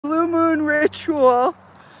Blue moon ritual.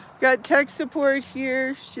 Got tech support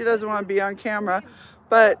here. She doesn't want to be on camera,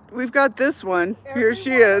 but we've got this one. Here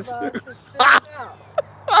she is.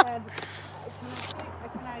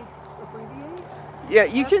 Yeah,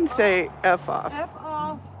 you can say F off. F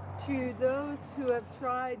off to those who have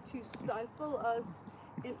tried to stifle us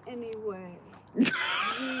in any way. We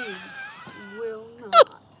will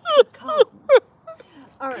not succumb.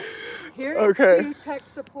 All right, here is two tech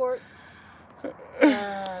supports.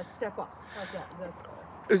 Step off. How's that?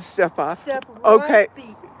 Is that step off? Step right. Okay.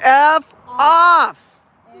 F off.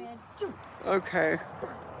 And shoot. Okay.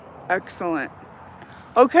 Excellent.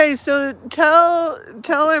 Okay, so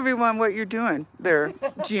tell everyone what you're doing there,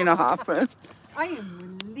 Gina Hoffman. I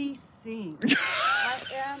am releasing. I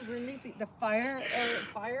am releasing the fire.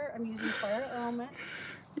 I'm using fire element.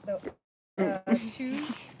 To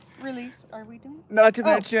release. Are we doing? Not to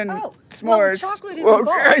mention s'mores. Well, chocolate is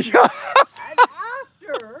involved. And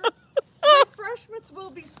after, refreshments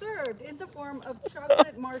will be served in the form of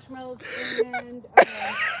chocolate, marshmallows, and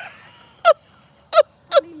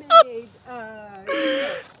honey-made.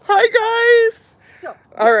 Hi guys. So.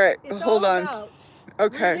 All right. It's hold all on. About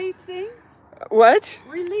okay. Releasing. What?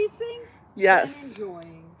 Releasing. Yes. And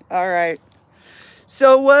enjoying. All right.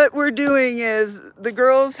 So what we're doing is the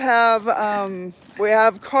girls have we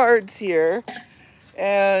have cards here,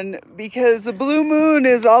 and because the blue moon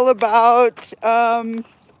is all about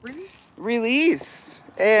release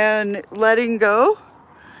and letting go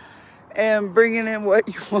and bringing in what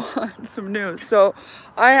you want, some new. So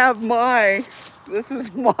I have this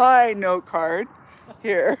is my note card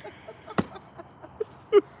here.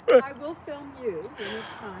 I will film you when it's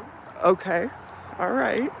time. Okay. All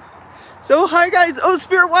right. So hi guys. Oh,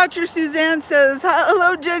 Spirit Watcher Suzanne says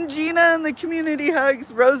hello, Gina, and the community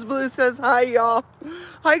hugs. Rose Blue says hi, y'all.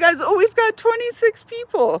 Hi guys. Oh, we've got 26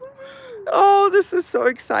 people. Oh, this is so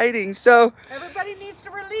exciting. So everybody needs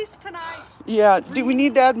to release tonight. Yeah. Do we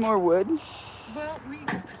need to add more wood? Well,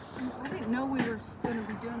 I didn't know we were going to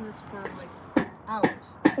be doing this for like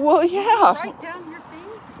hours. Well, yeah. Write down your thing.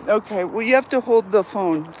 Okay. Well, you have to hold the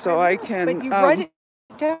phone so I can. But you write it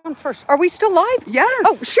down first. Are we still live? Yes.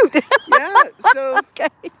 Oh, shoot. Yeah. So. Okay.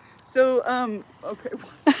 So okay.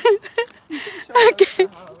 Okay.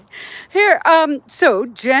 Here, so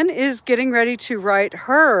Jen is getting ready to write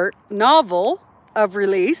her novel of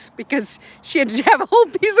release because she had to have a whole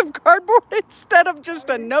piece of cardboard instead of just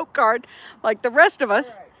a note card like the rest of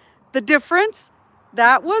us. Right. The difference,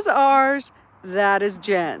 that was ours, that is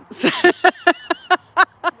Jen's.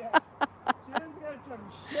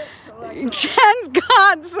 Jen's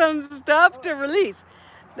got some stuff to release.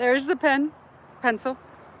 There's the pencil.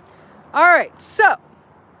 All right, so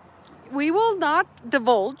we will not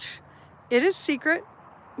divulge. It is secret.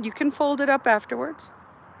 You can fold it up afterwards.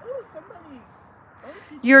 Oh, somebody.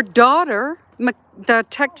 Your daughter, the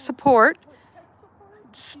tech support,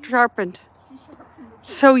 sharpened.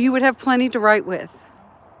 So you would have plenty to write with.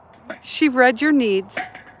 She read your needs.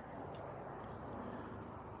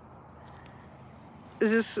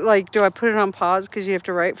 Is this like, do I put it on pause because you have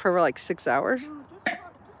to write for like 6 hours?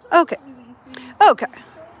 Okay. Okay.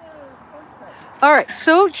 All right,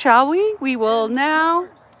 so shall we? We will now.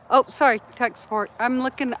 Oh, sorry, tech support. I'm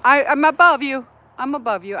looking. I'm above you. I'm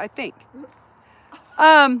above you, I think.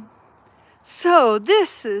 So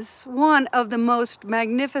this is one of the most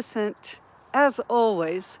magnificent, as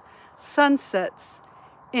always, sunsets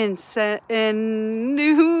in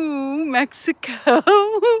New Mexico.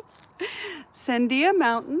 Sandia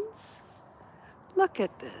Mountains. Look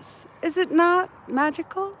at this. Is it not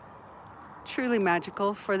magical? Truly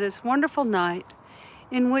magical for this wonderful night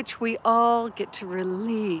in which we all get to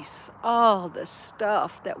release all the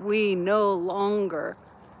stuff that we no longer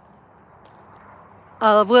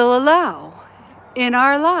will allow in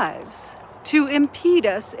our lives to impede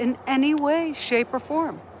us in any way, shape, or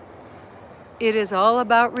form. It is all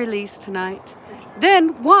about release tonight.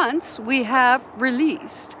 Then once we have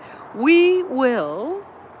released, we will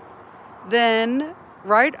then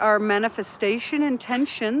write our manifestation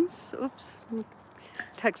intentions. Oops,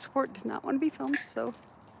 tech support did not want to be filmed, so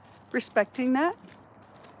respecting that.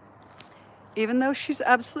 Even though she's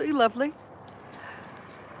absolutely lovely.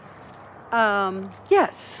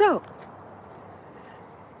 Yes, so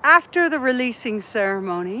after the releasing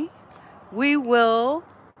ceremony, we will,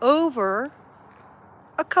 over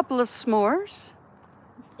a couple of s'mores,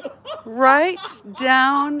 write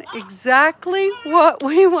down exactly what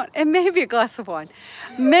we want, and maybe a glass of wine.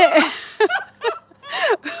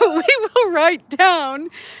 We will write down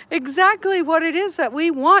exactly what it is that we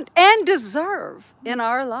want and deserve in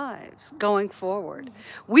our lives going forward.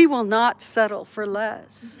 We will not settle for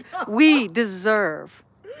less. We deserve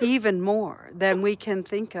even more than we can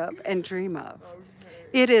think of and dream of.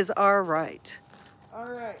 It is our right. All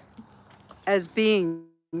right. As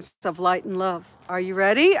beings of light and love. Are you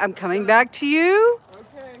ready? I'm coming back to you.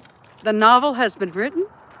 Okay. The novel has been written.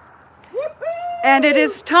 And it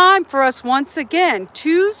is time for us once again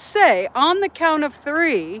to say on the count of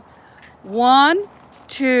 3, 1,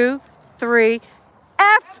 2, 3,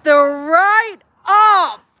 F the right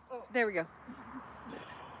off. There we go.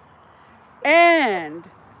 And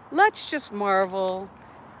let's just marvel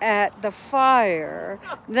at the fire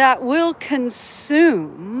that will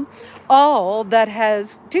consume all that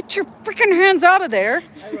has... Get your freaking hands out of there.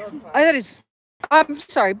 I love fire. That is... I'm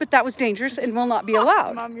sorry, but that was dangerous and will not be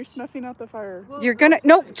allowed. Mom, you're snuffing out the fire. You're gonna...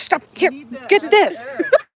 No, stop. Here, get this.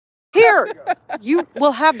 Here. You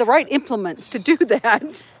will have the right implements to do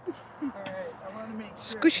that. All right, I want to make sure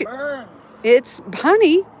Squish it. burns. It's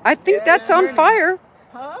honey. I think that's on fire.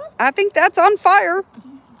 Huh? I think that's on fire.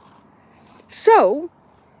 So,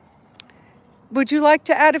 would you like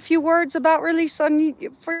to add a few words about release for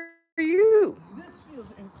you? This feels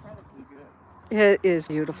incredibly good. It is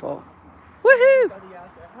beautiful. Woohoo! Everybody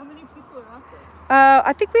out there. How many people are out there?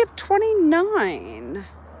 I think we have 29.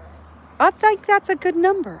 I think that's a good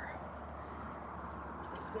number.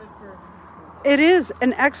 It's good for releases. It is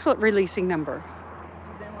an excellent releasing number.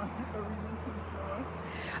 Do they want a releasing s'more?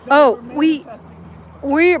 Oh, we're manifesting s'mores.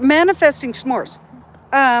 we're manifesting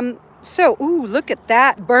s'mores. So, ooh, look at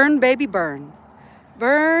that. Burn, baby, burn.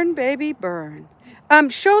 Burn, baby, burn.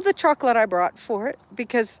 Show the chocolate I brought for it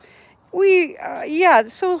because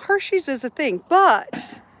so Hershey's is a thing.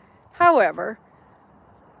 But, however,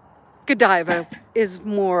 Godiva is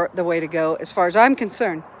more the way to go as far as I'm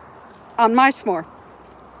concerned on my s'more.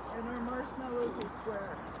 And our marshmallows are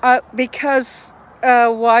square. Because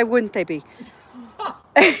why wouldn't they be?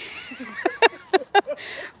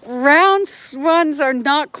 Round ones are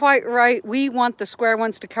not quite right. We want the square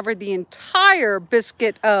ones to cover the entire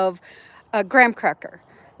biscuit of a graham cracker.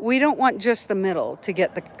 We don't want just the middle to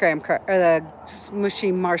get the graham cracker, the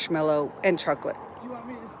smushy marshmallow and chocolate. Do you want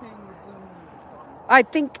me to sing the Blue Moon song? I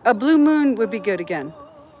think a blue moon would be good again.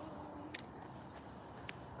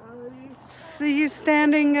 See you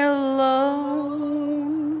standing alone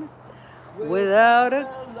without a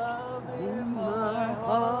love in my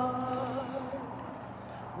heart,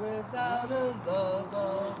 without a love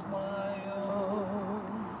of my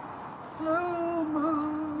own. Blue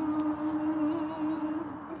moon,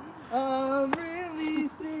 I'm really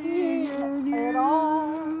seeing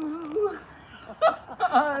you.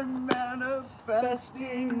 I'm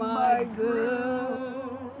manifesting my good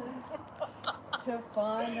to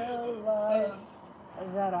find a life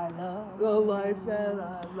that I love. the life that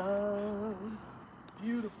I love.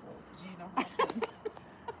 Beautiful, Gina.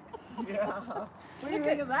 Yeah. What do you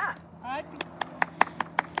think of that?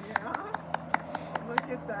 Yeah. Look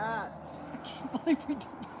at that. I can't believe we did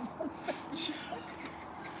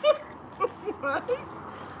What?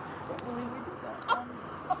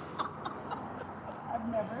 I've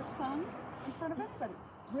never sung in front of everybody.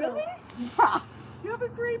 Really? Yeah. You have a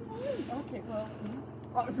great voice. Okay, well,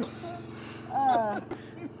 Oh,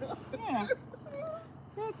 yeah,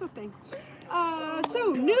 that's a thing.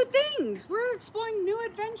 So, new things. We're exploring new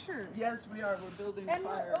adventures. yes, we are. We're building And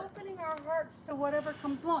fire. we're opening our hearts to whatever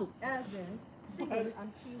comes along, as in singing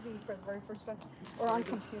on TV for the very first time, or on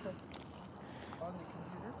computer On the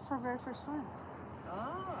computer? for the very first time.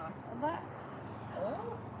 Ah. That,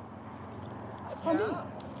 Oh. for me, Yeah.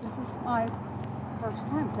 this is my first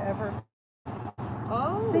time to ever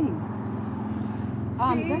Oh. sing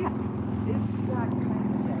on See? that. It's that kind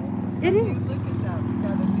of day. It Hey, is, look at that. We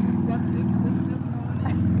got a new septic system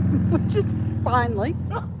going. which is finally.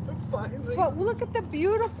 Finally. But look at the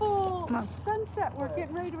beautiful sunset we're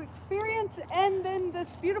getting ready to experience, and then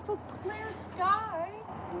this beautiful clear sky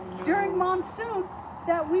during monsoon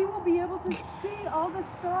that we will be able to see all the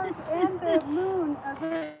stars and the moon as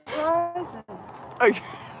it rises.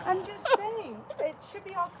 I'm just saying, it should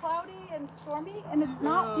be all cloudy and stormy, and it's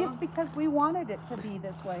not just because we wanted it to be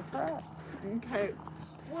this way for us. Okay.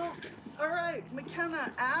 Well, all right,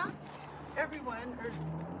 McKenna, ask everyone, or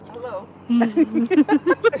hello.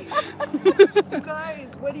 You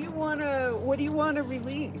guys, what do you wanna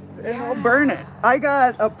release? And I'll burn it. I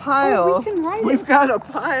got a pile. Oh, we can write We've it. got a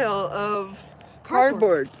pile of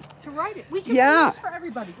cardboard. To write it, we can Yeah. release for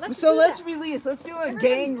everybody. So do let's that. release. Let's do a Everybody-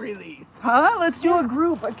 gang release. Huh? Let's do a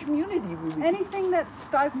group, a community release. Anything that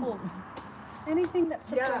stifles, anything that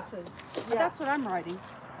Yeah. suppresses. Yeah. That's what I'm writing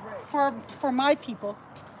Right. for my people.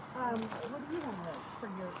 What do you want to write for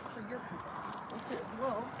your people? Okay.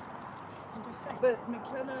 Well, I'm just saying. but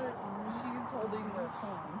McKenna, she's holding the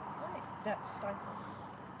phone. Right. That stifles.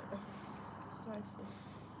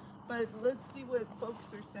 But let's see what folks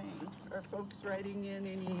are saying. Are folks writing in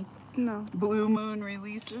any No. blue moon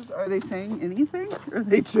releases? Are they saying anything? Or are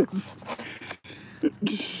they just...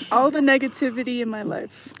 All the negativity in my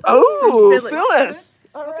life. Oh, Phyllis. Phyllis.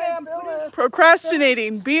 All Okay, right, I'm putting- Phyllis.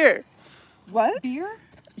 Procrastinating. Beer. What? Beer?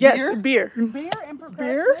 Yes, Beer? beer. Beer and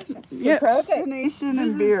Beer? procrastination. Yes. Procrastination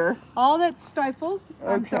and beer. All that stifles.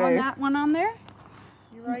 I'm Okay. throwing that one on there.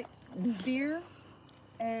 You write beer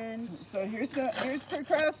and So here's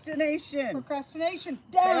procrastination. procrastination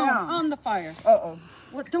down, Down. on the fire. Uh-oh.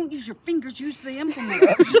 What? Don't use your fingers. Use the implement.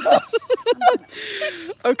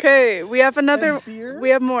 Okay, we have another. And beer? We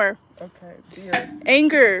have more. Okay, beer.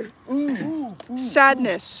 Anger. Ooh.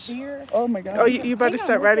 Sadness. Beer. Oh my God. Oh, you better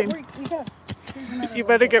start writing. You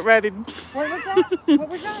better get ready. What was that? What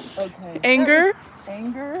was that? Okay. Anger.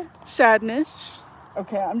 Anger. Sadness.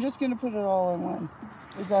 Okay, I'm just gonna put it all in one.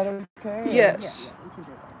 Is that okay? Yes. We can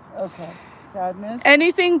do that. Okay. Sadness.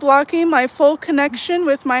 Anything blocking my full connection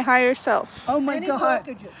with my higher self. Oh my Any God.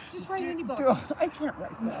 blockages. Just write any Dude, blockages. I can't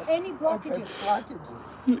write that. Any Okay, blockages.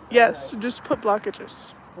 blockages. Yes, just put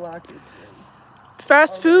blockages. Blockages.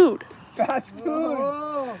 Fast food. Fast food.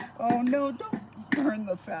 Oh. Oh no, don't burn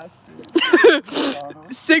the fast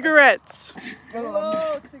food. Cigarettes.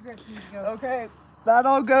 Oh, cigarettes need to go. Okay, that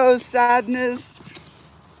all goes. Sadness,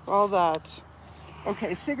 all that.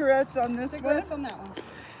 Okay, cigarettes on this Cigarettes one. on that one.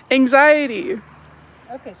 Anxiety.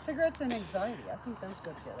 Okay, cigarettes and anxiety. I think those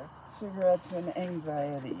go together. Cigarettes and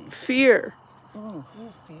anxiety. Fear. Ooh,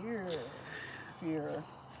 Ooh, fear. fear.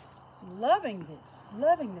 Loving the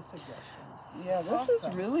suggestions. Yeah, this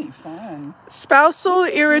is really fun. Spousal We should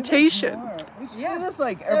do this irritation. more. We should Yeah. do this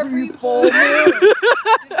like Every every full moon.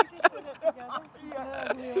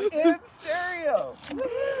 Yeah. In stereo.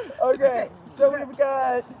 Okay, so we've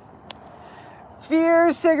got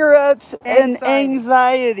fear, cigarettes, and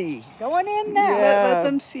anxiety. Going in now. Yeah. Let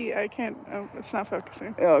them see. I can't. Oh, it's not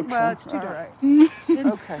focusing. Okay. Well, it's too all dark. right.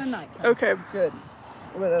 It's Okay. the nighttime. Okay. Good.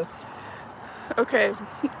 What else? Okay.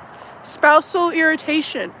 Spousal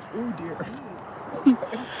irritation. Oh dear.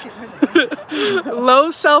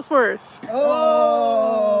 Low self-worth.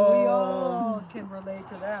 Oh, we all can relate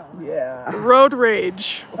to that one. Yeah. Road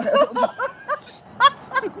rage.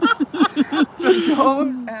 So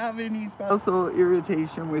don't have any spousal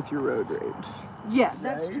irritation with your road rage. Yeah,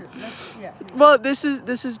 that's Right? true. That's, yeah. Well, this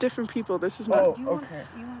is different people. This is not. Oh, Do you want, okay.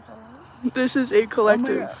 you want the light? This is a Oh my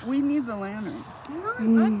collective. God, we need the lantern.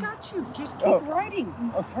 No, I got you. Just keep Oh. writing.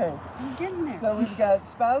 Okay. You're getting there. So we've got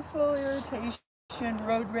spousal irritation,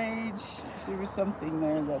 road rage. There was something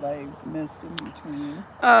there that I missed in between.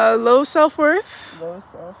 Low self-worth. Low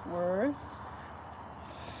self-worth.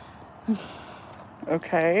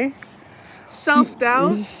 Okay.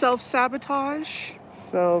 Self-doubt. Self-sabotage.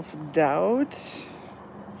 Self-doubt.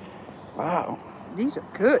 Wow. These are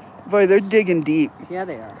good. Boy, they're digging deep. Yeah,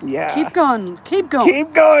 they are. Yeah. Keep going. Keep going.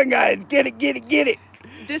 Keep going, guys. Get it, get it, get it.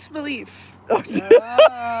 Disbelief.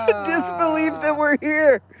 Disbelief that we're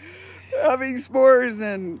here having s'mores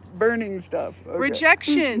and burning stuff. Okay.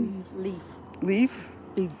 Rejection. Leaf. Leaf?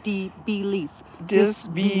 Belief.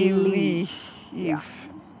 Disbelief. Yeah.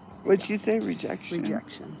 What'd you say? Rejection.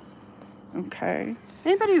 Rejection. Okay.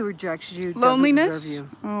 Anybody who rejects you Loneliness? doesn't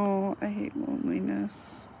deserve Oh, I hate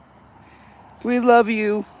loneliness. We love you.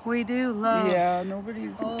 you. We do love. Yeah,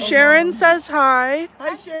 nobody's. Oh. Sharon says hi.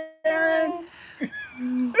 Hi, Sharon.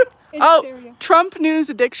 Oh, Trump news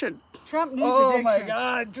addiction. Trump news Oh addiction. my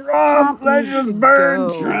God, Trump! Let's needs to just burn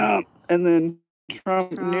go. Trump. And then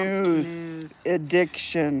Trump Trump news news.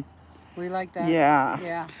 addiction. We like that. Yeah,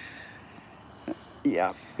 Yeah.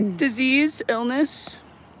 yeah. Disease, illness.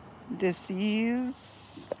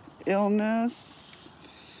 Disease, illness.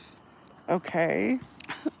 Okay.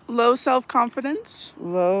 Low self-confidence.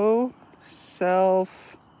 Low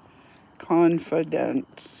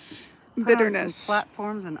self-confidence. Put on some Bitterness.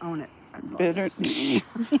 platforms and own it. That's all. Bitter.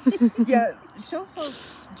 Yeah, show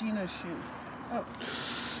folks Gina's shoes. Oh.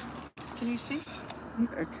 Can you see?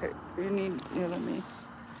 Okay, you need, let me.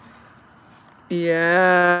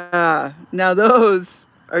 Yeah, now those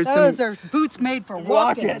are Those some are boots made for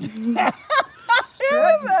walking. walking.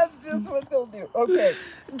 That's just what they'll do. Okay,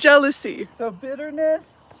 Jealousy. so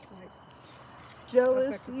bitterness,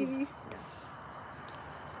 jealousy,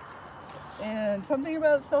 and something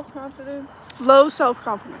about self-confidence. Low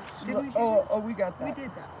self-confidence. Did we do Oh, we got We that. did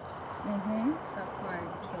that. Mm-hmm. That's why I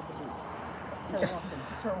showed the boots.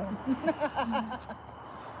 For walking.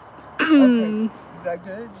 Okay, is that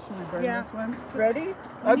good? Should we burn Yeah. this one? Ready? need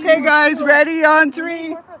Okay, more guys, fuel. ready on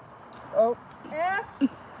 3. Oh, F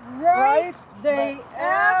right they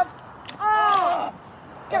F off.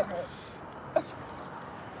 okay.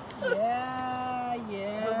 Yeah,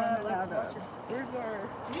 yeah. Where's our...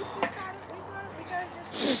 We got it. We got it.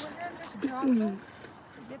 We're gonna just jostle.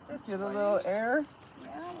 Get a little air? Yeah,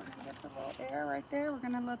 we're gonna get the little air right there. We're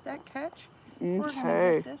gonna let that catch. We're gonna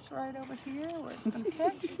Okay. get this right over here where it's gonna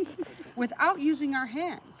catch without using our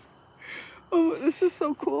hands. Oh, this is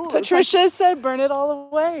so cool. Patricia said burn it all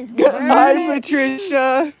away. Hi,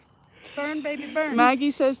 Patricia. Burn, baby, burn.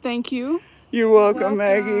 Maggie says thank you. You're welcome,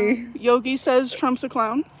 Maggie. Yogi says Trump's a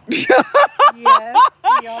clown. Yes,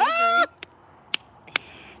 we all agree.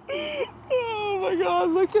 Oh my God,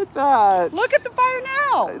 look at that. Look at the fire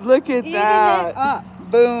now. Look at Eating that. it up.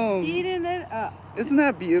 Boom. Eating it up. Isn't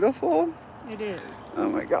that beautiful? It is. Oh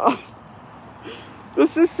my God.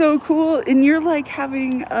 This is so cool. And you're like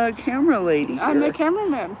having a camera lady here. I'm the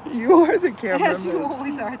cameraman. You are the cameraman. As you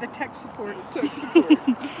always are, the tech support. Tech support.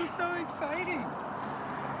 This is so exciting.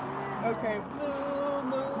 Okay. Blue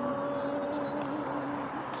moon,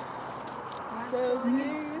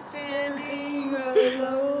 sadly standing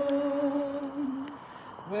alone,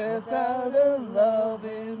 without a love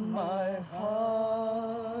in my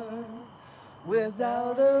heart,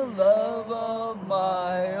 without a love of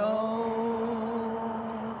my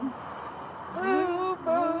own. Blue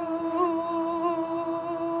moon.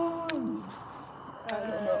 I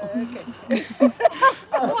don't know.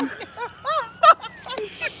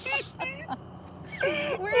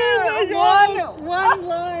 We're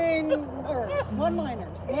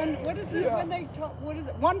one-liners. What is it when they talk? What is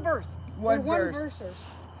it? One verse. One We're verse.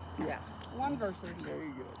 one-versers. Yeah. One-versers. There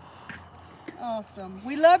you go. Awesome.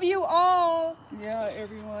 We love you all. Yeah,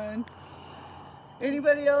 everyone.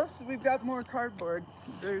 Anybody else? We've got more cardboard.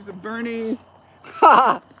 There's a burning,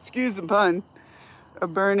 excuse the pun, a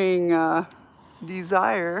burning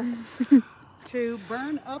desire. To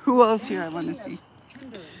burn up. Who else here I want to see?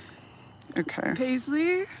 Okay.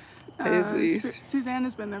 Paisley. Paisley's. Suzanne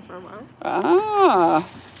has been there for a while. Ah.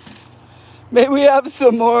 May we have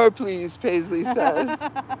some more, please, Paisley says.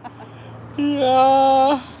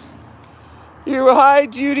 Yeah. Hi,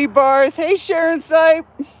 Judy Barth. Hey, Sharon Sipe.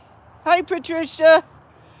 Hi, Patricia.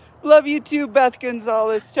 Love you too, Beth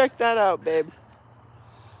Gonzalez. Check that out, babe.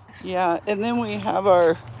 Yeah, and then we have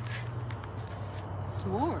our...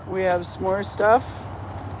 S'more. We have s'more stuff.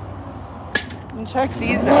 And check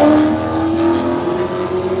these out.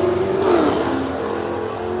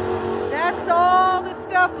 That's all the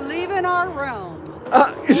stuff leaving our realm.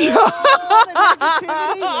 Uh, All the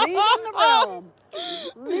negativity leaving the realm.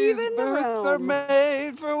 These Leaving the boots are realm.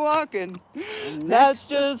 made for walking. That's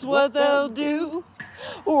just what they'll do.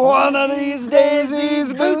 One of these days,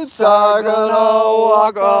 these boots are gonna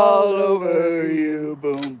walk all over you.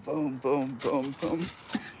 Boom, boom, boom, boom, boom.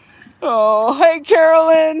 Oh, hey,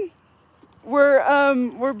 Carolyn.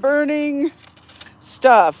 We're burning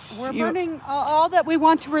stuff. We're burning all that we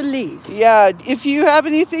want to release. Yeah, if you have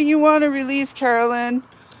anything you want to release, Carolyn,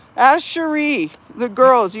 ask Cherie, the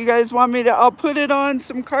girls. You guys want me to? I'll put it on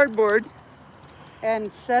some cardboard.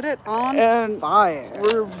 And set it on And fire.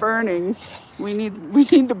 we're burning. We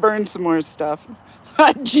need to burn some more stuff.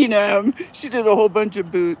 Gina, she did a whole bunch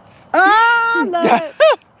of boots. Oh, I love it.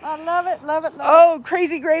 I love it, love it, love Oh,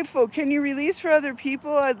 Crazy Grateful. Can you release for other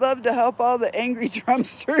people? I'd love to help all the angry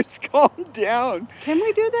Trumpsters calm down. it. Can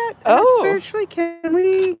we do that? Oh. Spiritually, can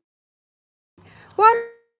we? What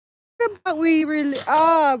about we really?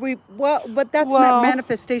 But that's Well-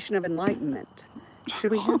 manifestation of enlightenment.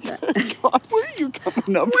 Should we have that? God, where are you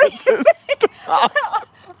coming up with this stuff?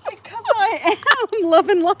 Because I am love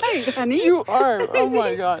and light, honey. You are. Oh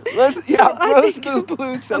my God. Rose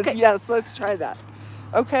Blue says yes. Let's try that.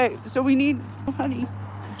 Okay, so we need honey.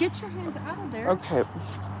 Get your hands out of there. Okay.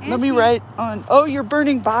 Let me write on. Oh, you're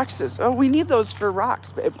burning boxes. Oh, we need those for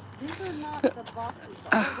rocks, babe. These are not the boxes.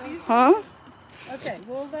 Huh? Okay,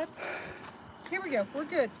 well that's. Here we go. We're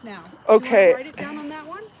good now. Okay. You wanna write it down on that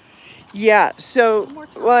one. Yeah. So, One more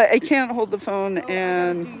time. well, I can't hold the phone Oh, I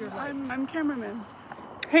and. gotta do your light. I'm cameraman.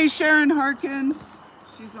 Hey, Sharon Harkins.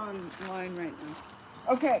 She's online right now.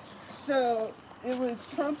 Okay, so it was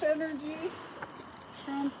Trump energy.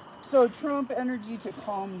 Trump energy to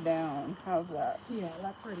calm down. How's that? Yeah,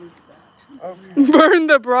 let's release that. Okay. Burn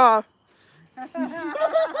the bra.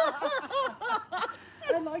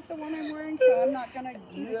 I like the one I'm wearing, so I'm not gonna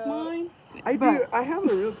use mine. I do. I have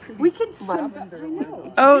a real pretty. We can lavender I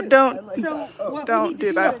know. Oh, don't. I like So that. Oh. what Don't we need to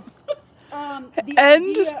do that. Is, the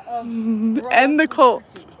End- idea of End the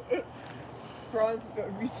cult. Bras,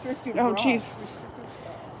 restrictive Oh, bras. jeez.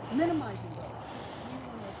 minimizing those. We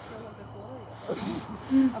wanna show the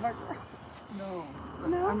glory of our girls. No.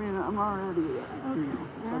 I mean, I'm already.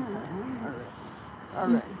 All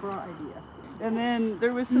right. Bra idea. And then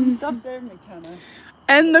there was some stuff there, McKenna.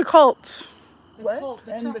 End the cult. The What? cult,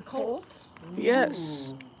 the And Trump the cult?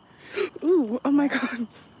 Yes. Ooh, oh my God.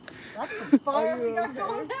 That's the fire we got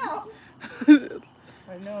going now.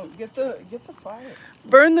 I know. Get the fire.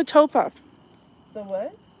 Burn the topa. The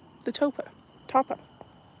what? The topa. Topa.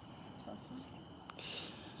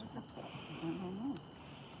 I don't know.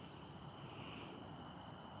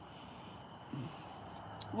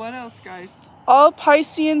 What else, guys? All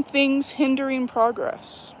Piscean things hindering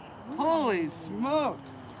progress. Holy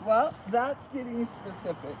smokes. Well, that's getting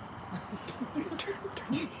specific.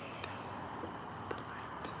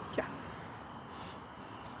 Yeah.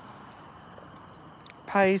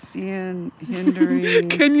 Piscean hindering.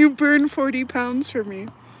 Can you burn 40 pounds for me?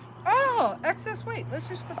 Oh, excess weight. Let's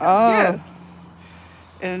just put that. Oh.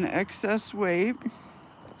 And excess weight.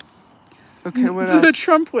 Okay, what else? The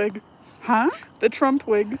Trump wig. Huh? The Trump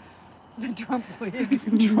wig. The Trump wig.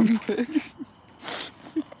 Trump wig.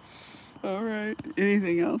 All right.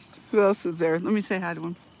 Anything else? Who else is there? Let me say hi to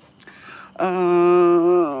him.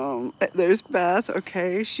 There's Beth.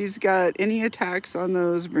 Okay, she's got any attacks on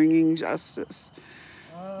those bringing justice.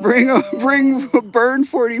 Burn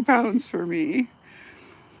 40 pounds for me.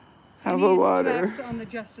 Have a water. Attacks on the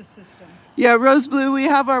justice system. Yeah, Rose Blue, we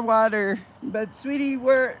have our water. But sweetie,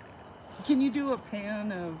 can you do a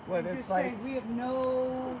pan of what it's like? We have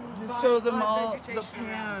no. Just show them all the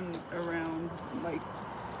pan around, like,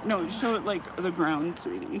 no, show it like the ground,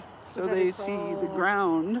 sweetie. So that they it's see the all-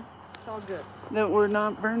 ground, It's all good. that we're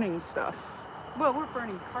not burning stuff. Well, we're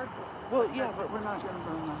burning cardboard. Well, yeah, but we're not gonna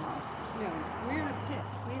burn the house. No, we're in a pit.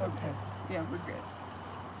 We have a Okay, pit. yeah, we're good.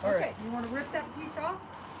 All Okay, right, you want to rip that piece off?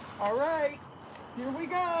 all right, here we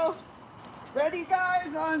go. Ready,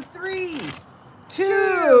 guys, on 3,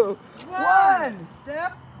 2, 1.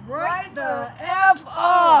 Step Right the F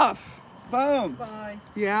off. Boom. Bye.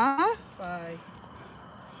 Yeah? Bye.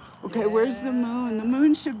 Okay, where's the moon? The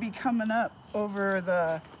moon should be coming up over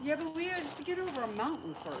the... Yeah, but we have to get over a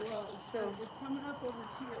mountain first. So it's coming up over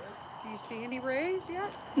here. do you see any rays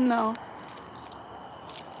yet? No.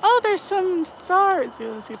 Oh, there's some stars. Here,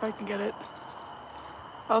 let's see if I can get it.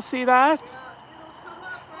 I'll see that. Yeah,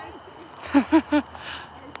 it'll come up,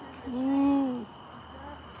 right? Ooh.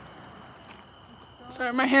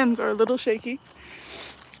 Sorry, my hands are a little shaky.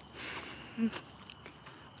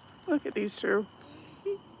 Look at these two.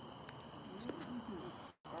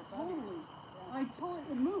 I told it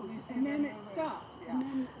to move, and then it stopped, and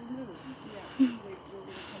then it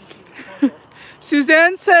moved.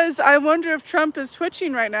 Suzanne says, I wonder if Trump is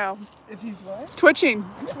twitching right now. If he's what? Twitching.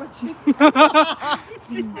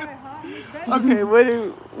 Okay,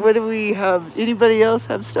 what do we have? Anybody else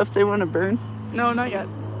have stuff they want to burn? No, not yet.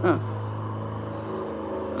 Oh.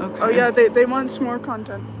 Okay. Oh yeah, they want some more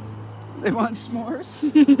content. They want s'mores?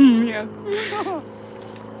 Yeah.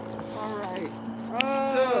 All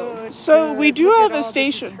right. So we do have a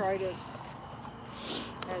station. Detritus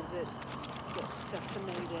as it gets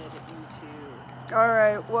decimated into. All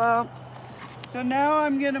right, well, so now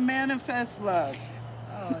I'm going to manifest love.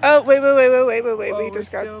 Oh, wait. Oh, We we're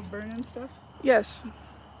just got. still burning stuff? Yes.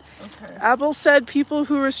 Okay. Apple said people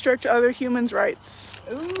who restrict other humans' rights.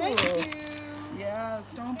 Ooh. Thank you. Yeah,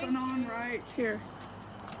 stomping on right. Here,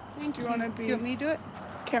 Thank you wanna be- You want me to do it?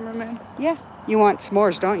 cameraman. Yeah. You want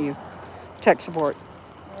s'mores, don't you? Tech support.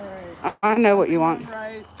 All right. I know what you Stomping want. on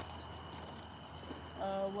rights.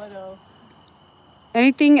 What else?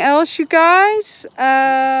 Anything else, you guys?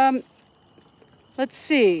 Let's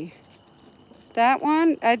see. That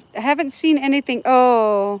one? I haven't seen anything.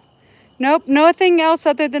 Oh, nope. Nothing else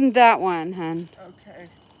other than that one, hon. Okay.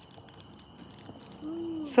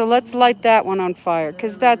 So let's light that one on fire,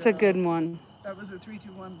 because that's a good one. That was a 3,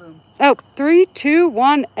 2, 1, boom. Oh, 3, 2,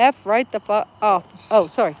 1, F right the fuck off. Oh,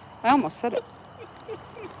 sorry. I almost said it.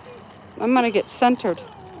 I'm going to get centered.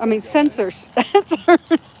 I mean, sensors. We're gonna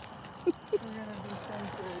be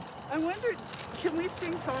censored. I wonder, can we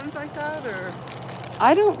sing songs like that, or?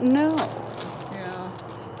 I don't know. Yeah.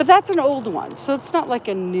 But that's an old one, so it's not like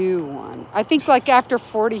a new one. I think like after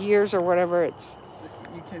 40 years or whatever, it's...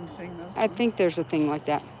 You can sing those. I think there's a thing like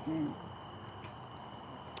that. Mm.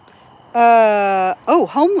 Oh,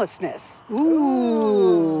 homelessness.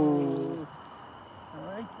 Ooh.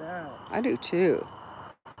 I like that. I do too.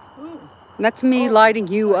 Ooh. That's me lighting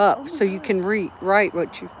you up so you can write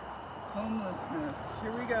what you... Homelessness.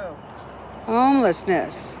 Here we go.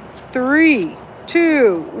 Homelessness. 3,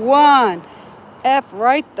 2, 1. F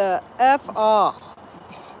right the F off.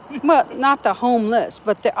 Well, not the homeless,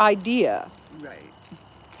 but the idea. Right.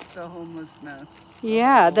 The homelessness.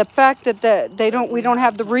 Yeah, the fact that we don't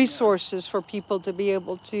have the resources for people to be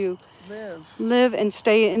able to live and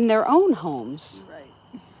stay in their own homes. Right.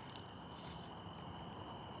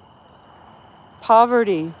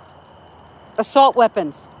 Poverty. assault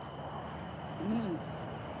weapons.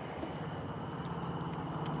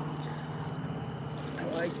 I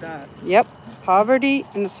like that. Yep. Poverty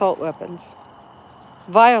and assault weapons.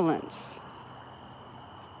 Violence.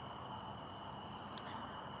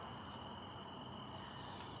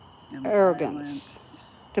 And Arrogance. violence.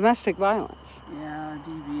 Domestic violence. Yeah,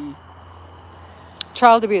 DV.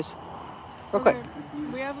 Child abuse. Real quick.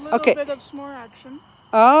 We have a little Okay. bit of s'more action.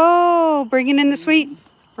 Oh, bringing in the sweet.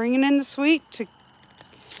 Bringing in the sweet to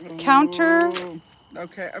counter. Ooh.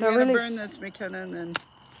 Okay, I'm going to release. burn this, McKenna, and then...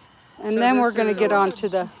 And So then we're this going to is- get on to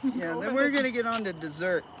the... Yeah, then we're going to get on to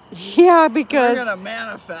dessert. Yeah, We're because going to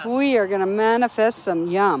manifest. we are going to manifest some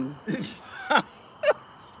yum.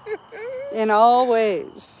 In all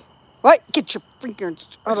ways. What? Get your fingers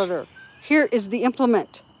out of there. Here is the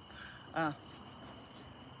implement. Ah.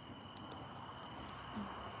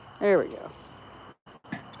 There we go.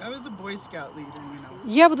 I was a Boy Scout leader, you know.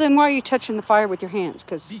 Yeah, but then why are you touching the fire with your hands?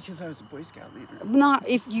 Because I was a Boy Scout leader. Not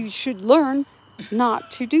if you should learn not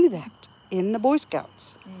to do that in the Boy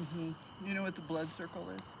Scouts. Mm-hmm. You know what the blood circle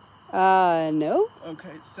is? No.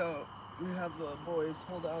 Okay, so we have the boys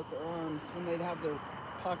hold out their arms when they'd have their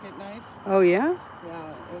pocket knife. Oh, yeah?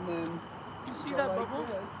 Yeah, and then You see go that like bubble?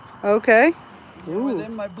 this. Okay. You're Ooh.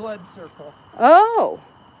 within my blood circle. Oh,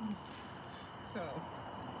 So,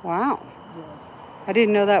 wow. yes, I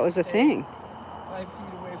didn't know that was a thing. 5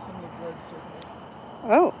 feet away from the blood circle.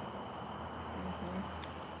 Oh.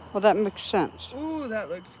 Well, that makes sense. Ooh, that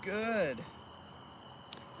looks good.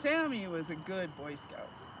 Sammy was a good Boy Scout.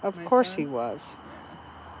 Of My course son? he was.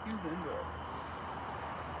 Yeah, he was into it.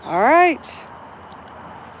 All right.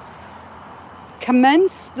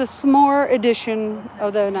 Commence the s'more edition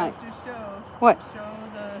of the You night. have to show. What? Show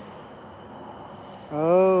the.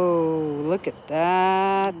 Oh, look at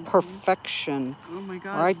that. Perfection. Oh my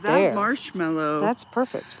God! Right that there. marshmallow That's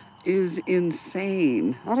perfect. is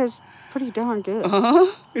insane. That is pretty darn good.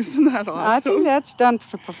 Isn't that awesome? I think that's done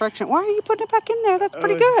to perfection. Why are you putting it back in there? That's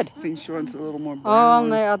pretty I good. think she wants a little more Oh, on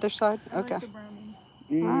brown. the other side? I like Okay. the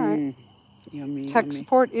brownie. all right. Yummy, Tech yummy.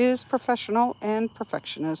 support is professional and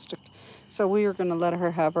perfectionistic. So we are going to let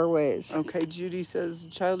her have her ways. Okay, Judy says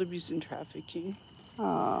child abuse and trafficking.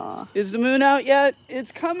 Aw. Is the moon out yet?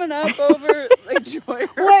 It's coming up over Lake Joyer.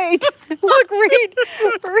 Wait, look, read,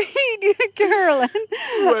 Carolyn.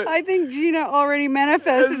 What? I think Gina already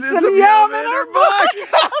manifested There's some some yum in her book.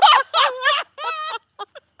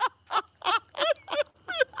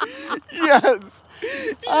 Yes,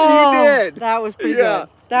 she Oh, did. that was pretty Yeah. good.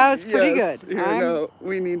 That was pretty Yes. good. Here, I'm- no,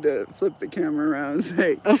 we need to flip the camera around and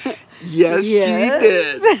say, yes, she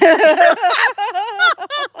Yes. did.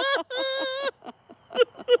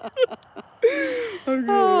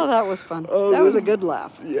 Oh, that was fun. Oh, that was a this- good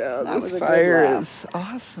laugh. Yeah, That was this a good fire laugh. is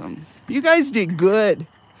awesome. You guys did good.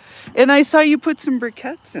 And I saw you put some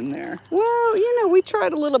briquettes in there. Well, you know, we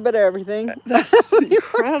tried a little bit of everything. That's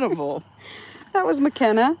incredible. That was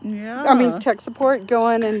McKenna. Yeah. I mean, tech support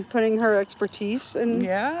going and putting her expertise and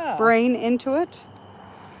Yeah. brain into it.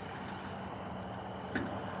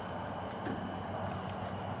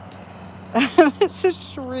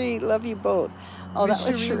 Mrs. Cherie, love you both. Oh, that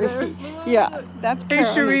was Cherie there? Cherie. Yeah, that's Hey,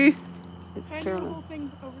 Carolyn. Cherie. Hand your Carolyn. little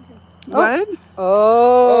thing over here. What?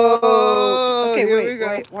 Oh. Oh, Okay, here wait, we go.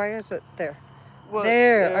 wait. Why is it there? What?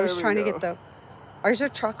 There. I was we trying to go. get the. Is there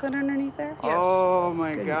chocolate underneath there? Oh my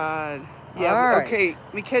Goodness. God. Yeah, All right. okay.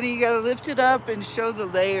 McKenna, you gotta lift it up and show the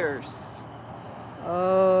layers.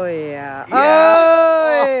 Oh yeah. Yeah.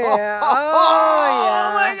 Oh yeah. Oh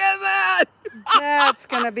yeah. Look at that. That's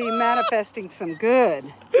gonna be manifesting some good.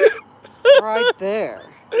 Right there.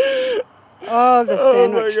 Oh, the Oh,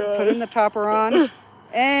 my sandwich. God. Putting the topper on.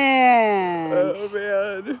 And Oh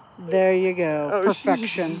man. there you go. Oh,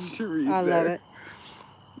 Perfection. Cherie's I love there.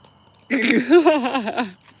 it.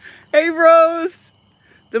 Hey Rose.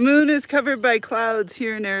 The moon is covered by clouds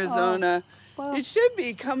here in Arizona. well. It should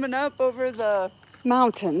be coming up over the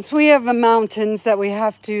Mountains. We have the mountains that we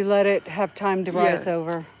have to let it have time to rise Yeah.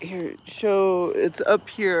 over. here, show it's up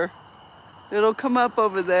here. It'll come up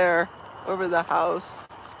over there, over the house.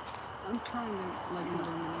 I'm trying to like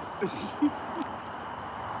illuminate.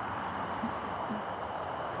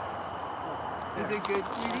 Is it good,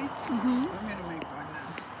 sweetie? I'm gonna make one now.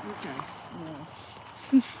 Okay.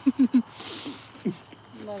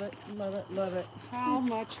 Love it, love it, love it. How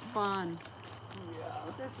much fun.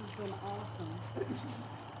 This has been awesome.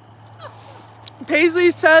 Paisley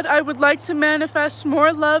said I would like to manifest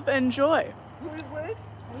more love and joy. Who would?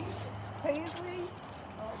 Paisley?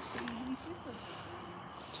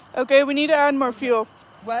 Okay, we need to add more fuel.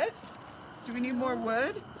 What? Do we need more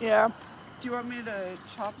wood? Yeah. Do you want me to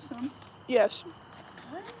chop some? Yes.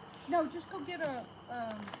 No, just go get a.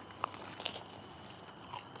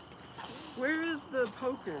 Where is the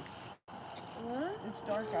poker? What? It's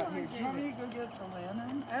dark out here. Do you want me to go get the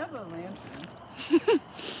lantern? I have a lantern.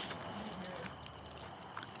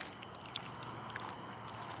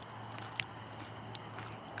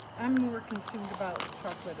 I'm more consumed about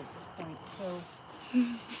chocolate at this point, so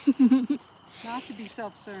not to be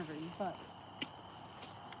self-serving, but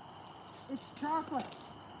it's chocolate.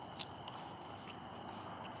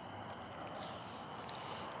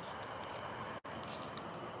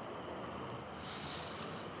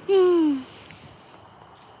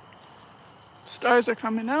 Stars are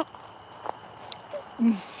coming out.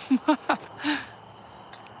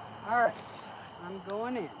 All right, I'm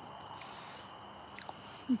going in.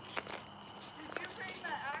 Did you bring the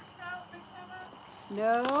axe out, McKenna?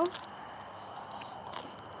 No.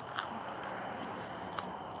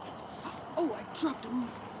 Oh, I dropped him.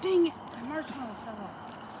 Dang it, my marshmallow fell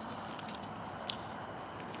off.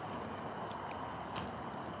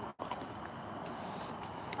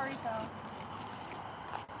 Sorry, pal.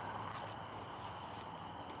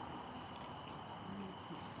 I need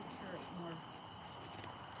to secure it more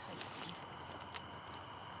tightly.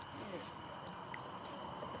 There we go.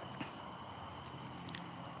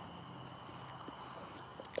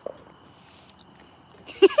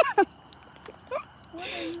 What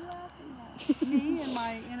are you laughing at? Me and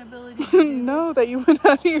my inability to do No, this? that you went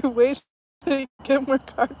out of your way to get more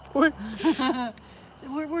cardboard.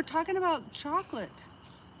 We're talking about chocolate.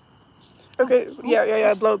 Okay,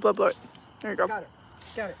 yeah. Blow it. There you go. Got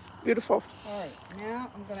it. Beautiful. All right,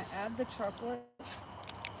 now I'm going to add the chocolate.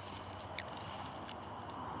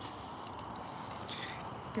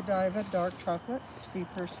 Godiva dark chocolate, to be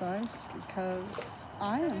precise, because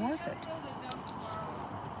I am worth it.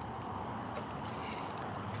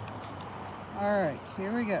 All right,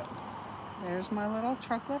 here we go. There's my little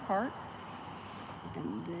chocolate heart.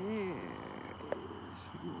 And there is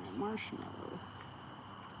my marshmallow.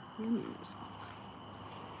 Yumminess.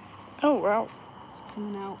 Oh, wow. It's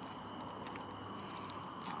coming out.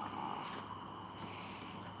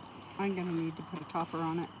 I'm gonna need to put a topper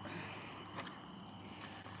on it.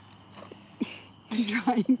 I'm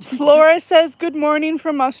trying to. Flora says good morning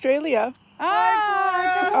from Australia.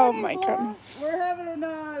 Hi, Flora. Oh my God. We're having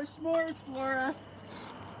s'mores, Flora.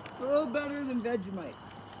 It's a little better than Vegemite.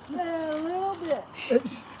 Yeah, a little bit.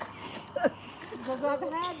 Because I've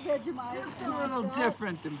had Vegemite. It's a little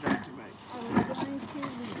different than Vegemite. I was going to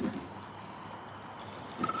leave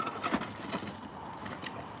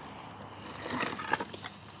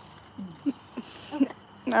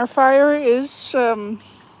it. Our fire is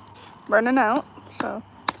running out, so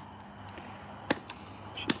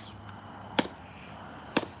she's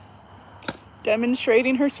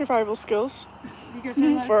demonstrating her survival skills Because her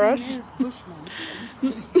last for name us. is Bushman.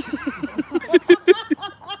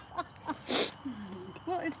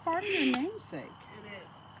 Well, it's part of your namesake. It is.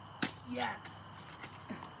 Yes.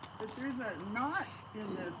 But there's a knot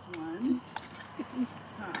in this one.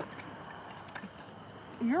 Huh.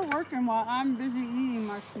 You're working while I'm busy eating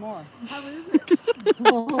my s'more. How is it?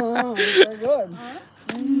 Oh, very good. Huh?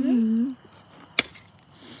 Mm-hmm.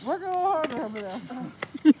 Work a little harder over there.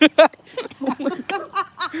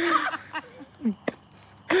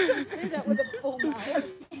 I say that with a full mouth.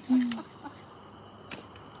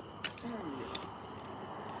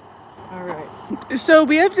 All right. So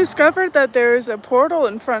we have discovered that there's a portal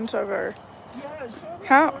in front of our Yeah, show me the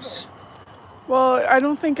house. Well, I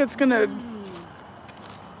don't think it's gonna. portal.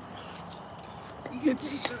 You can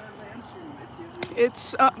It's take the lantern with you.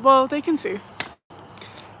 it's well, they can see.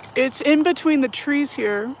 It's in between the trees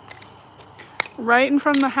here, right in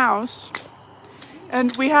front of the house,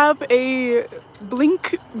 and we have a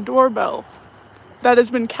Blink doorbell that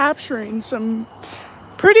has been capturing some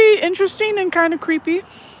pretty interesting and kind of creepy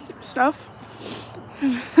stuff.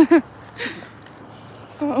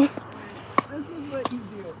 So This is what you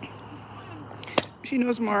do. she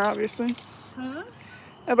knows more, obviously, Huh?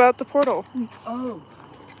 about the portal. Oh.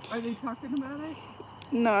 Are they talking about it?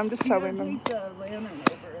 No, I'm just You gotta telling them. take the lantern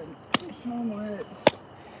over and show them what.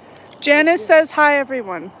 Janice says hi,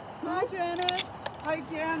 everyone. Hi, Janice. Hi,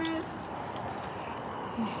 Janice.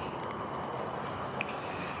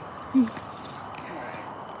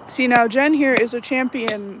 See, now Jen here is a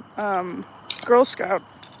champion Girl Scout,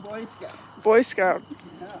 Boy Scout. Boy Scout,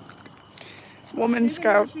 Yeah. Woman Even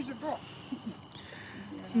though Scout. she's a girl.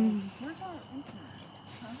 Yeah. Where's our internet?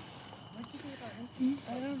 Huh? Where'd you get our internet?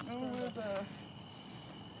 I don't know where the.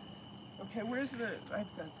 Okay, where's the?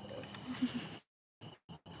 I've got the.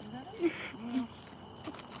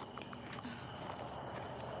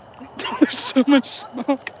 There's so much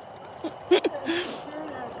smoke.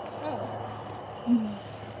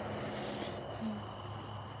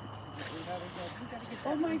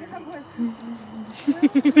 Oh my God!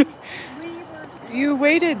 You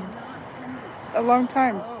waited a long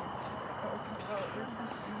time.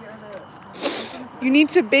 You need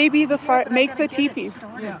to baby the fire. Make the teepee.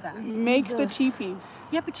 Make the teepee.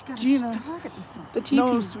 Yeah, but you gotta Gina, start it with something. The teepee.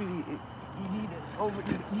 No, sweetie, you need it. Oh,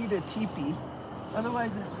 you need a teepee.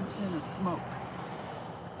 Otherwise, it's just gonna smoke.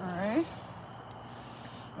 All right.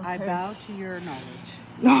 I Okay. bow to your knowledge.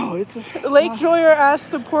 No, it's a Lake Joyer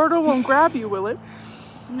asked the portal won't grab you, will it?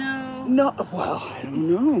 No. No. Well, I don't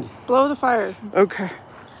know. Blow the fire. Okay.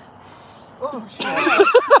 Oh shit.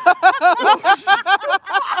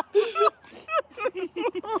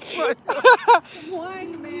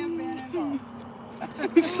 Wine man, man,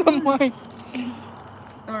 Some wine.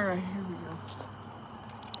 All right, here we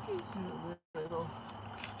go.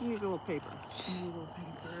 He needs a little paper.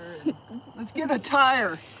 Let's get a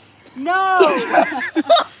tire. No! All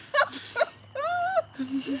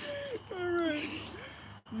right.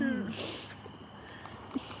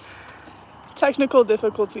 Technical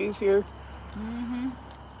difficulties here.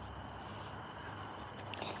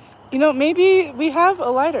 You know, maybe we have a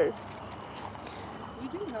lighter. You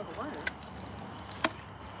do have a lighter.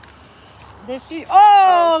 This she.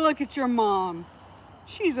 Oh, look at your mom.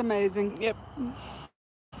 She's amazing. Yep.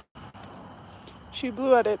 She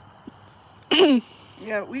blew at it.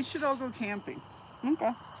 Yeah, we should all go camping. Okay.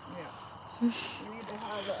 Yeah. We need to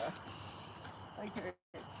have a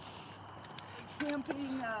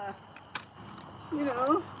camping, you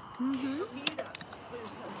know, meetup or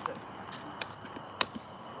something.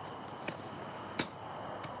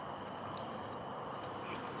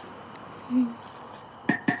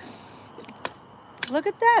 Look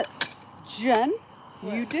at that. Jen,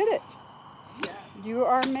 you did it. Yeah. You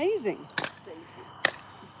are amazing. Thank you.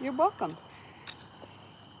 You're welcome.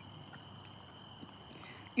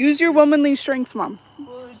 Use your womanly strength, Mom.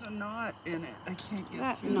 Well, there's a knot in it. I can't get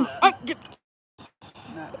That through knot. that. Oh, get.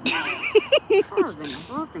 Knot.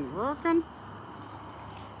 Working.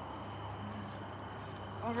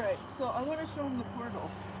 All right, so I want to show them the portal.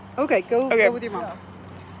 Okay, go with your mom.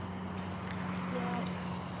 Yeah.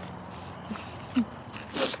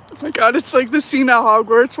 Oh my God, it's like the scene at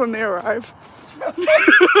Hogwarts when they arrive.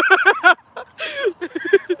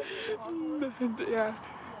 Yeah.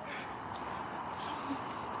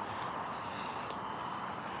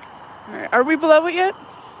 All right, are we below it yet? So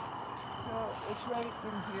it's right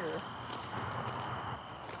in here.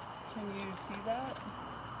 Can you see that?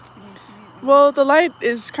 Can you see? Well, the light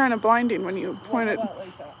is kind of blinding when you point it.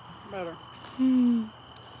 Like that. Better. I'm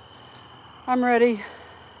ready.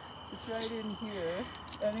 It's right in here.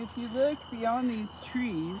 And if you look beyond these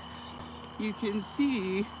trees, you can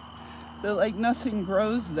see that like nothing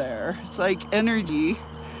grows there. It's like energy.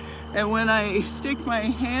 And when I stick my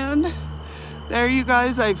hand there, you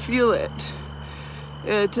guys, I feel it.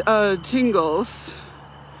 It tingles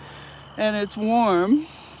and it's warm.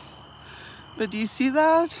 But do you see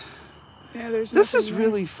that? Yeah, there's. This nothing is there.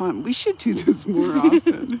 really fun. We should do this more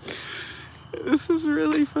often. This is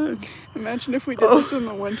really fun. Imagine if we did this in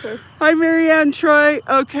the winter. Hi, Marianne, Troy.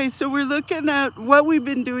 Okay, so we're looking at what we've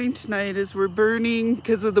been doing tonight is we're burning,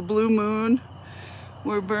 because of the blue moon,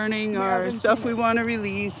 we're burning our stuff we want to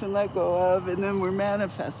release and let go of, and then we're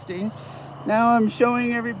manifesting. Now I'm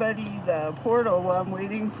showing everybody the portal while I'm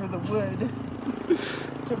waiting for the wood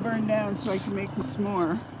to burn down so I can make some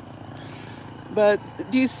more. But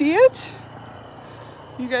do you see it?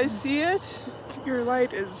 You guys see it? Your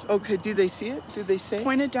light is Okay, do they see it? Do they say?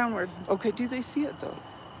 pointed downward. Okay, do they see it though?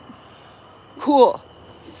 Cool.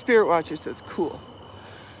 Spirit Watcher says cool.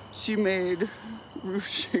 She made roof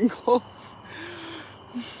shingles.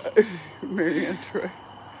 Marianne Troy.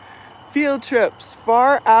 Field trips,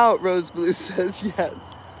 far out, Rose Blue says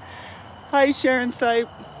yes. Hi, Sharon Sipe.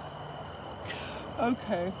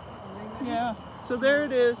 Okay. Yeah, so there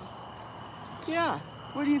it is. Yeah.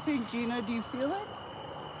 What do you think, Gina? Do you feel it?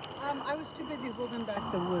 I was too busy holding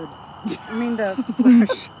back the wood. I mean the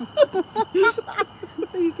brush.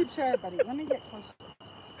 So you could share it, buddy. Let me get closer.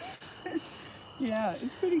 Yeah,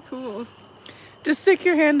 it's pretty cool. Just stick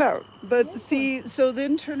your hand out. But see, so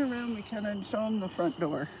then turn around, we can show them the front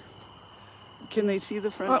door. Can they see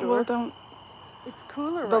the front door? Well, don't. It's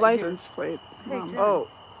cooler The right license plate. Hey, Mom. Jen. Oh,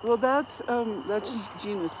 well that's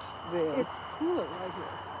Gina's van. here. It's cooler right here.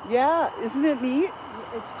 Yeah, isn't it neat?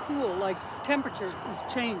 It's cool. Like temperature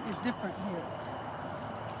is different here.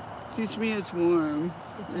 See, to me it's warm.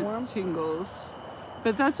 It's It warm? tingles.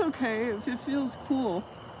 But that's okay if it feels cool.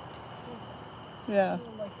 Yeah.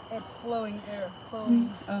 Like flowing air, flowing.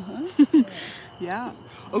 Uh-huh. Yeah. Yeah.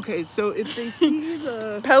 Okay, so if they see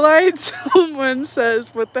the... Pelite someone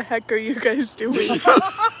says, what the heck are you guys doing? Who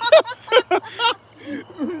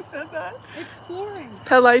said that? Exploring.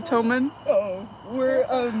 Pelite Tillman. Oh, we're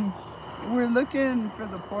looking for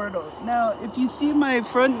the portal. Now, if you see my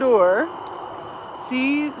front door,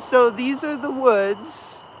 see, so these are the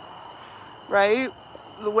woods, right?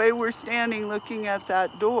 The way we're standing looking at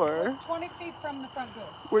that door. 20 feet from the front door.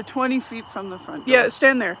 We're 20 feet from the front door. Yeah,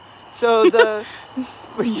 stand there. So the...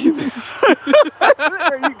 there you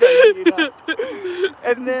go, Gina.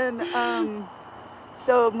 And then,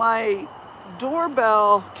 so my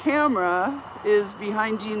doorbell camera is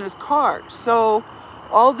behind Gina's car. So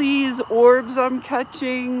all these orbs I'm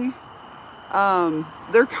catching,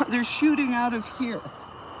 they're shooting out of here.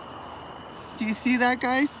 Do you see that,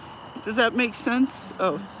 guys? Does that make sense?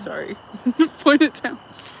 Oh, sorry. Point it down.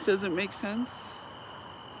 Does it make sense?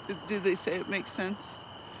 Do they say it makes sense?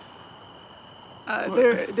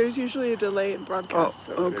 There's usually a delay in broadcasts.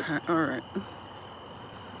 Oh, okay, all right.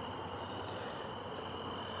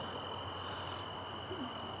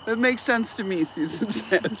 It makes sense to me, Susan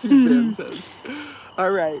says. All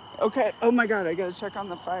right, okay. Oh my God, I gotta check on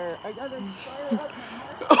the fire. I gotta fire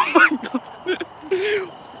up my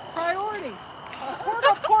Priorities.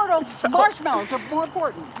 Portal marshmallows are more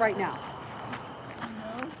important right now.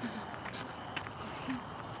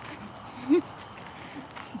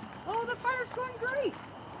 Oh, the fire's going great.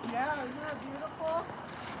 Yeah, isn't that beautiful?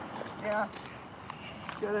 Yeah.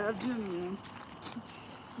 Gotta have Jimmy in.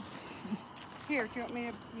 Here, do you want me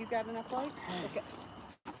to, you got enough light? Okay.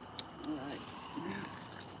 All right.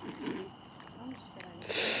 I'm just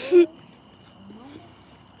gonna...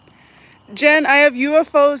 Jen, I have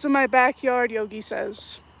UFOs in my backyard, Yogi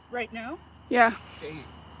says. Right now? Yeah. Okay.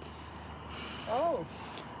 Oh,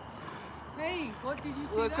 Hey, what did you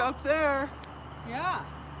see look that? up there. Yeah.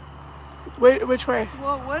 Wait, which way?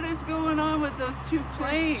 Well, what is going on with those two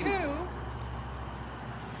planes? There's two.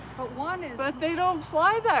 But one is... But they don't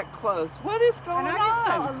fly that close. What is going and I just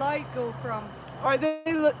saw a on? light go from... Are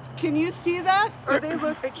they look? Can you see that? Are they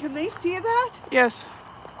look? Can they see that? Yes.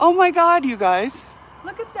 Oh my God, you guys!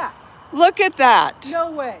 Look at that. Look at that! No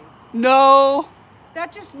way. No!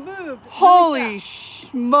 That just moved. Holy really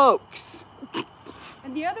smokes! fast.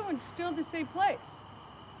 And the other one's still the same place.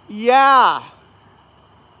 Yeah.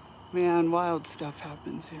 Man, wild stuff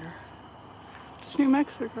happens here. It's New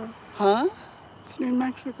Mexico. Huh? It's New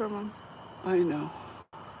Mexico, Mom. I know.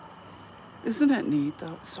 Isn't it neat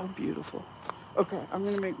though? It's so beautiful. Okay, I'm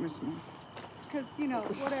gonna make my small. Because, you know,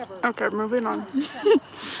 whatever. Okay, moving on. Priorities.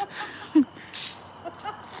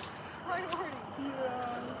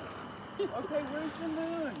 Okay, where's the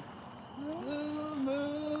moon? Blue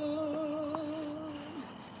moon.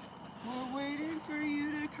 We're waiting for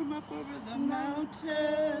you to come up over the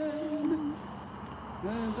mountain.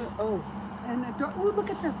 Oh, And the door... Oh, look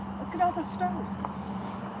at this. Look at all the stars.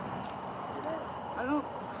 I don't.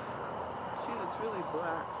 Gee, it's really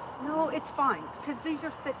black. No, it's fine. Because these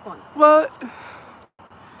are thick ones. Well,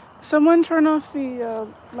 someone turn off the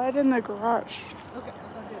light in the garage. Okay,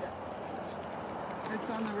 I'm going to do that. It's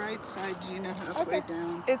on the right side, Gina, halfway Okay.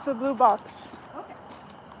 down. It's a blue box. Okay.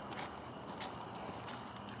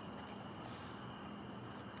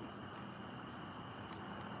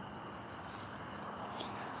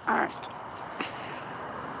 All right.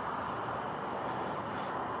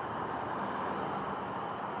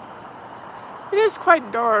 It is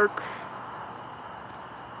quite dark.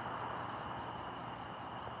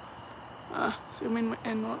 Zooming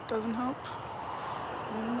in doesn't help.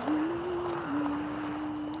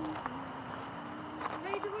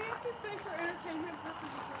 Hey, do we have to say for entertainment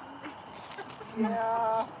purposes only?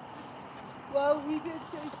 Yeah. Well, we did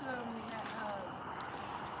say some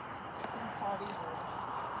potty words.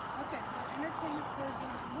 Okay, for entertainment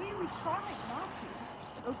purposes, we tried not to.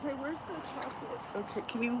 Okay, where's the chocolate? Okay,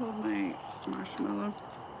 can you hold my marshmallow?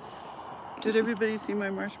 Did everybody see my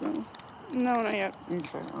marshmallow? No, not yet.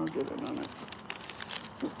 Okay, I'll get it on it.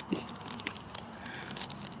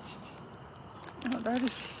 Oh, that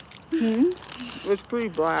is. It's pretty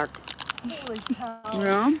black. Holy cow.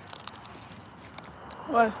 Yeah?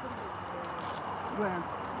 What? Where?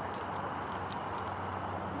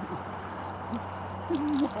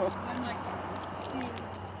 I'm like,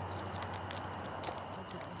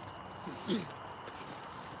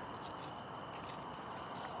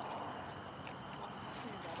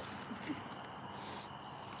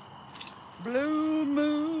 Blue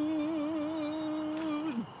moon,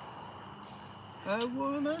 I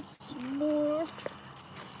want us more.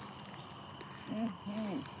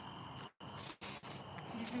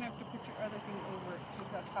 gonna have to put your other thing over it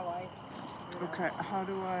because that's how I. Okay, how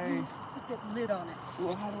do I? Put the lid on it.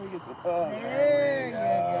 Well, how do I get the? Oh, There you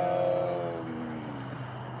go.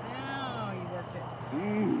 Now you worked it.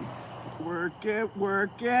 Work it,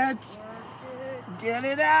 work it. Work it. Get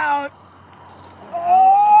it out.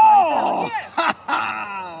 Oh! Yes!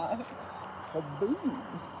 Kaboom.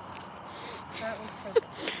 That was perfect.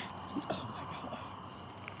 Oh my god.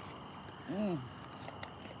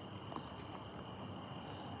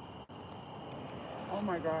 Oh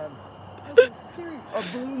my god. Okay, seriously. A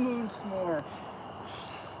blue moon s'more.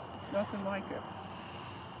 Nothing like it.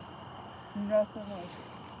 Nothing like it.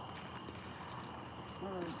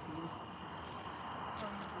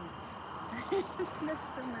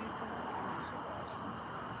 Next to me.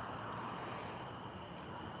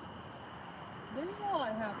 There's a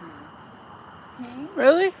lot happening.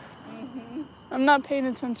 Really? I'm not paying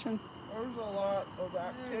attention. There's a lot of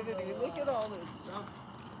activity. Look at all this stuff.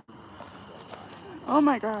 Oh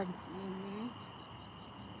my god.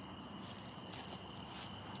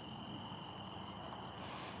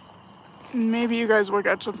 Maybe you guys will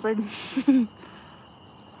get something.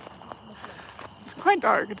 It's quite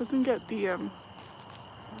dark. It doesn't get the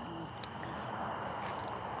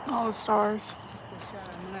all the stars. Just a shot,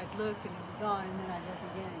 and then I'd look and it was gone, and then I'd look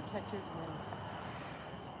again and catch it.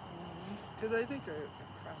 Because I think a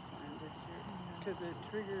craft landed here. Because it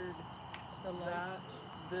triggered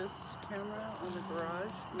this camera on the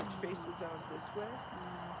garage, which faces out this way.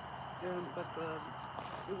 But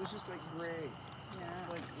it was just like gray,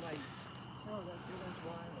 like light. Oh, it was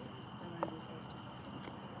wild. And I was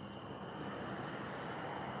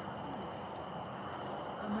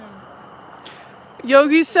like,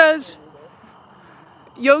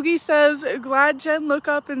 Yogi says, glad Jen looked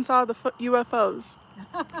up and saw the UFOs.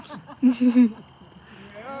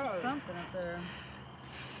 something up there. I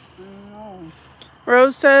don't know.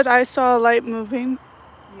 Rose said, I saw a light moving.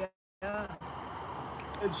 Yeah.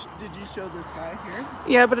 Did you show this guy here?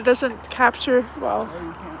 Yeah, but it doesn't capture well. Oh,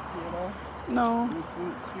 you can't see it all? No. It's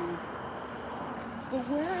not too... But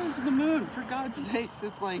where is the moon? For God's sakes,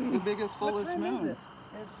 it's like the biggest, fullest moon. Is it?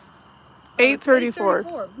 It's 8:34.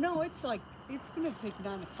 8:34. No, it's like, it's going to take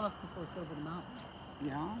 9 o'clock before it's over the mountain.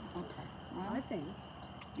 Yeah? Okay. Well, I think.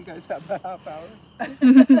 you guys have a half hour?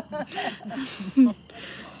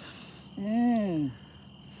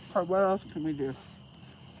 What else can we do?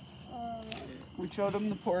 We showed them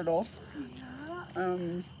the portal.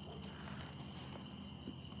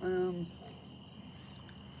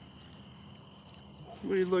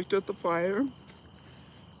 We looked at the fire.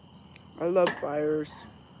 I love fires.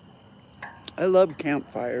 I love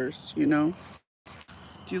campfires, you know?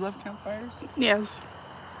 Do you love campfires? Yes.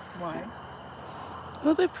 Why?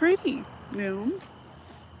 Oh, they're pretty. Yeah.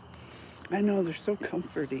 I know, they're so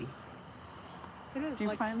comforting. It is, Do you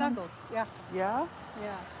like find them? snuggles. Yeah. Yeah?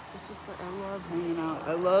 Yeah. It's just like, I love hanging out.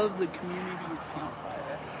 I love the community of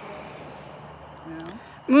campfire. You know?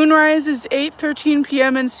 Moonrise is 8:13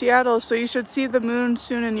 p.m. in Seattle, so you should see the moon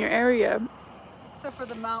soon in your area. Except for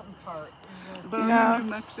the mountain part. But Yeah. I'm in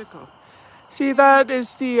New Mexico. See, that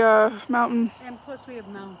is the mountain And plus we have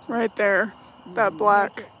mountains. right there. That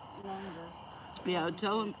black. Make it longer. Yeah,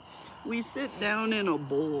 tell them we sit down in a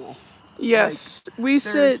bowl. Yes, we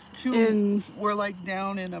sit in. We're like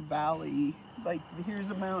down in a valley. Like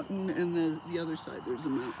here's a mountain, and the other side there's a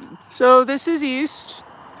mountain. So this is east.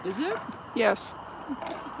 Is it? Yes.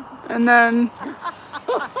 And then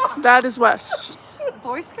that is west.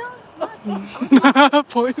 Boy Scout?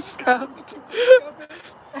 Boy Scout.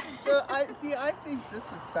 So I think this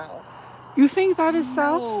is south. You think that is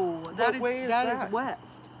south? No, that is way is that that? is west.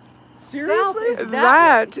 Seriously? South is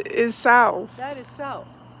That is south. That is south.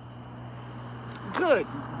 Good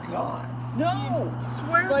God. No.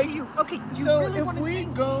 Swear Like, to you. Okay, you So really if want to we see?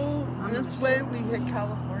 go this way, we hit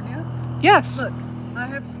California. Yes. Look, I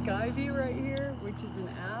have Skyview right here, which is an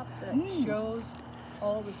app that shows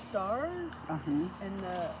all the stars, and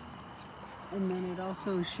then it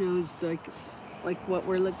also shows like what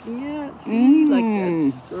we're looking at. See, like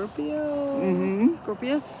that's Scorpio,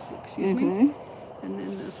 Scorpius, excuse me, and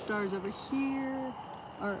then the stars over here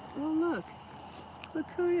are. Well, look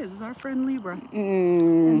who he is. It's our friend Libra.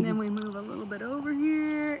 And then we move a little bit over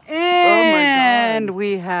here, and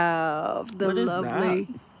we have the What is lovely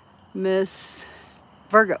Miss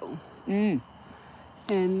Virgo.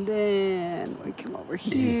 And then we come over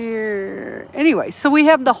here. Anyway, so we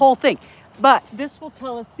have the whole thing. But this will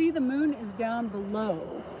tell us, see the moon is down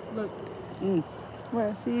below. Look.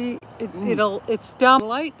 Where? See, it's down the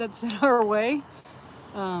light that's in our way.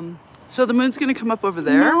 So the moon's going to come up over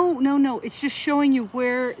there? No. It's just showing you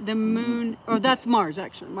where the moon. Oh, that's Mars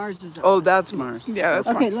actually. Mars is. Oh, that's Mars. Yeah, that's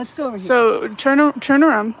Okay, Mars. let's go over here. So turn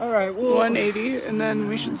around. All right. Well, 180, and then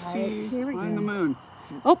we should see. Here we find the go. moon.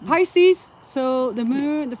 Oh, Pisces. So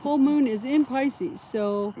the full moon is in Pisces.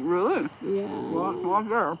 So Really? yeah. Well, it's not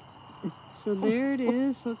there. So there it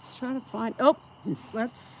is. Let's try to find. Oh,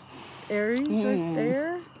 that's Aries right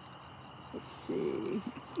there. Let's see.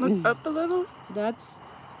 Look up a little. That's.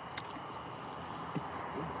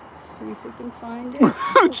 Let's see if we can find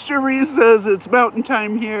it. Cherie says it's mountain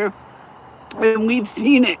time here, and we've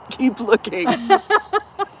seen it. Keep looking.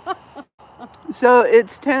 So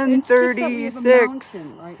it's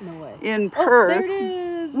 10:36 right in the way. in Oh, Perth. there it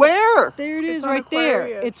is. Where? There it is, It's on right there.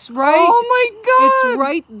 Aquarius. It's right. Oh my God! It's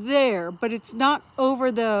right there, but it's not over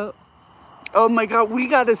the. Oh my God! We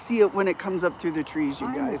got to see it when it comes up through the trees, you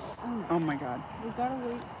I know, guys. I know. Oh my God! We gotta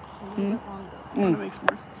wait a little bit longer. That makes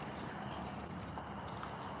more sense.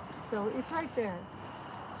 So it's right there,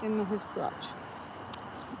 in his crotch.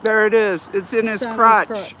 There it is. It's in his Saturn's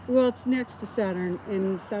crotch. Well, it's next to Saturn,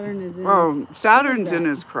 and Saturn is in. Oh, Saturn's in that?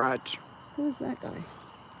 his crotch. Who is that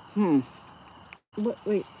guy?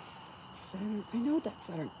 Wait. Saturn. I know that's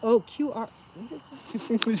Saturn. Oh, QR. What is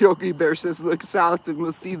that? Yogi Bear says, "Look south, and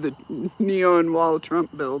we'll see the neon wall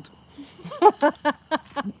Trump built."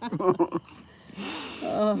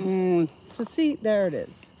 So see, there it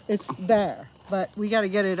is. It's there, but we got to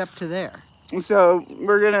get it up to there. So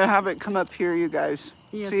we're gonna have it come up here, you guys.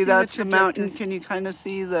 Yeah, see, see that's the the mountain. trajectory. Can you kind of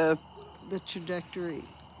see the? The trajectory.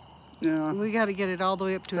 Yeah. We got to get it all the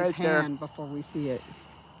way up to his Right there. hand before we see it.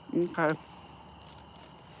 Okay.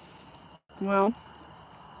 Well.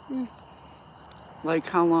 Like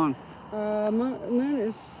how long? Moon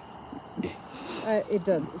is. It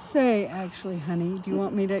doesn't say actually, honey. Do you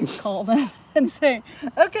want me to call them and say,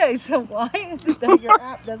 okay? So why is it that your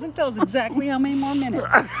app doesn't tell us exactly how many more minutes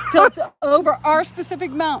till it's over our specific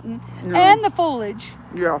mountain and the foliage,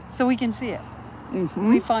 Yeah. so we can see it?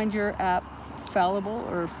 We find your app fallible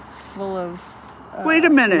or full of. Wait a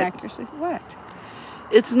minute. Inaccuracy. What?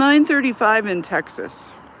 It's 9:35 in Texas,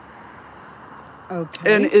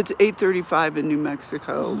 Okay. and it's 8:35 in New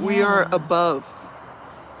Mexico. We are above.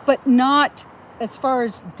 But not as far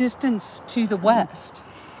as distance to the west.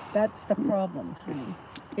 That's the problem, honey.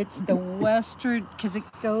 It's the western, because it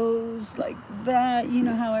goes like that. You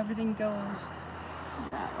know how everything goes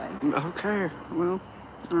that way. Okay. Well.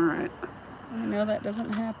 All right. I know that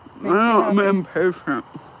doesn't happen. I'm impatient.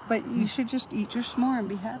 But you should just eat your s'more and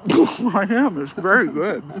be happy. I am. It's very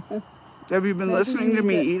good. Have you been Maybe listening you to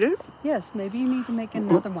me need eat it? Yes, maybe you need to make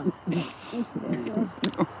another one. There you go.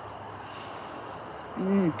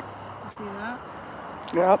 See that?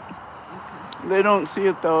 Yep. Okay. They don't see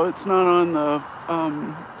it though. It's not on the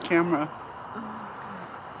camera.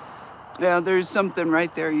 Yeah, there's something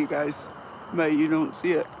right there, you guys, but you don't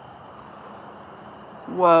see it.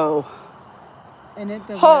 Whoa. And it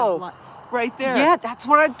doesn't Oh, have light. right there. Yeah, that's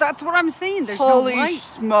what I'm saying. There's Holy no light.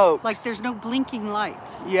 smokes. Like there's no blinking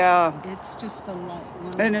lights. Yeah, It's just a light.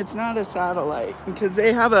 and it's not a satellite because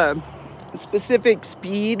they have a specific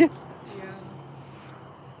speed,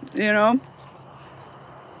 you know?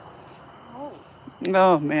 Oh.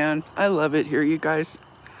 Oh man, I love it here, you guys.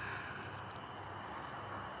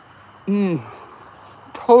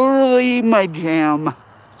 Totally my jam.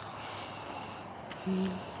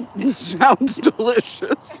 Sounds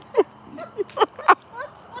delicious.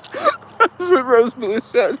 That's what Rose Blue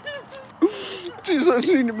said. She's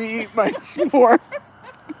listening to me eat my s'more.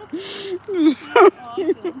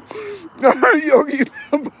 Awesome. Yogi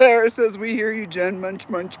Bear says, "We hear you, Jen. Munch,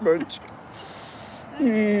 munch, munch."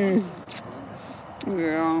 Yeah.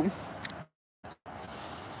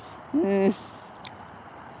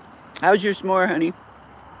 How's your s'more, honey?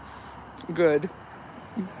 Good.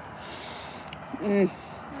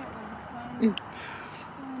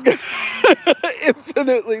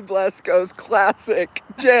 Infinitely blessed goes classic.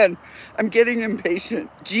 Jen, I'm getting impatient.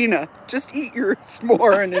 Gina, just eat your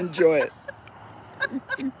s'more and enjoy it.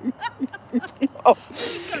 Oh.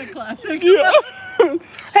 Kind of classic. Yeah.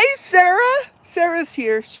 Hey, Sarah. Sarah's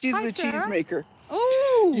here. She's Hi, the Sarah. cheese maker.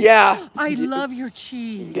 Oh. Yeah. I love your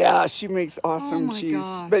cheese. Yeah, she makes awesome my cheese.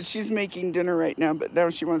 gosh. But she's making dinner right now, but now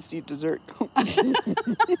she wants to eat dessert.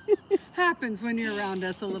 Happens when you're around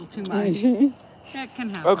us a little too much. That can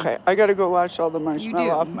happen. Okay, I gotta go wash all the marshmallow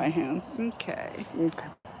do. off my hands. Okay. Okay.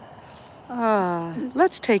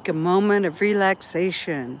 Let's take a moment of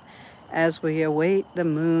relaxation as we await the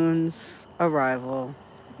moon's arrival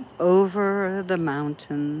over the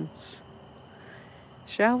mountains.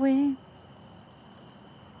 Shall we?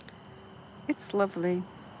 It's lovely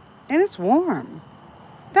and it's warm.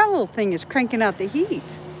 That little thing is cranking out the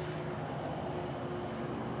heat.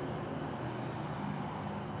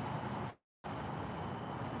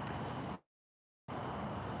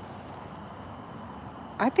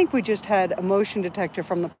 I think we just had a motion detector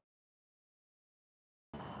from the...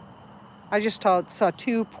 I just saw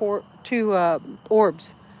two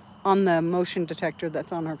orbs on the motion detector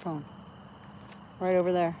that's on her phone. Right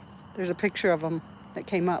over there. There's a picture of them that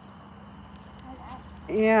came up.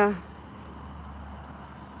 Yeah.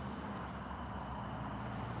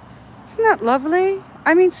 Isn't that lovely?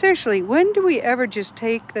 I mean, seriously, when do we ever just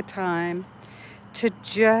take the time to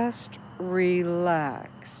just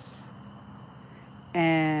relax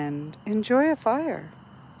and enjoy a fire?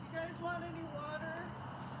 You guys want any water?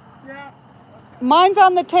 Yeah. Mine's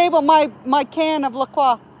on the table, my can of La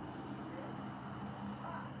Croix.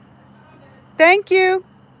 Thank you.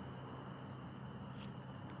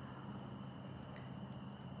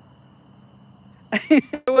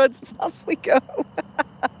 What's else we go?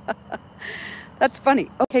 That's funny.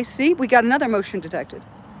 Okay, see, we got another motion detected.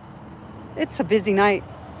 It's a busy night.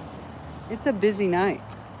 It's a busy night.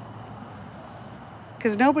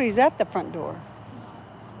 Because nobody's at the front door.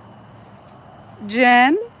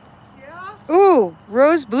 Jen? Yeah? Ooh,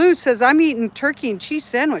 Rose Blue says, I'm eating turkey and cheese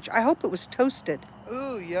sandwich. I hope it was toasted.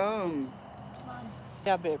 Ooh, yum.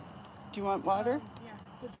 Yeah, babe. Do you want water? Yeah.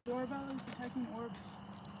 The doorbell is detecting orbs.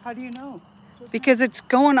 How do you know? Because it's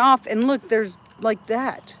going off, and look, there's like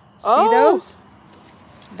that. See Oh. those?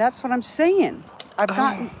 That's what I'm saying. I've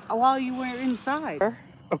gotten while you were inside.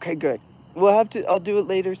 Okay, good. I'll do it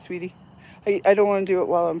later, sweetie. I don't want to do it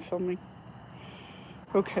while I'm filming.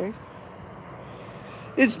 Okay.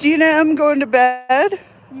 Is Gina M going to bed?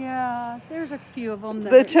 Yeah, there's a few of them.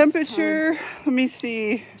 The temperature, let me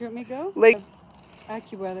see. Do you want me to go? Like,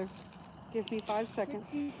 AccuWeather. Give me 5 seconds.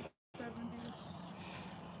 60s, 70s.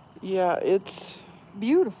 yeah, it's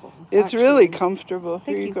Beautiful. It's actually. really comfortable.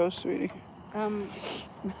 Thank Here you you. go, sweetie.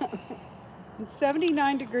 It's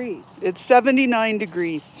 79 degrees. It's 79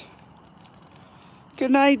 degrees.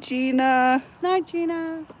 Good night, Gina. Night,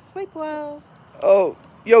 Gina. Sleep well. Oh,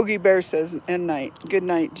 Yogi Bear says and night. Good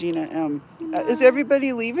night, Gina M. Is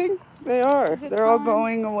everybody leaving? They are. Is it They're all time?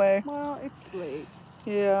 going away. Well, it's late.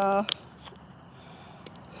 Yeah.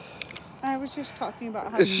 I was just talking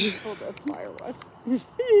about how beautiful the fire was.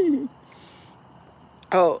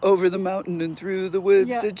 Oh, over the mountain and through the woods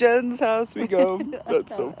Yeah. to Jen's house we go.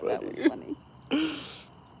 That's so funny. That was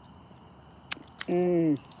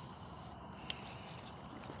funny.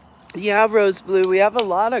 Yeah, Rose Blue, we have a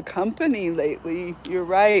lot of company lately. You're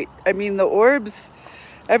right. I mean, the orbs,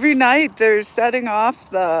 every night they're setting off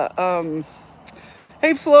the,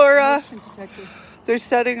 hey, Flora. Motion detector. They're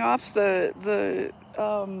setting off the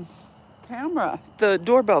camera, the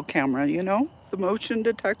doorbell camera, you know, the motion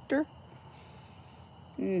detector.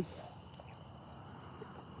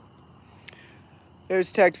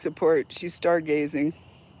 There's tech support. She's stargazing.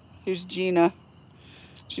 Here's Gina.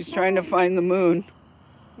 She's trying to find the moon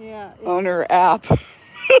Yeah. on her app. I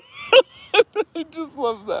just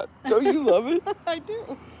love that. Don't you love it? I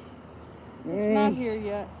do. It's not here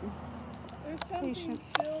yet. There's something Patient.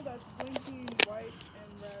 still that's blinking white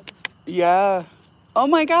and red. Yeah. Oh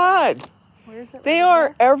my God. Where is it? They Right are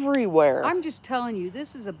there? everywhere. I'm just telling you,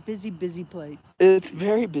 this is a busy, busy place. It's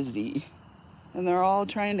very busy. And they're all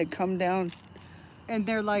trying to come down. And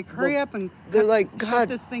they're like, hurry up and They're like, shut God.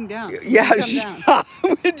 this thing down. So Yeah, we come down.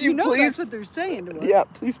 would you You know please? that's what they're saying to us. Yeah,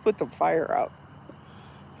 please put the fire out.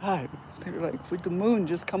 God, they were like, would the moon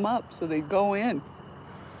just come up so they go in?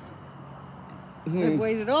 They've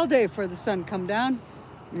waited all day for the sun to come down.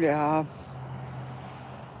 Yeah.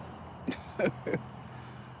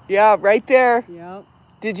 Yeah, right there. Yep.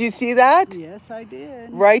 Did you see that? Yes, I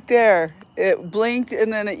did. Right there. It blinked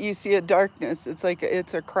and then you see a darkness. It's like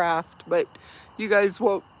it's a craft, but you guys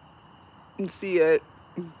won't see it.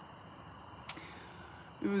 It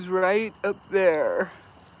was right up there,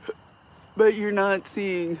 but you're not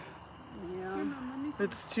seeing. Yeah.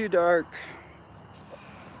 It's too dark.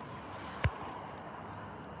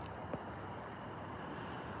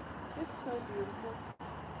 It's so beautiful.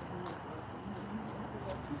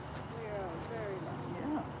 Yeah, very nice.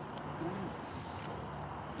 Yeah.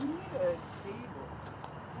 We need a table.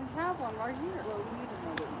 We have one right here. Well, we need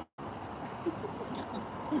another one.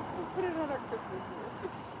 Put it on our Christmas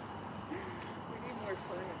list. We need more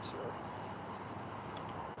furniture.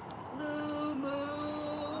 Blue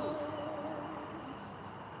moon,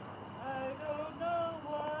 I don't know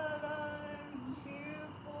what I'm here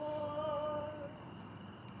for.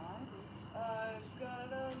 I've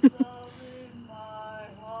got a love in my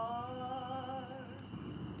heart.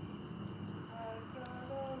 I've got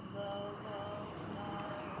a love of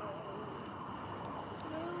my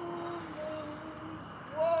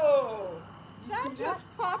just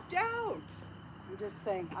popped out. I'm just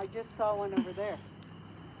saying, I just saw one over there.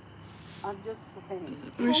 I'm just saying.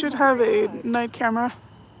 We should have a night camera.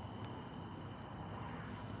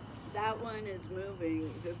 That one is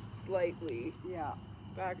moving just slightly. Yeah.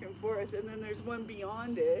 Back and forth, and then there's one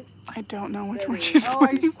beyond it. I don't know which that one is she's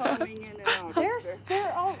pointing at. coming in and out.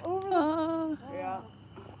 They're all over the... Yeah.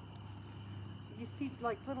 You see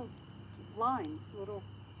like little lines, little...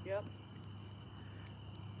 Yep.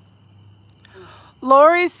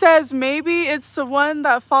 Lori says maybe it's the one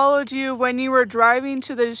that followed you when you were driving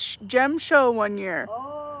to the gem show one year.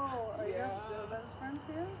 Oh, are Yeah. your best friends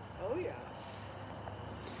here? Oh yeah.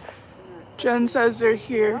 Jen says they're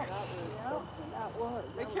here. That was.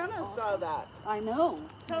 McKenna saw that. I know.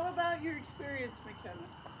 Tell about your experience, McKenna.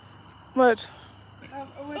 What?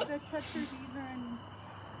 With the Toucher Beaver and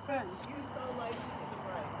friends. You saw lights to the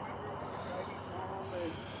right. Remember we were driving home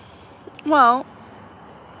and Well,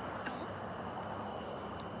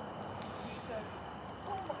 he said,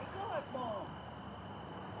 "Oh my God, Mom!"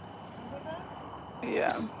 Remember that?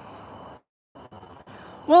 yeah.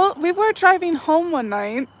 Well, we were driving home one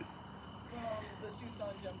night. From the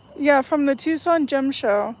Tucson Gem Show. Yeah, from the Tucson Gem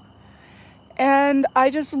Show. And I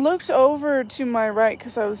just looked over to my right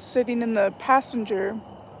because I was sitting in the passenger.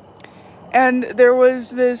 And there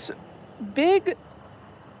was this big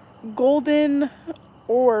golden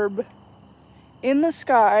orb in the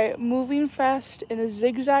sky moving fast in a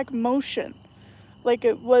zigzag motion. Like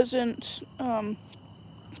it wasn't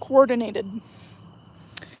coordinated.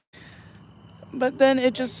 But then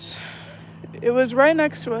it was right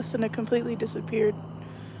next to us and it completely disappeared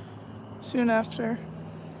soon after.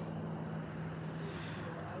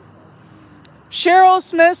 Cheryl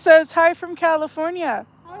Smith says hi from California.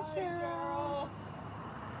 Hi, Cheryl.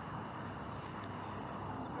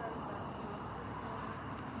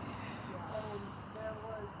 There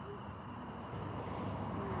was this...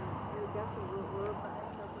 I guess it was but I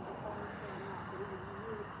don't know if it was a phone or not, but it was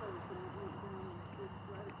really close and it went down this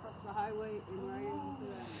right across the highway and right into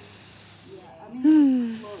that. Yeah, I mean, it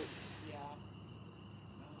was close. Yeah.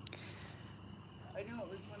 I know it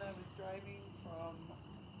was when I was driving from,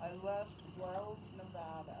 I left Wells,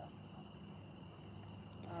 Nevada.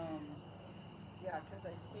 Yeah, because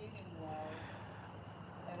I stayed in Wells,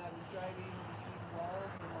 and I was driving between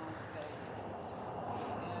Wells and Las Vegas,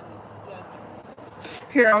 and it's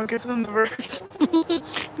desert. Here, I'll give them the verse. Right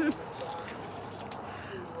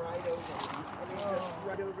over me. I mean, just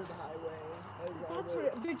right over the highway. That's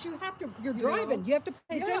what, but you have to, you're driving, you have to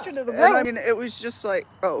pay attention to the And I road. mean, it was just like,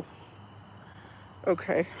 oh.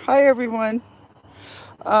 Okay. Hi, everyone.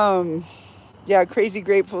 Yeah, Crazy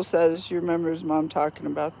Grateful says she remembers Mom talking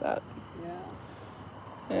about that.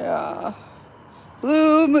 Yeah.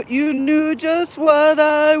 Bloom, you knew just what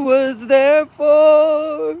I was there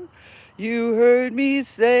for. You heard me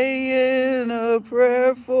saying a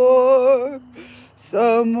prayer for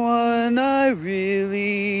someone I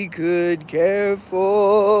really could care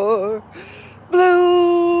for.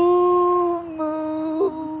 Blue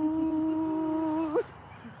moon.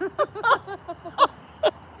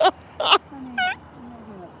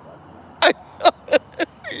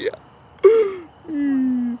 Yeah.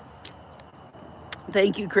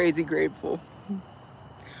 Thank you, Crazy Grateful.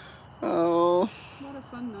 Oh. What a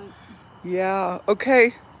fun night. Yeah.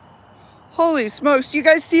 Okay. Holy smokes. Do you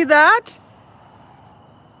guys see that?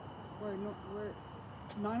 We're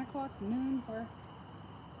 9 o'clock, noon, where?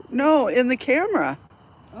 No, in the camera.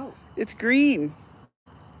 Oh. It's green.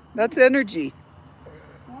 That's energy.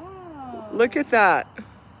 Wow. Look at that.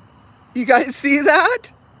 You guys see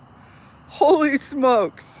that? Holy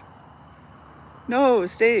smokes. No,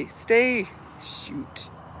 stay. Shoot.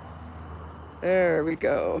 There we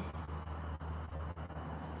go.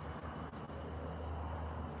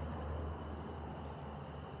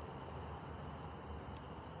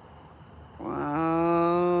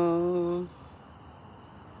 Wow.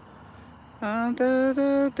 Da, da,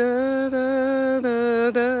 da, da,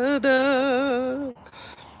 da, da, da.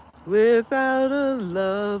 Without a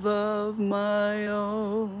love of my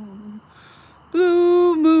own.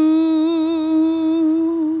 Blue moon.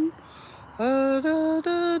 Da, da,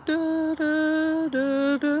 da, da, da,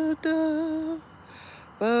 da, da, da.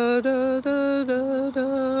 Ba, da, da, da,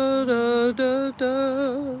 da, da, da,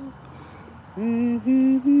 da.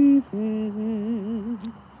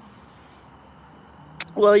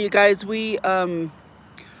 Well, you guys, we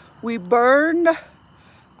burned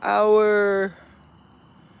our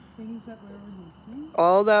Things that we're releasing.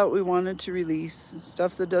 all that we wanted to release,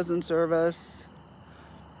 stuff that doesn't serve us.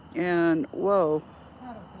 And whoa,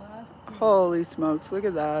 Had a blast. holy smokes, look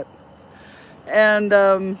at that. And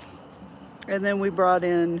then we brought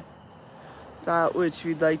in that which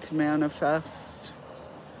we'd like to manifest.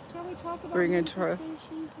 Shall we talk about Bring it to our...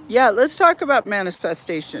 manifestations? Yeah, let's talk about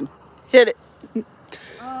manifestation. Hit it.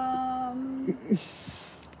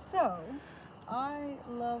 So, I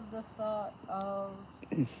love the thought of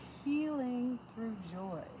healing through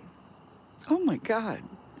joy. Oh my God.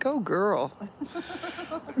 Go girl.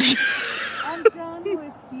 I'm done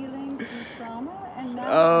with healing through trauma, and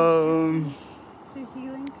now I'm to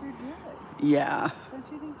healing through joy. Yeah.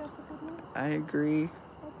 Don't you think that's a good one? I agree.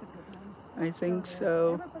 That's a good one. I Let's think go there.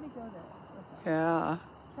 so. Everybody go there with us. Yeah.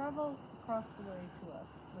 Travel across the way to us,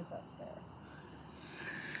 with us there.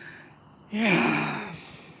 Yeah.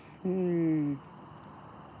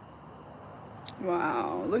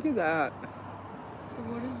 Wow, look at that. So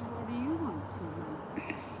what do you want to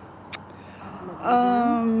manifest?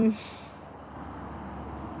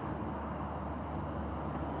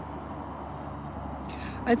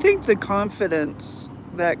 I think the confidence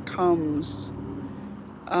that comes,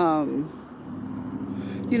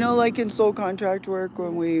 you know, like in soul contract work,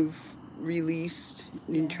 when we've released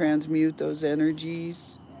and transmute those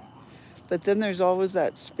energies, but then there's always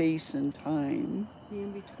that space and time. The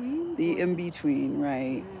in-between? The in-between,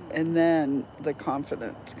 right. And then the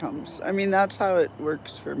confidence comes. I mean, that's how it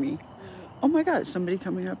works for me. Oh my God, somebody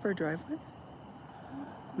coming up our driveway?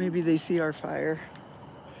 Maybe they see our fire.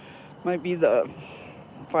 Might be the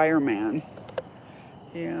fireman.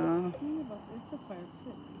 Yeah. It's a fire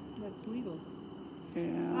pit. That's legal.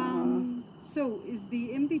 Yeah. So is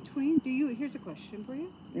the in-between, here's a question for you.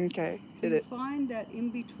 Okay, hit Do you it. find that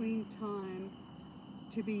in-between time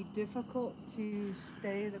to be difficult to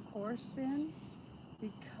stay the course in?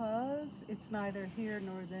 Because it's neither here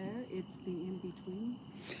nor there, it's the in-between.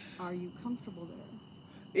 Are you comfortable there?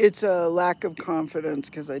 It's a lack of confidence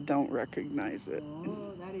because I don't recognize it.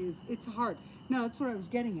 Oh, it's hard. No, that's what I was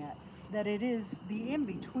getting at. That it is, the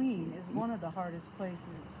in-between is one of the hardest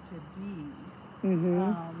places to be.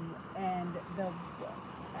 And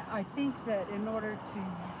I think that in order to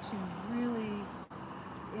really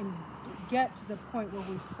get to the point where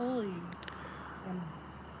we fully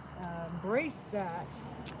embrace that,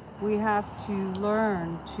 we have to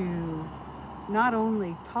learn to not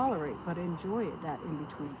only tolerate but enjoy it, that in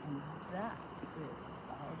between, and that is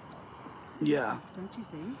the hard part. Yeah. Don't you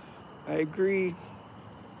think? I agree.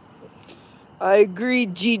 I agree,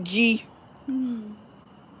 Gigi.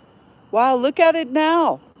 Wow, look at it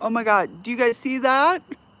now. Oh my God, do you guys see that?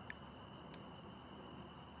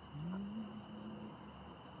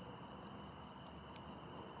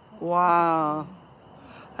 Wow.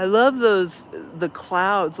 I love the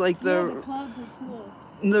clouds, like the clouds are cool.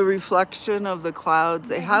 The reflection of the clouds.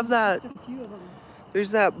 They have that, Just a few of them.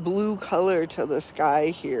 there's that blue color to the sky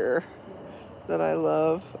here that I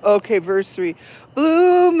love. Okay, verse 3.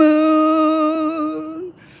 Blue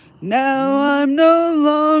moon, now I'm no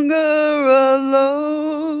longer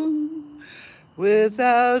alone,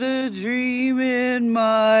 without a dream in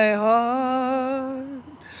my heart,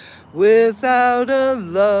 without a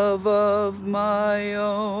love of my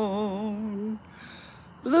own.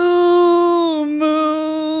 Blue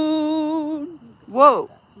moon. Whoa,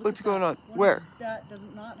 what's going on? Where? That does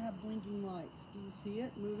not have blinking lights. Do you see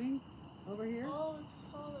it moving over here? Oh,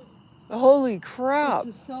 it's solid. Holy crap.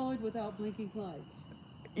 It's a solid without blinking lights.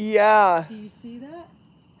 Yeah. Do you see that?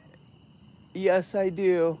 Yes, I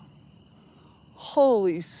do.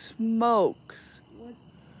 Holy smokes.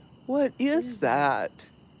 What is that?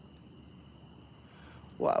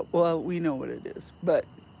 Wow. Well, we know what it is, but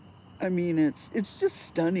I mean, it's just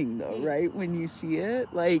stunning though, right? When you see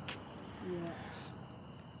it, like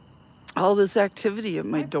all this activity at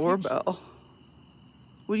my doorbell. Pictures.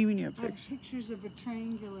 What do you mean you have I have pictures? pictures of a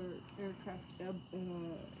triangular aircraft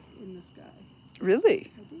in the sky.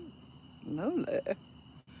 Really? I do. Lovely.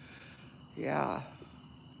 Yeah.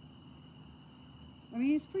 I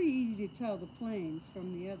mean, it's pretty easy to tell the planes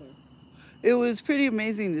from the other. It was pretty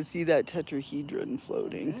amazing to see that tetrahedron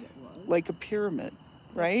floating. I bet it was. Like a pyramid,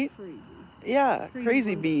 right? That's crazy. Yeah,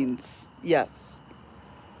 crazy wonderful. beans. Yes.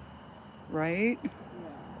 Right? Yeah.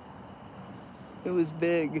 It was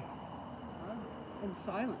big. And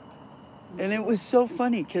silent. And it was so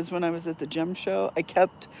funny because when I was at the gem show, I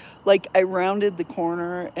kept, like, I rounded the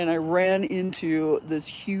corner and I ran into this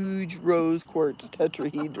huge rose quartz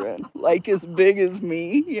tetrahedron, like as big as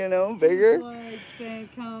me, you know, bigger. It's like saying,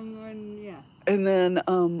 come and yeah. And then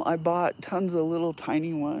I bought tons of little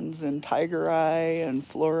tiny ones and tiger eye and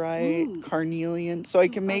fluorite, carnelian, so I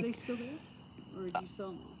can make. Are they still there? Or did you sell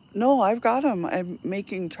them all? No, I've got them. I'm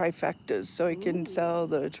making trifectas, so I can sell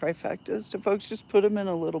the trifectas to folks. Just put them in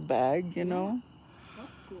a little bag, you know.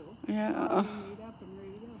 That's cool. Yeah. All made up and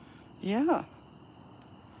ready to go. Yeah.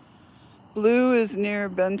 Blue is near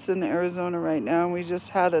Benson, Arizona right now. And we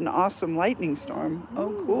just had an awesome lightning storm.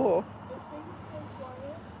 Oh, cool.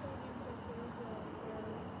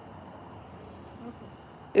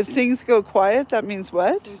 If things go quiet, that means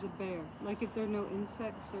what? There's a bear. Like if there are no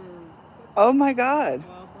insects or... Oh my God.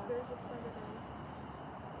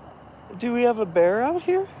 Do we have a bear out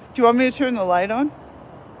here? Do you want me to turn the light on?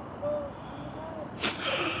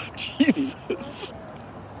 Jesus.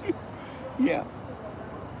 Yeah.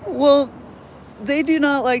 Well, they do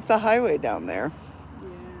not like the highway down there. Yeah.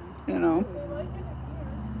 You know.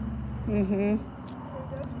 Mm-hmm.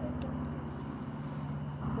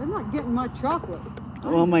 They're not getting my chocolate.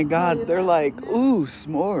 Oh my God, they're like, ooh,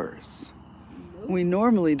 s'mores. We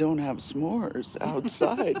normally don't have s'mores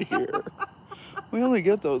outside here. We only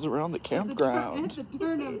get those around the campground. At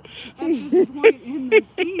this point in the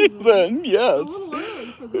season, Then, yes. it's a little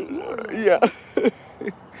early for the s'more. Yeah.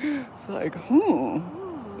 It's like,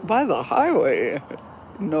 by the highway,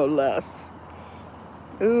 no less.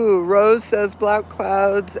 Ooh, Rose says black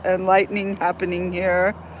clouds and lightning happening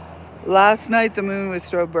here. Last night the moon was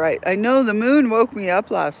so bright. I know, the moon woke me up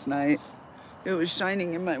last night. It was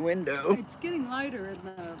shining in my window. It's getting lighter in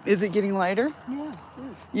the... Is it getting lighter? Yeah, it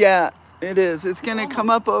is. Yeah, it is. It's gonna come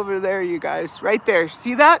up over there, you guys. Right there.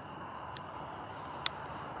 See that?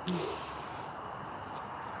 I'm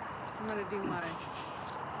gonna do my...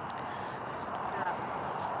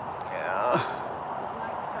 Yeah.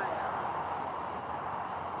 Night sky out.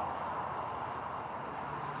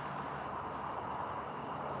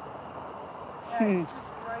 Yeah, it's just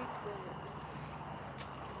right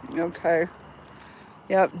there. Okay.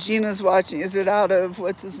 Yep, Gina's watching. Is it out of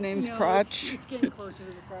what's his name's crotch? It's getting closer to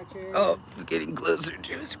the crotch area. Oh, it's getting closer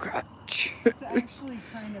to his crotch. It's actually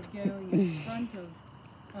kind of going in front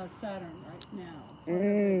of Saturn right now.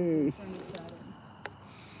 In front of Saturn.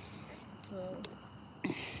 So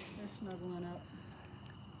they're snuggling up.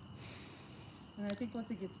 And I think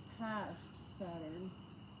once it gets past Saturn,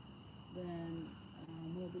 then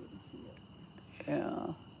we'll be able to see it. Yeah.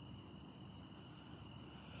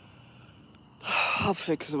 I'll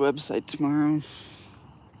fix the website tomorrow.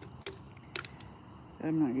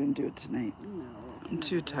 I'm not going to do it tonight. No. I'm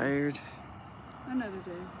too tired. Another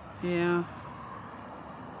day. Yeah.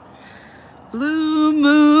 Blue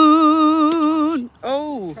moon.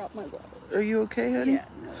 Oh. Drop my water. Are you okay, honey? Yeah.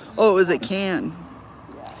 No, Oh, it was a can.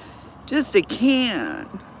 yeah. Just a can.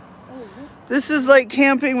 Oh, look. This is like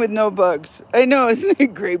camping with no bugs. I know, isn't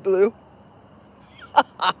it great, Blue?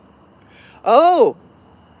 Oh.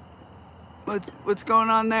 What's going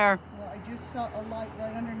on there? Well, I just saw a light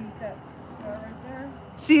right underneath that star right there.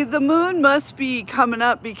 See, the moon must be coming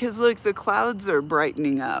up because look, the clouds are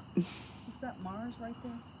brightening up. Is that Mars right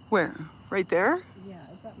there? Where? Right there? Yeah,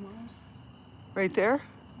 is that Mars? Right there?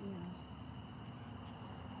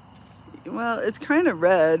 Yeah. Well, it's kind of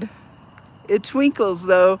red. It twinkles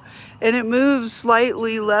though, and it moves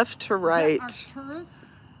slightly left to right. Is that Arcturus?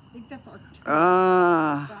 I think that's Arcturus.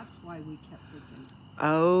 Ah. That's why we kept thinking.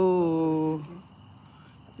 Oh.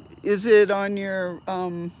 Is it on your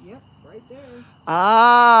Yep, right there.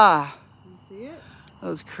 Ah. You see it?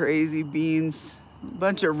 Those crazy beans. A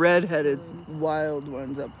bunch of red-headed wild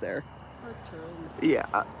ones up there. Arcturus.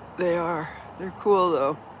 Yeah, they are. They're cool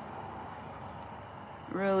though.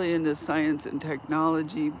 Really into science and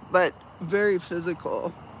technology, but very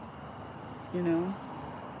physical. You know?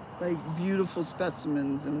 Like beautiful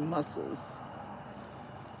specimens and muscles.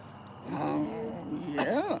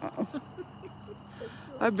 Yeah.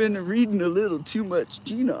 I've been reading a little too much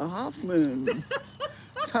Gina Hoffman.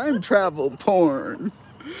 Time travel porn.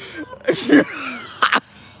 It's not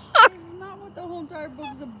what the whole entire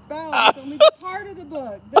book's about. It's only part of the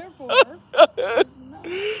book. Therefore, it's not.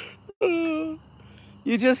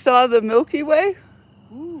 You just saw the Milky Way?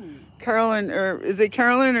 Ooh. Carolyn, or is it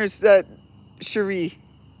Carolyn or is that Cherie?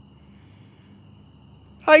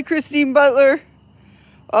 Hi, Christine Butler.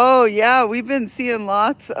 Oh yeah, we've been seeing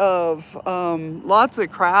lots of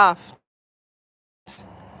craft.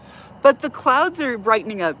 But the clouds are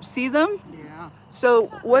brightening up. See them? Yeah. So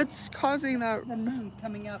what's causing that? The moon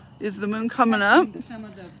coming up. Is the moon coming up? Some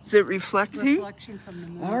of the Is it reflecting? reflection from the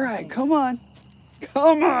moon. All right, come on.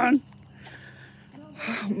 Come on.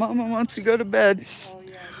 Mama wants to go to bed. Oh,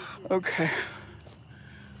 yeah, Okay.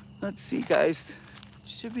 Let's see, guys.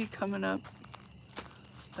 Should be coming up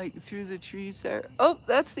like through the trees there. Oh,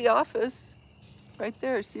 that's the office right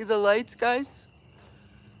there. See the lights, guys?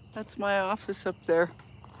 That's my office up there.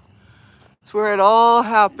 It's where it all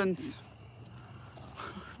happens.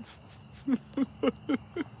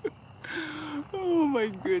 Oh my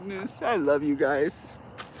goodness. I love you guys.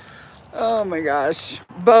 Oh my gosh.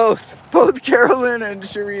 Both Carolyn and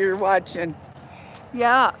Cherie are watching.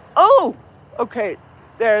 Yeah. Oh, okay.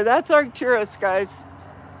 There, that's Arcturus, guys.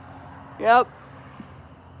 Yep.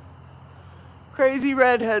 Crazy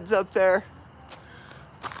redheads up there.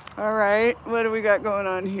 All right, what do we got going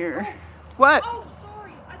on here? What? Oh,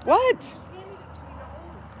 sorry. What?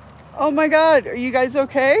 Oh my God, are you guys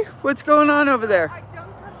okay? What's going on over there? I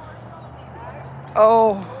dumped her marshmallow in the edge.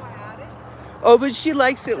 Oh. I had it. Oh, but she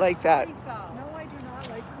likes it like that. No, I do not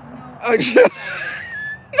like it. Oh, just,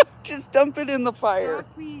 just dump it in the fire.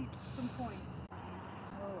 Knock me some points.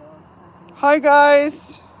 Hi,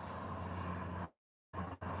 guys.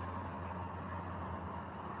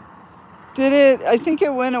 Did it? I think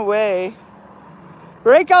it went away.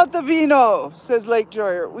 Break out the vino, says Lake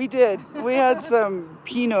Joyer. We did. We had some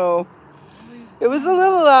Pinot. It was a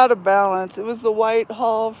little out of balance. It was the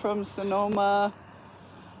Whitehall from Sonoma.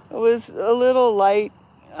 It was a little light.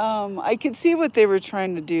 I could see what they were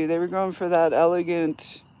trying to do. They were going for that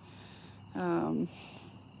elegant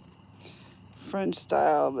French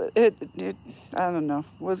style, but it I don't know,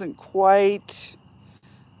 wasn't quite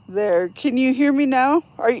there. Can you hear me now?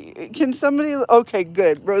 Can somebody? Okay,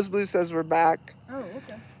 good. Rose Blue says we're back. Oh,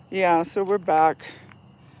 okay. Yeah, so we're back.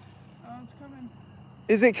 Oh, it's coming.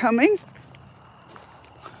 Is it coming?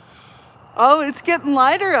 Oh, it's getting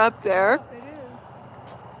lighter up there. It is.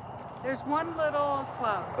 There's one little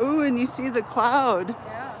cloud. Ooh, and you see the cloud.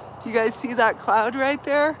 Yeah. Do you guys see that cloud right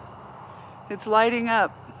there? It's lighting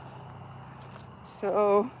up.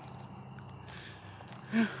 So,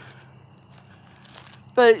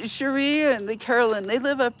 but Cherie and the Carolyn, they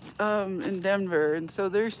live up in Denver, and so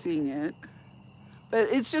they're seeing it. But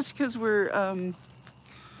it's just because we're,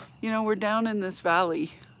 we're down in this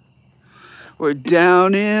valley. We're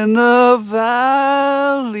down in the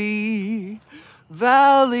valley,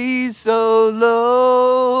 valley so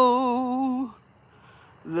low,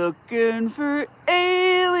 looking for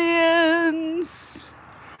aliens.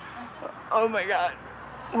 Oh my God.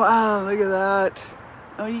 Wow, look at that.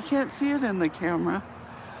 Oh, you can't see it in the camera.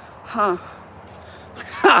 Huh.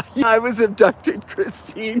 I was abducted,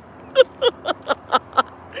 Christine.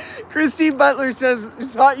 Christine Butler says,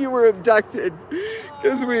 thought you were abducted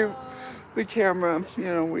because the camera,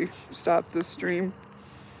 we stopped the stream.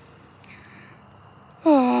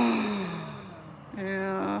 Oh,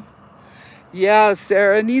 yeah. Yeah,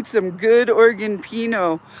 Sarah, need some good Oregon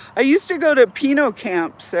Pinot. I used to go to Pinot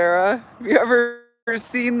camp, Sarah. Have you ever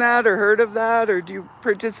seen that or heard of that? Or do you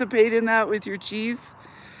participate in that with your cheese?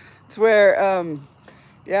 It's where,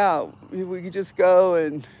 we could just go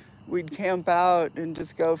and we'd camp out and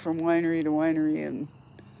just go from winery to winery and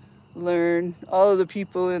learn all of the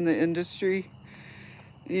people in the industry.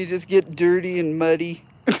 And you just get dirty and muddy.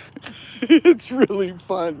 It's really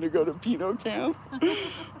fun to go to Pinot camp.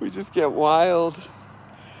 We just get wild.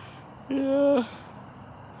 Yeah.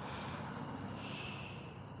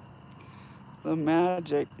 The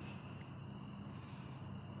magic.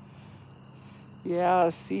 Yeah,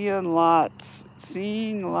 seeing lots.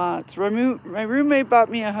 My roommate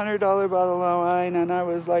bought me $100 bottle of wine, and I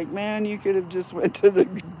was like, man, you could have just went to the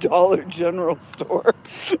Dollar General store.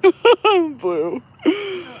 Blue.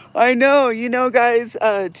 I know, guys,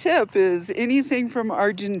 tip is anything from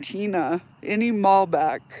Argentina, any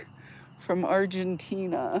Malbec from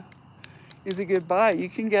Argentina is a good buy. You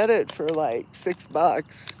can get it for like $6. Wow.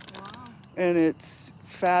 And it's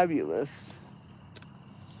fabulous.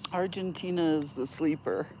 Argentina is the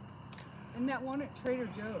sleeper. And that one at Trader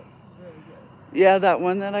Joe's is really good. Yeah, that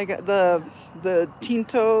one that I got, the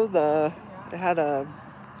Tinto, it had a,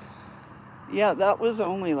 yeah, that was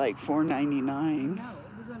only like $4.99. No,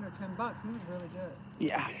 it was under $10 and it was really good.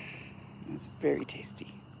 Yeah, it was very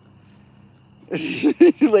tasty.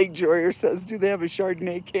 Lake Joyer says, do they have a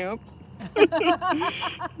Chardonnay camp?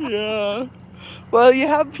 Yeah. Well, you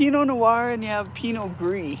have Pinot Noir and you have Pinot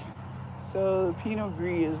Gris. So the Pinot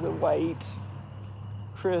Gris is a white,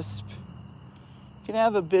 crisp. Can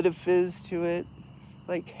have a bit of fizz to it,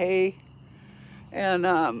 like hay. And,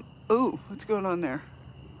 ooh, what's going on there?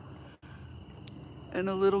 And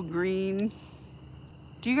a little green.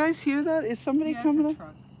 Do you guys hear that? Is somebody coming up?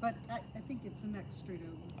 Truck, but I think it's the next street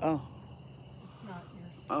over. Oh. It's not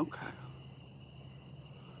yours. Okay.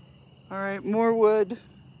 All right, more wood.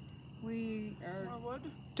 We are. More wood?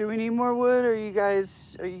 Do we need more wood, or are you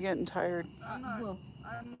getting tired? I'm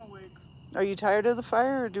awake. Are you tired of the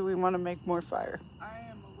fire, or do we want to make more fire? I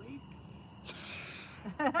am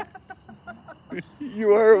awake.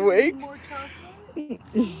 You are awake? More chocolate? I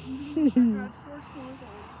got 4 s'mores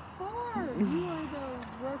already. 4! You are the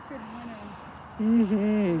record winner.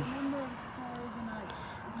 Mm-hmm. Number of s'mores a night.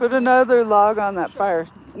 Put another log on that fire.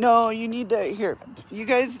 No, you need to, here. You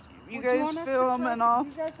guys Well, do you want us to film try- and all. Do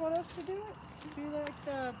you guys want us to do it? Do like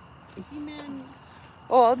the He-Man?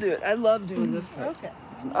 Oh, I'll do it. I love doing this part. Okay.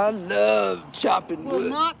 I love chopping Will wood.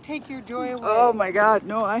 not take your joy away. Oh my God,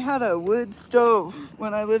 no, I had a wood stove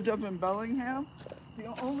when I lived up in Bellingham. It's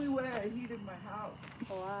the only way I heated my house.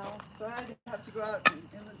 Wow. So I'd have to go out and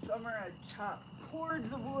in the summer, I'd chop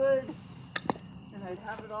cords of wood and I'd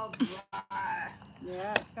have it all dry.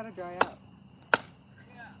 Yeah, it's got to dry out.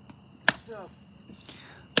 Yeah. So.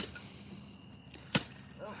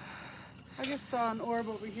 Oh. I just saw an orb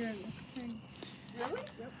over here in the tree. Really?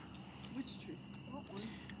 Yep. Which tree? What one?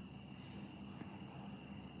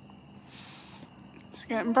 It's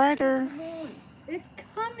getting brighter. It's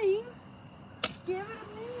coming. Give it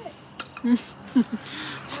a minute.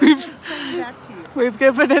 Saying back to you. We've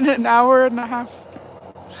given it an hour and a half.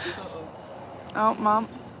 Uh-oh. Oh, Mom.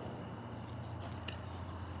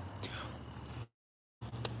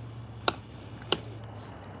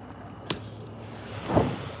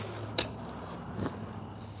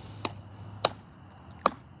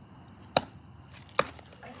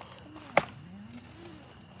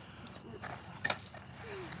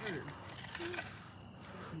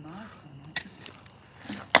 Knots in it.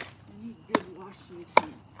 I need good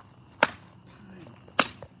Washington.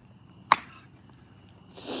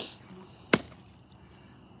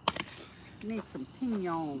 Need some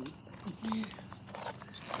pignon.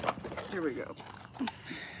 Here we go.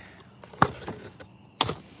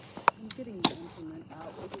 I'm getting the implement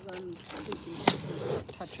out because I'm busy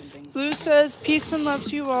touching things. Blue says, peace and love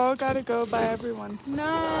to you all. Gotta go. Bye, everyone.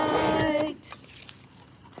 Night.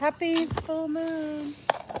 Happy full moon.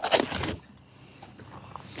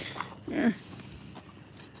 Yeah.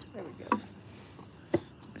 There we go.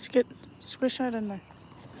 Let's get squish that in there.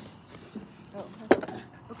 Oh, that's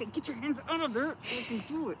okay. Get your hands out of there so we can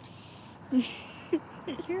do it.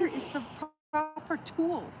 Here is the proper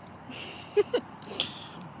tool.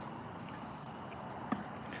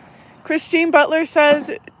 Christine Butler says,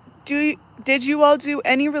 did you all do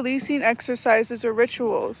any releasing exercises or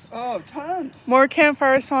rituals? Oh, tons. More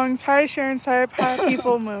campfire songs. Hi, Sharon Saib. Happy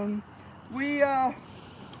full moon. We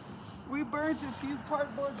burnt a few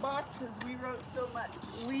cardboard boxes. We wrote so much.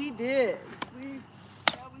 We did. We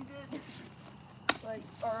did like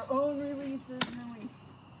our own releases, and then we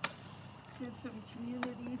did some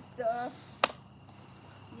community stuff.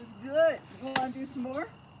 It was good. You want to do some more?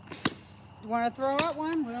 You want to throw out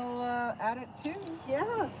one? We'll add it too.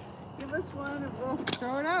 Yeah. Give us one and we'll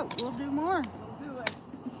Throw it out. We'll do more. do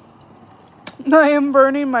it. I am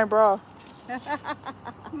burning my bra.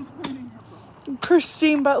 Who's burning your bra?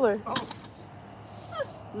 Christine Butler. Oh.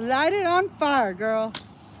 Light it on fire, girl.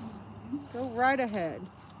 Go right ahead.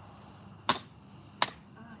 I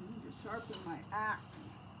need to sharpen my axe.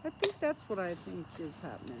 I think that's what I think is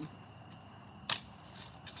happening.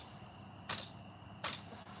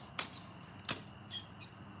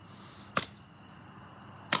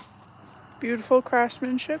 Beautiful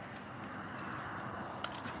craftsmanship.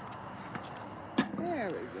 There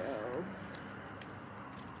we go.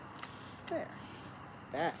 There.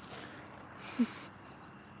 That.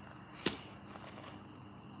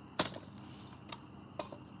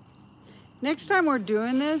 Next time we're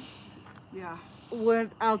doing this Yeah.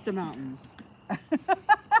 without the mountains.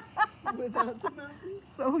 Without the mountains?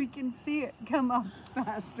 So we can see it come up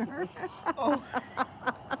faster. Oh.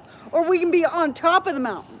 Or we can be on top of the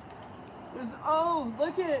mountain. Oh,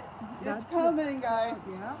 look it. It's That's coming, guys.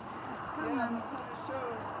 Yeah. Yeah, I'm going to show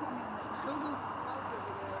it's coming. Show those clouds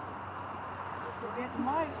over there. We're getting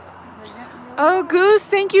light. They're getting really Oh, light. Goose,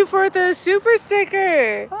 thank you for the super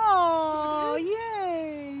sticker. Oh,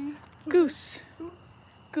 yay. Goose.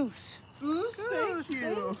 Goose. Goose, Goose, thank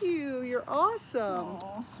you. Thank you. You're awesome.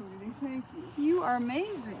 Oh, sweetie, thank you. You are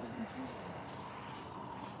amazing.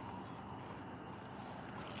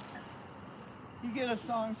 You get a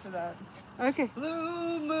song for that. Okay.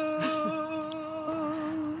 Blue moon,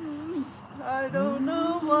 I don't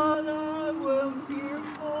know what I'm here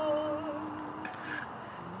for.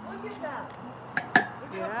 Look at that.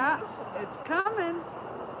 Look how Yeah, beautiful that it's is. coming.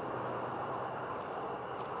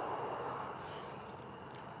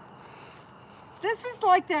 This is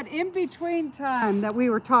like that in-between time that we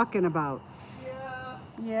were talking about. Yeah,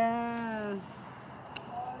 Yeah.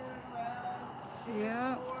 water around.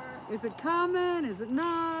 Yeah. More. Is it coming? Is it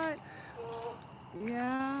not? Full.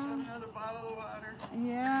 Yeah. Another bottle of water.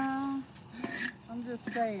 Yeah. I'm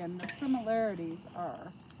just saying, the similarities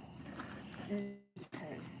are.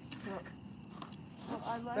 Okay, so well,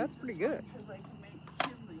 I like That's this pretty one good. because I can make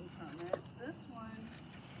kindling from it. This one,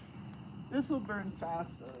 this will burn fast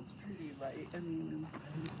though. It's pretty light. I mean, inside.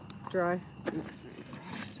 Dry. It's very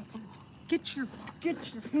dry. So get your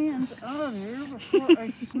hands out of there before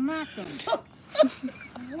I smack them.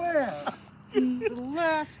 Swear. It's the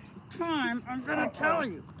last time I'm gonna tell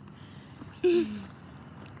you. Do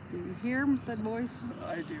you hear that voice?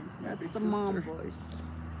 I do. That's the mom voice.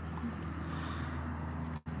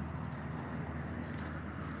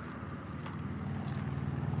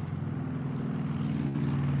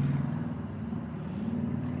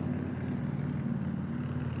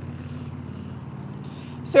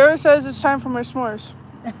 Sarah says it's time for more s'mores.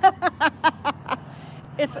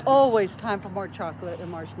 It's always time for more chocolate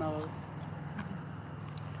and marshmallows.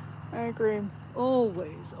 I agree.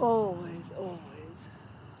 Always, always, always.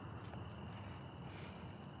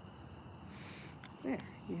 There,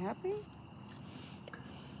 you happy?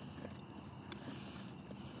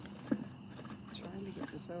 Trying to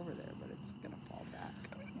get this over there, but it's gonna fall back.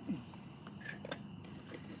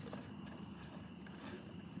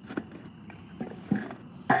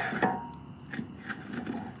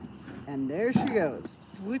 And there she goes.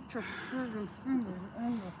 With her fingers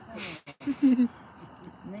on the floor.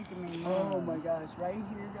 Making me mad. Oh my gosh, right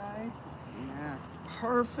here, guys. Yeah.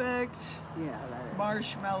 Perfect Yeah, that is.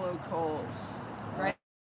 marshmallow coals. Right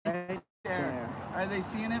Right there. Are they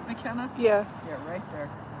seeing it, McKenna? Yeah. Yeah, right there.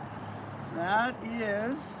 That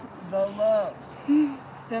is the love.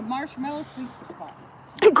 The marshmallow sweet spot.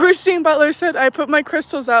 Christine Butler said, I put my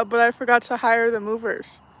crystals out, but I forgot to hire the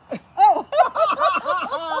movers. Oh!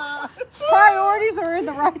 Priorities are in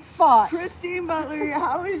the right spot. Christine Butler,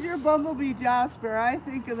 how is your bumblebee Jasper? I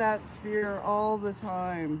think of that sphere all the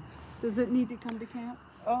time. Does it need to come to camp?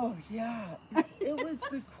 Oh yeah, it was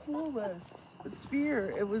the coolest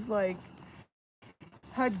sphere. It was like,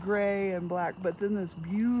 had gray and black, but then this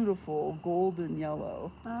beautiful golden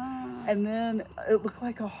yellow. And then it looked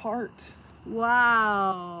like a heart.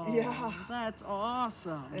 Wow. Yeah. That's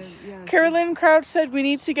awesome. And, yeah, Carolyn Crouch said, we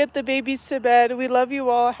need to get the babies to bed. We love you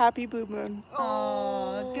all. Happy Blue Moon.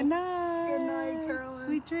 Oh, good night. Good night, Carolyn.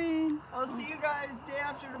 Sweet dreams. I'll see you guys day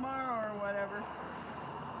after tomorrow or whatever.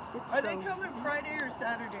 It's Are they coming Friday or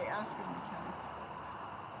Saturday? Ask them, McKenna.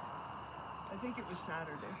 I think it was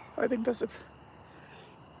Saturday. I think that's a...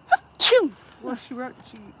 Achoo! Well, she wrote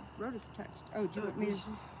us a text. Oh, do you want me to?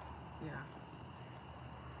 Yeah.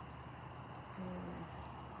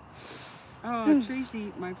 Oh,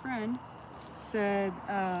 Tracy, my friend, said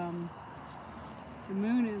the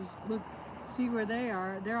moon is, look, see where they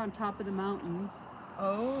are. They're on top of the mountain.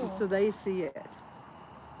 Oh. And so they see it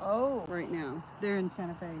Oh. right now. They're in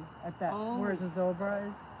Santa Fe at that, where the Zobra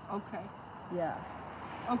is. Okay. Yeah.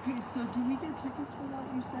 Okay, so do we get tickets for that?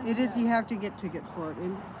 You said It is, you have to get tickets for it.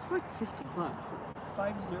 And it's like $50. 50?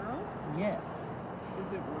 Yes.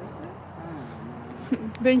 Is it worth it? I don't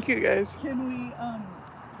know. Thank you, guys. Can we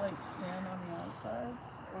like stand on the outside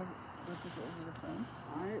or look over the fence?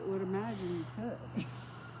 I would imagine you could.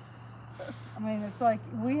 I mean, it's like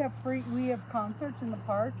we have concerts in the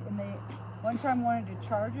park, and they one time wanted to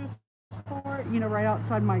charge us for it, right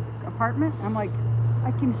outside my apartment. I'm like,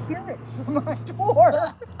 I can hear it from my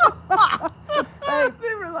door.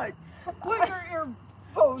 They were like, put your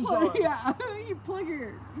earphones on. Yeah, you plug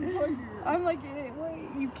yours. I'm like, wait,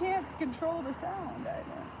 you can't control the sound.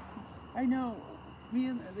 I know. Me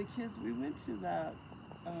and the kids, we went to that.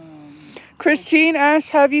 Christine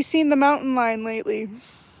asked, have you seen the mountain lion lately?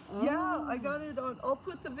 Yeah, I got it on. I'll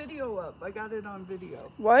put the video up. I got it on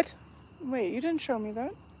video. What? Wait, you didn't show me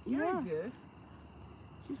that. Yeah, I did.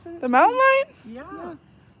 You said it The mountain lion? Yeah.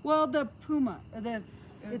 Well, the puma.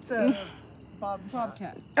 It's a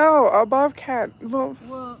bobcat. Oh, a bobcat. Well,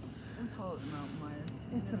 Well, we call it mountain lion.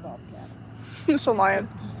 It's a bobcat. it's a lion.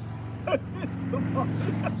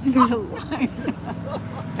 It's a lion.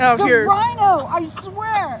 Oh, It's here. a rhino, I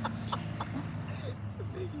swear.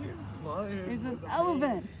 Big, huge lion. It's an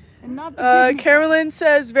elephant. And not the Carolyn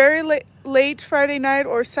says, very late Friday night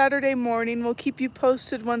or Saturday morning. We'll keep you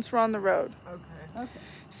posted once we're on the road. Okay. Okay.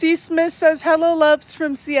 C. Smith says, hello, loves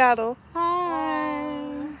from Seattle.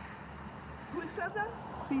 Hi. Who said that?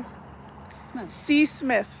 C. Smith. C.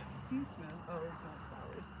 Smith. C. Smith. Oh, it's not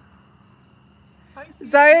Sally. Hi, C.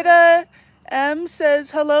 Zaida M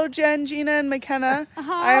says, hello, Jen, Gina, and McKenna.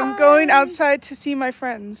 I am going outside to see my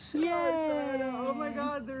friends. Yay. Zaida. Oh my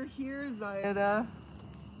God, they're here, Zaida.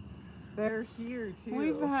 They're here too.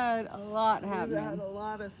 We've had a lot We've had happening. a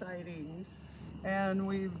lot of sightings. And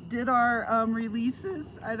we did our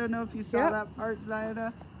releases. I don't know if you saw Yep. that part,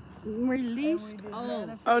 Zaida. Released. And we did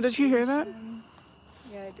Oh. Oh, did you hear that? manifestations.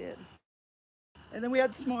 Yeah, I did. And then we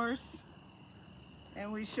had s'mores.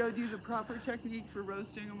 And we showed you the proper technique for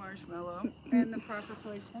roasting a marshmallow. And the proper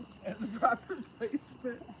placement. And the proper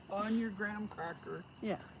placement on your graham cracker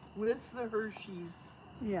Yeah. with the Hershey's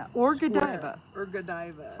Yeah, or square. Godiva. Or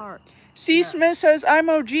Godiva. Heart. C. Yeah. Smith says, I'm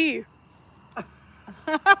OG.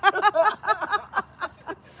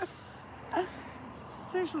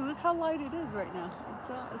 Seriously, look how light it is right now.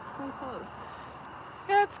 It's so close.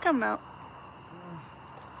 Yeah, it's coming out.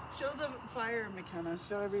 Show the fire, McKenna.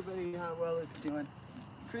 Show everybody how well it's doing.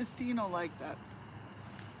 Christine will like that.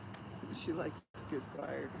 She likes good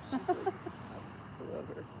fire. She's like, I love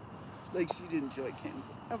her. Like she'd enjoy candle.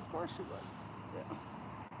 Of course you would. Yeah.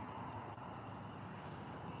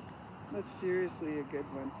 That's seriously a good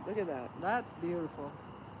one. Look at that. That's beautiful.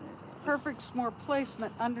 Perfect s'more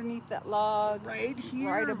placement underneath that log. Right here,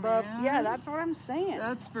 Right above. man. Yeah, that's what I'm saying.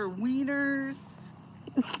 That's for wieners.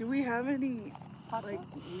 Do we have any Hot like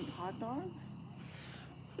dogs? hot dogs?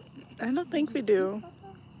 I don't think we do.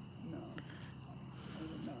 No. I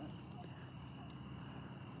would not.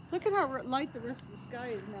 Look at how light the rest of the sky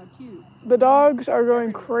is now too. The dogs are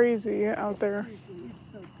going crazy out there. Seriously,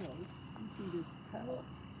 it's so close. You can just tell.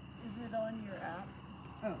 Is it on your app?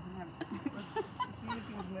 Oh, I haven't. Let's see if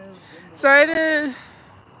he's moved. in the- So I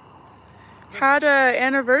had a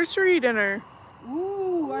anniversary dinner.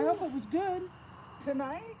 Ooh, I hope it was good.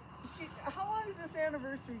 Tonight? How long is this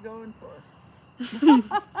anniversary going for?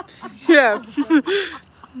 Yeah.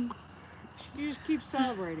 You just keep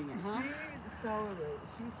celebrating it, huh? She celebrates.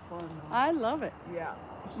 She's fun though. I love it. Yeah.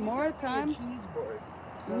 She's More got me time? a cheese board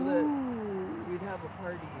so that Ooh. we'd have a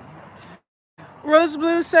party and have cheese. Rose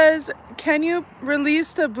Blue says, can you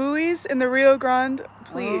release the buoys in the Rio Grande,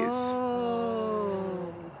 please?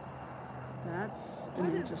 Oh, that's What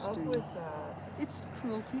is up interesting. with that? It's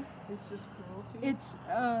cruelty. It's just cruelty? It's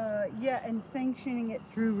yeah, and sanctioning it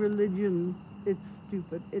through religion. It's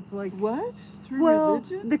stupid. It's like What? Through well,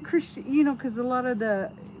 religion? the Christian, you know, because a lot of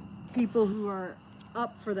the people who are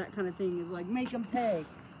up for that kind of thing is like make them pay,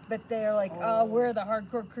 but they're like, oh, we're the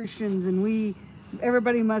hardcore Christians, and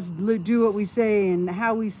everybody must do what we say and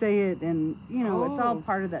how we say it, and you know, it's all Oh.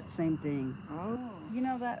 part of that same thing. Oh. You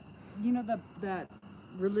know that that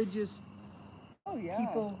religious Oh, yeah.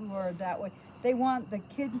 people who are that way. They want the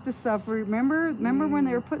kids to suffer. Remember when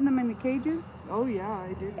they were putting them in the cages? Oh, yeah,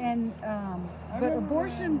 I do. And but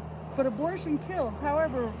remember abortion kills.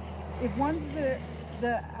 However, if once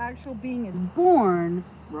the actual being is born,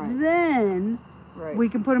 Right. then Right. we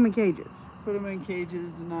can put them in cages Put them in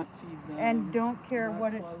cages and not feed them. and don't care not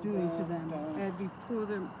what it's clothe doing to them, them. don't And we pull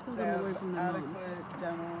them have away from their moms. adequate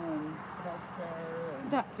dental and health care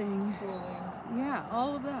and That thing. schooling. Yeah,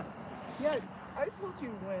 all of that. Yeah, I told you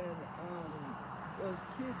when those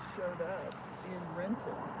kids showed up in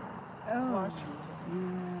Renton, Washington.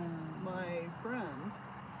 Yeah. My friend,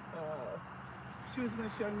 she was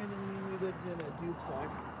much younger than me. We lived in a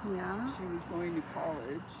duplex. Yeah. She was going to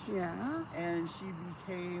college. Yeah. And she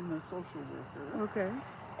became a social worker. Okay.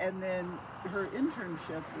 And then her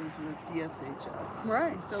internship was with DSHS.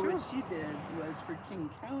 Right, And so sure. what she did was for King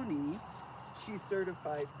County, she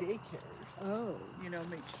certified daycares. Oh. You know,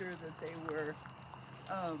 make sure that they were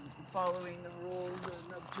following the rules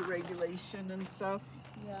and up to regulation and stuff.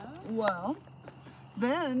 Yeah. Well,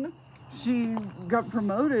 then she got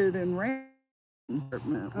promoted and ran the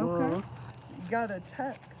department. Okay. Well, got a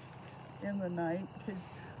text in the night because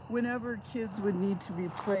whenever kids would need to be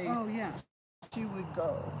placed, Oh yeah. she would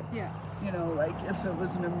go. Yeah. You know, like if it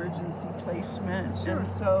was an emergency placement. Sure. And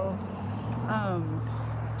so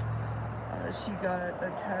she got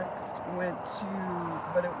a text,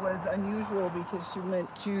 but it was unusual because she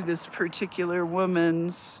went to this particular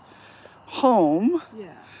woman's home Yeah.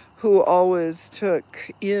 who always took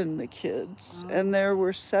in the kids. And there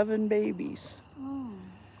were 7 babies Oh.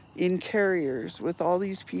 in carriers with all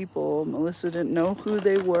these people. Melissa didn't know who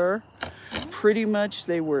they were. Pretty much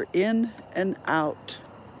they were in and out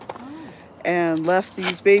and left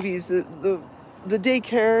these babies. The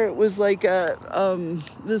daycare, it was like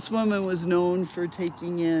this woman was known for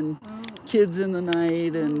taking in kids in the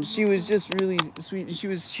night, and she was just really sweet.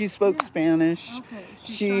 She spoke Spanish. Okay.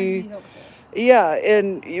 She's trying to be helpful. Yeah,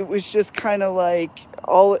 and it was just kind of like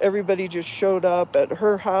everybody just showed up at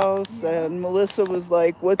her house, and Melissa was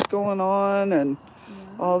like, "What's going on?" and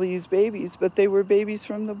all these babies, but they were babies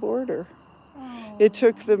from the border. It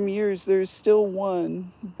took them years. There's still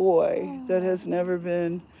one boy that has never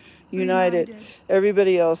been united.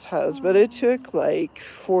 Everybody else has, but it took like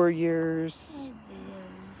 4 years,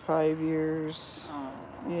 5 years.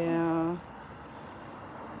 Yeah.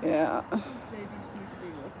 Yeah. Those babies need to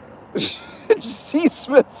be looked at. C.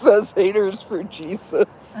 Smith says haters for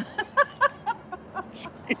Jesus.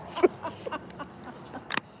 Jesus.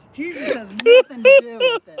 Jesus has nothing to do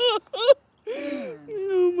with this.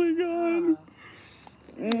 Oh my God.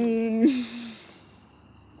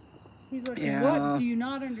 He's like, Yeah. what do you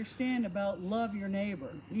not understand about love your neighbor?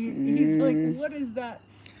 He's like, what is that?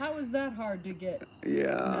 How is that hard to get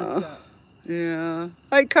messed up? Yeah.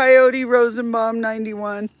 Hi, Coyote Rosenbaum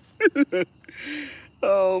 91.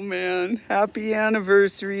 Oh, man. Happy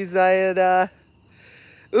anniversary, Zayada.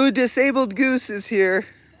 Ooh, Disabled Goose is here.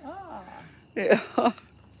 Ah. Yeah.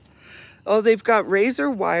 Oh, they've got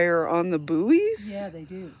razor wire on the buoys? Yeah, they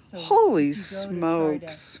do. So holy if you go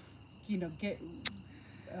smokes. To try to, get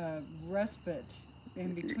respite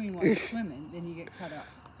in between while you're swimming, then you get cut up.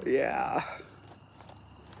 Yeah.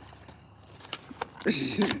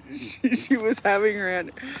 She was having her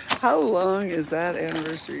how long is that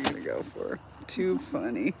anniversary gonna go for? Too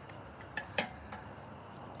funny.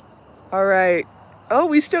 All right. Oh,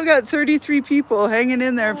 we still got 33 people hanging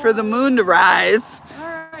in there for the moon to rise. All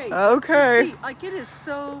right. Okay. Like it is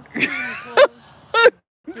so freaking close.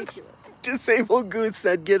 Ridiculous. Disabled Goose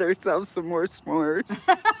said get herself some more s'mores.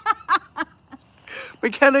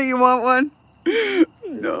 McKenna, you want one?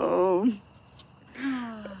 No.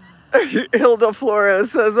 Hilda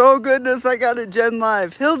Flores says, oh goodness, I got a Gen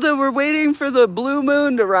Live. Hilda, we're waiting for the blue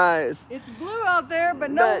moon to rise. It's blue out there, but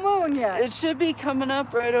no moon yet. It should be coming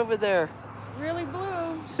up right over there. It's really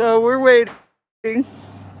blue. So we're waiting.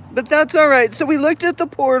 But that's all right. So we looked at the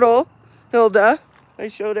portal, Hilda. I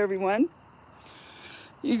showed everyone.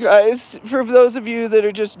 You guys, for those of you that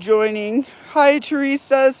are just joining, hi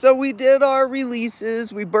Teresa. So we did our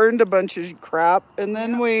releases. We burned a bunch of crap and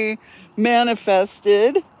then we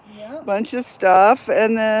manifested a bunch of stuff.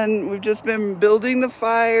 And then we've just been building the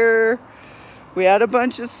fire. We had a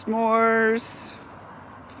bunch of s'mores.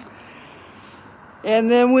 And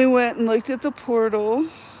then we went and looked at the portal.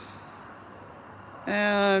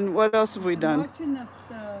 And what else have we done? Watching the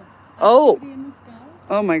activity in the sky.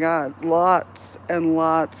 Oh my God, lots and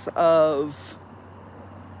lots of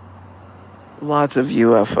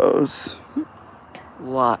UFOs.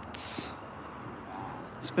 Lots.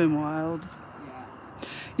 It's been wild. Yeah.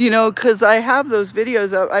 You know, because I have those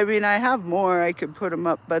videos up. I mean, I have more. I could put them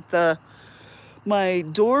up, but my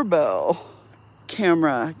doorbell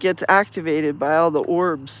camera gets activated by all the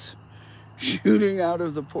orbs shooting out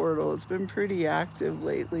of the portal. It's been pretty active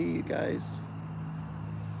lately, you guys.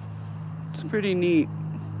 It's pretty neat.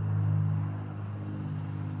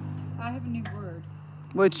 I have a new word.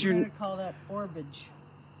 What's We're your... gonna call that orbage.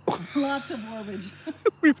 Lots of orbage.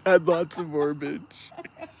 We've had lots of orbage.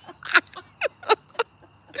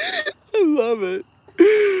 I love it.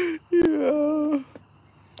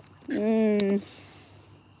 Yeah.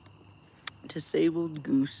 Disabled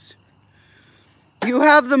Goose. You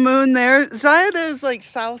have the moon there. Zayada is like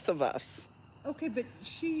south of us. Okay, but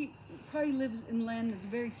she probably lives in land that's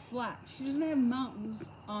very flat. She doesn't have mountains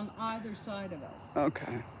on either side of us.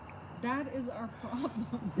 Okay. That is our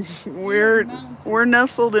problem. We're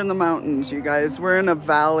nestled in the mountains, you guys. We're in a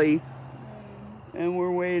valley. And we're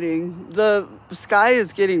waiting. The sky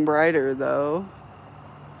is getting brighter though.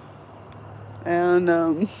 And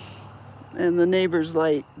the neighbor's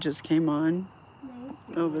light just came on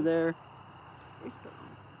over there.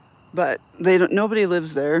 But nobody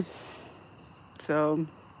lives there. So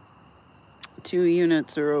 2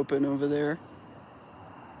 units are open over there.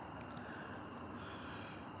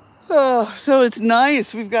 Oh, so it's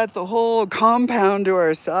nice. We've got the whole compound to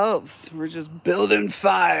ourselves. We're just building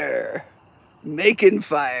fire, making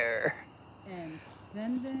fire. And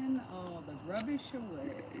sending all the rubbish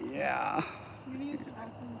away. Yeah.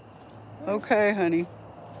 Okay, honey.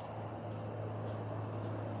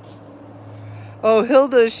 Oh,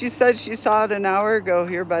 Hilda, she said she saw it an hour ago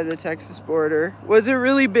here by the Texas border. Was it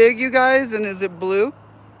really big, you guys? And is it blue?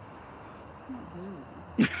 It's not blue.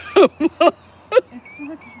 It's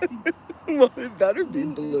not blue. Well, it better be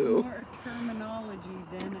blue. It's more terminology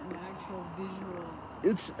than an actual visual.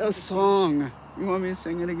 It's a song. You want me to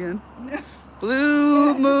sing it again? No.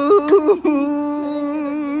 Blue moon,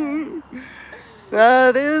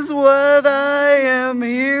 that is what I am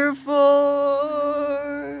here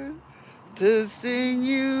for, to sing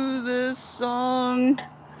you this song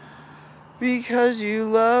because you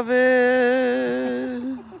love it.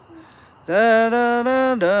 Da da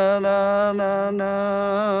da da da da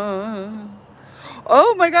da.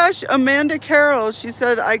 Oh my gosh, Amanda Carroll, she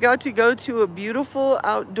said, I got to go to a beautiful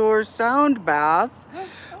outdoor sound bath.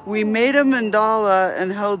 We made a mandala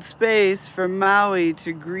and held space for Maui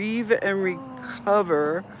to grieve and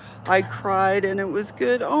recover. I cried and it was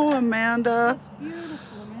good. Oh, Amanda. That's beautiful,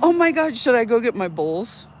 man. Oh my God, should I go get my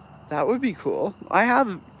bowls? That would be cool. I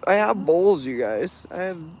have bowls, you guys. I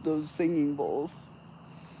have those singing bowls.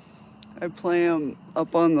 I play them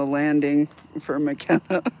up on the landing for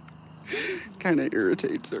McKenna. Kind of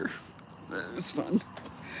irritates her. It's fun.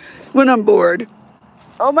 when I'm bored.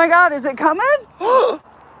 Oh my God, is it coming?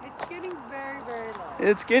 It's getting very, very light.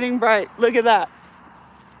 It's getting bright. Look at that.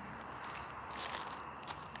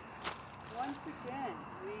 Once again,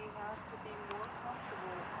 we have to be more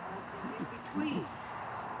comfortable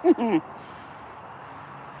in between.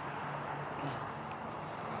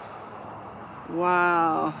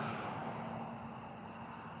 Wow.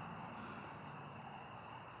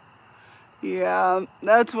 Yeah,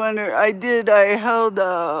 that's when I held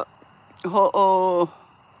a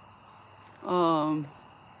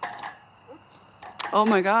oh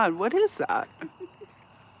my God, what is that?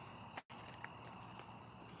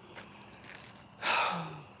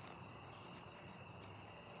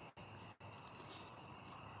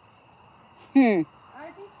 I think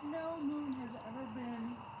no moon has ever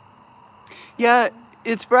been. Yeah,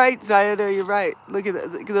 it's bright, Zayada, you're right. Look at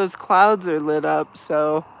that. Look at those clouds are lit up,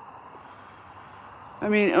 so. I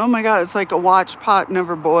mean, oh my God, it's like a watch pot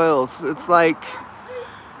never boils. It's like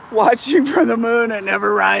watching for the moon, it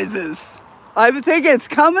never rises. I think it's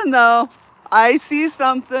coming though. I see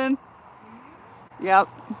something. Yep.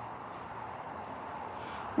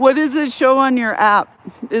 What does it show on your app?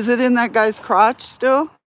 Is it in that guy's crotch still?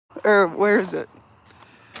 Or where is it?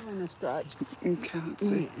 On this garage. Okay, let's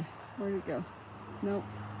see. Where'd it go? Nope.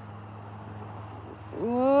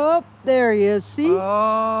 Whoop, there he is. See?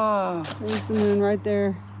 Oh. There's the moon right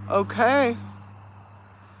there. Okay.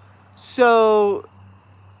 So,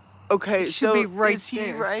 okay, It should so be right is he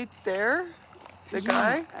there. right there? The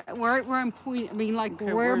guy? Where I'm pointing, I mean, like Okay,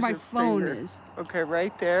 where where's my your phone finger? is. Okay,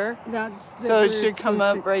 right there. That's So where it should it's come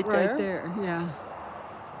supposed up to- right there? Right there, yeah.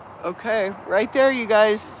 Okay, right there, you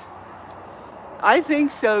guys. I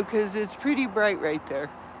think so, because it's pretty bright right there.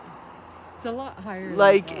 It's a lot higher. than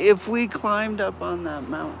Like that. if we climbed up on that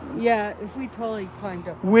mountain. Yeah, if we totally climbed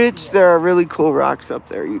up. Which there are really cool rocks up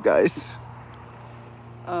there, you guys.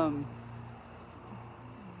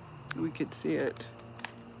 We could see it.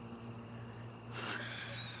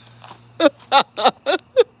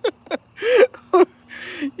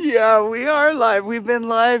 Yeah, we are live. We've been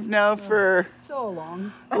live now for So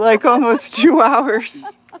long. like almost 2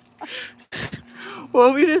 hours.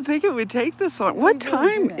 Well, we didn't think it would take this long. What We really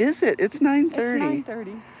time didn't. is it? It's 9:30. It's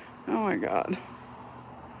 9:30. Oh my God.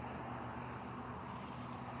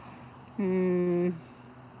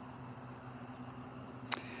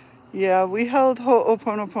 Yeah, we held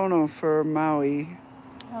Ho'oponopono for Maui.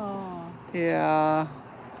 Oh, Yeah.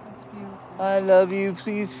 that's beautiful. I love you.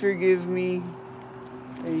 Please forgive me.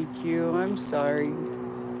 Thank you. I'm sorry.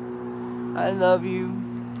 I love you.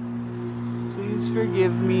 Please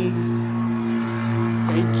forgive me.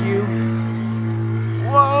 Thank you.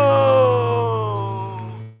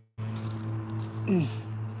 Whoa!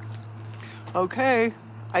 Okay.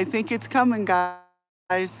 I think it's coming,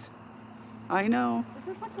 guys. I know. Is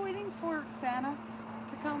this like waiting for Santa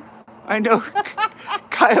to come? I know.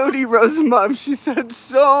 Coyote Rosenbaum, she said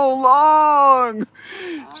so long.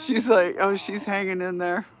 She's like, oh, she's hanging in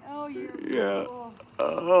there. Oh, you're Yeah. cool.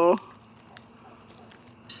 Oh.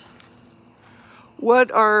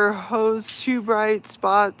 What are those two bright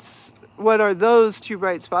spots? What are those two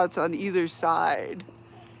bright spots on either side?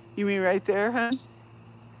 You mean right there, huh? So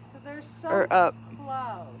there's some Or up?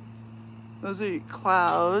 clouds. Those are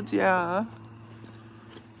clouds, yeah.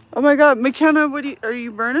 Oh my God, McKenna, are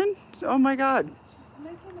you burning? Oh my God. I'm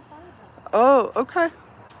making the fire pit. Oh, okay.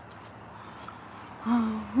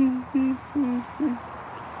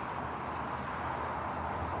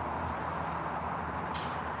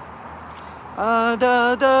 Da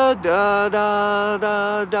da da da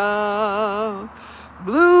da da.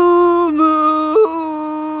 Blue moon.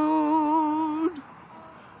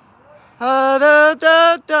 Da da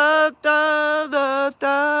da da da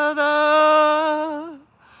da da.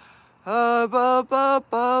 Ba ba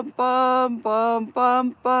bum bum bum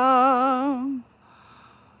bum bum.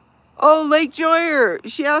 Oh, Lake Joyer,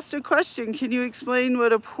 she asked a question. Can you explain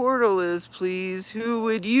what a portal is, please? Who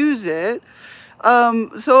would use it?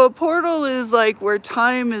 So a portal is like where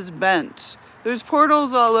time is bent. There's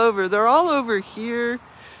portals all over. They're all over here.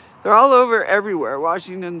 They're all over everywhere,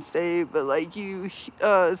 Washington State. But like you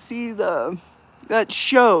see that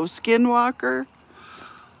show, Skinwalker,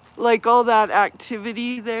 like all that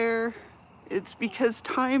activity there. It's because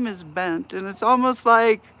time is bent, and it's almost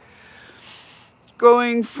like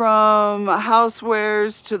going from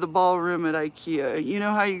housewares to the ballroom at IKEA. You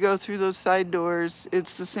know how you go through those side doors?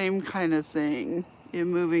 It's the same kind of thing in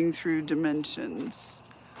moving through dimensions.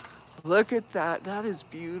 Look at that. That is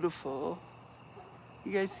beautiful.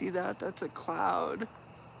 You guys see that? That's a cloud.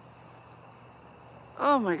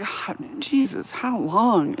 Oh my God. Jesus, how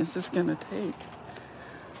long is this going to take?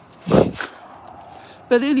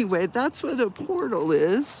 But anyway, that's what a portal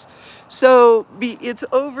is. So it's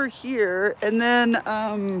over here. And then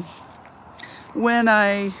when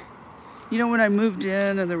I moved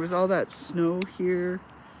in and there was all that snow here,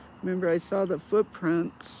 remember I saw the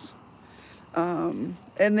footprints. And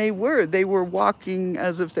they were walking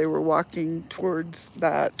as if they were walking towards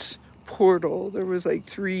that portal. There was like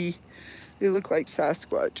 3, they looked like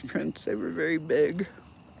Sasquatch prints. They were very big.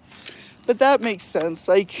 But that makes sense.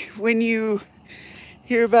 Like when you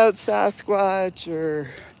hear about Sasquatch or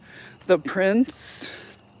the prints,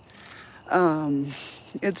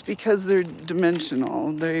 it's because they're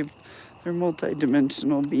dimensional. They're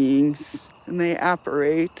multi-dimensional beings and they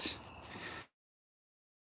apparate.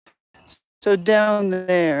 So down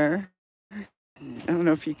there, I don't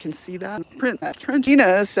know if you can see that print.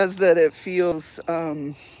 Gina says that it feels,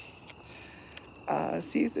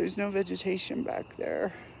 see, there's no vegetation back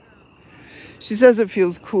there. She says it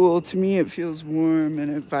feels cool. To me, it feels warm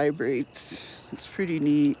and it vibrates. It's pretty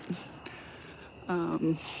neat. All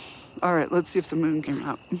right, let's see if the moon came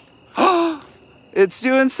out. It's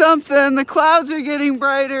doing something. The clouds are getting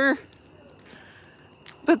brighter.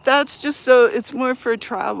 But that's just so, it's more for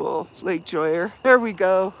travel, Lake Joyer. There we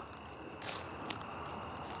go.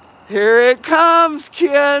 Here it comes,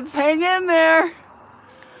 kids. Hang in there.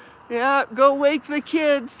 Yeah, go wake the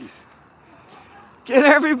kids. Get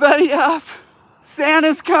everybody up.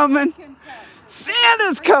 Santa's coming.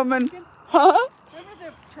 Santa's coming. Huh? Remember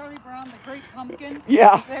the Charlie Brown, the Great Pumpkin?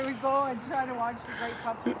 Yeah. They would go and try to watch the Great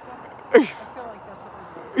Pumpkin. I feel like that's what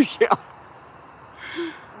we're doing. Yeah.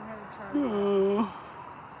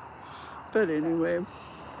 But anyway,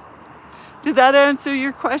 did that answer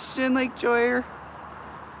your question, Lake Joyer?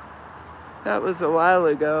 That was a while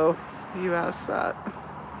ago. You asked that.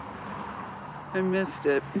 I missed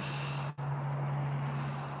it.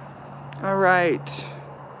 All right.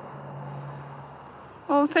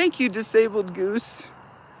 Oh, thank you, Disabled Goose.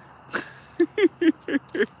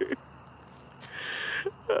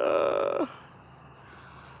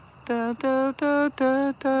 Da da da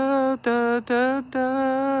da da da da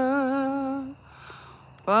da.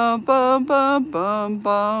 Bum bum bum bum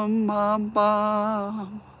bum bum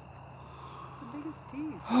bum. The biggest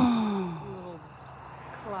tease. Little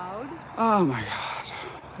cloud. Oh my God.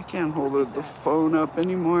 I can't hold the phone up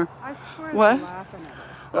anymore. I swear What? they're laughing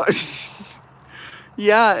at us.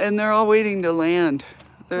 Yeah, and they're all waiting to land.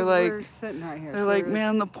 They're We're like, sitting right here. they're like,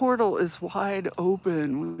 man, the portal is wide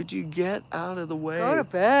open. Would you get out of the way? Go to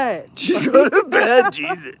bed. Go to bed,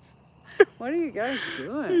 Jesus. What are you guys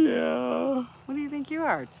doing? Yeah. What do you think you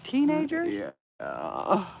are? Teenagers? Yeah.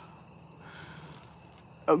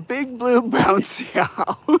 A big blue bouncy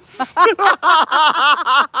house.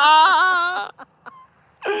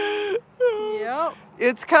 Yep.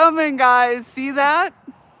 It's coming, guys. See that?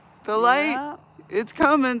 The light. Yeah. It's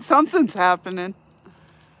coming. Something's happening.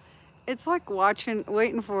 It's like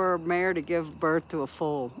waiting for a mare to give birth to a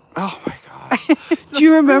foal. Oh my God. Do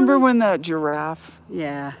you remember when that giraffe?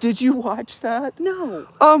 Yeah. Did you watch that? No.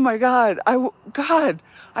 Oh my God. I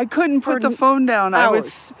couldn't put the phone down. Hours. I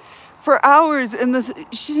was for hours and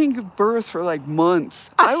she didn't give birth for like months.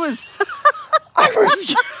 I was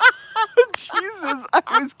Jesus, I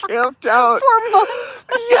was camped out. 4 months?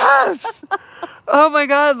 Yes. Oh my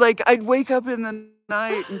God. Like I'd wake up in the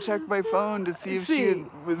night and check my phone to see if she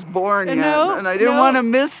was born yet. And I didn't want to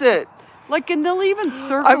miss it. Like, and they'll even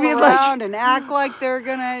circle around and act like they're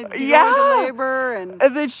gonna go into labor, and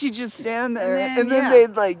then she'd just stand there, and then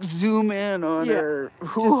they'd like zoom in on her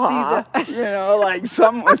hoo-ha, you know, like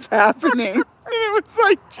something was happening. And it was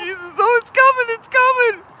like, Jesus, oh, it's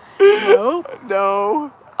coming. Nope.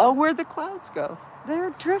 No. Oh, where'd the clouds go?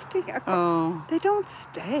 They're drifting. Oh. They don't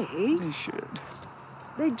stay. They should.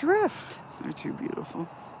 They drift. They're too beautiful.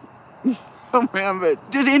 Oh man,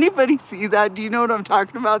 but did anybody see that? Do you know what I'm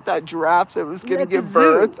talking about? That giraffe that was going to give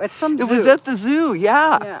birth? At some zoo. It was at the zoo,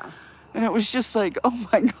 yeah. Yeah. And it was just like, oh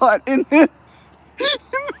my God. And then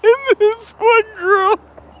this one girl,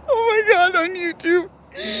 oh my God, on YouTube,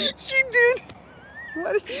 she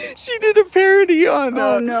did a parody on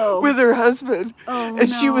with her husband. Oh, and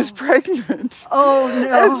she was pregnant. Oh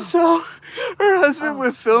no. And so her husband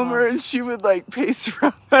would film her and she would like pace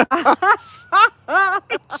around the house.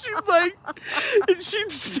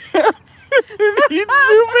 She'd stand and he'd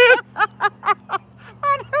zoom in.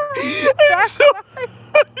 And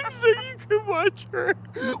so you could watch her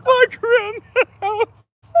walk around the house.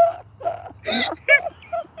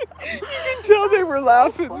 You can tell they were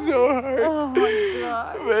laughing so hard. Oh my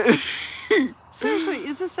God. But, seriously,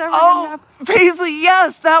 is this ever gonna happen? Paisley,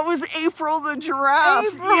 yes, that was April the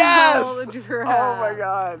giraffe. April yes. the giraffe. Oh my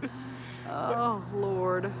God. Oh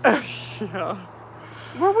Lord. Yeah.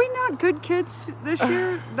 Were we not good kids this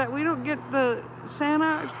year that we don't get the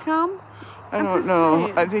Santa to come? I I'm don't just know.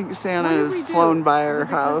 saying. I think Santa What did has we do? flown by Is our it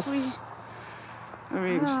because house. I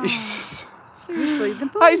mean, Jesus. Seriously, the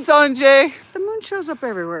moon, Hi, Sanjay. the moon shows up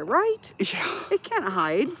everywhere, right? Yeah. It can't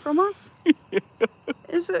hide from us.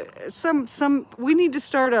 Is it some? We need to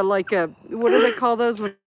start what do they call those?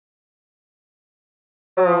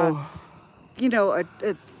 Oh. You know, a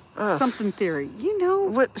something theory. You know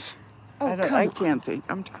What? Oh, I can't think.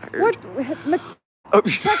 I'm tired. what? Oh.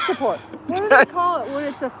 Tech support. What do they call it when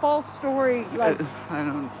it's a false story? Like I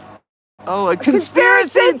don't. Oh, a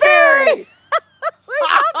conspiracy theory.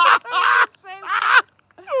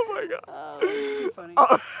 Oh my God. Oh, that's too funny.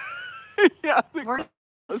 Oh. Yeah. We're Close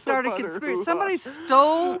gonna start a up on her conspiracy. hoo-ha.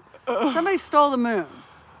 Somebody stole the moon,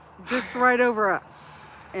 just right over us,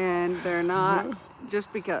 and they're not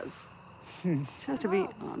just because. Just have to be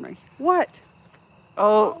ornery. What?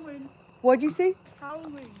 Oh. Howling. What'd you see?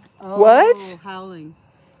 Howling. Oh, What? Howling.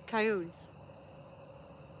 Coyotes.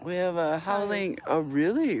 We have a howling. Oh,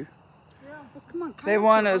 really? Yeah. Well, come on. They coyotes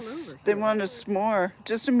want are all us. over They here. want us more.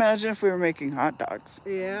 Just imagine if we were making hot dogs.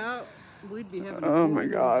 Yeah, we'd be having. Oh, my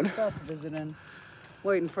God. Just us visiting,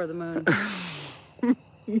 waiting for the moon.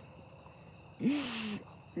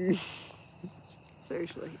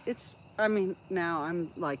 Seriously, it's. I mean, now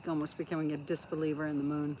I'm like almost becoming a disbeliever in the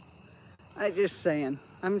moon. I just saying.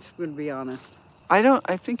 I'm just going to be honest.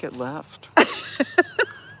 I think it left.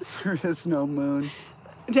 There is no moon.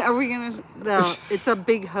 Are we gonna? No, it's a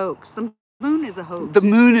big hoax. The moon is a hoax. The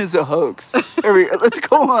moon is a hoax. Let's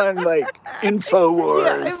go on like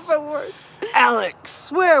InfoWars. Yeah, InfoWars. Alex.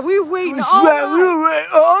 Swear, we were waiting all Swear, night. we were-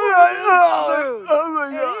 oh, my Smooth. God. Oh my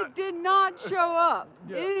And God. it did not show up.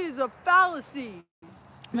 Yeah. It is a fallacy.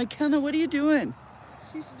 McKenna, what are you doing?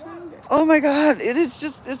 She's turned it. Oh my God. It's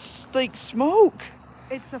like smoke.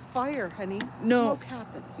 It's a fire, honey. No. Smoke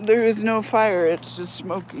happens. There is no fire. It's just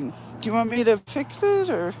smoking. Do you want me to fix it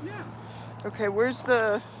or? Yeah. Okay, where's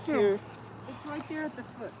the, here, It's right there at the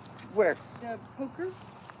foot. where? The poker?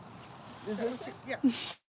 Is this? Yeah.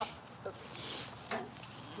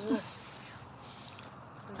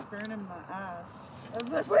 It's burning my ass. I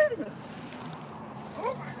was like, wait a minute.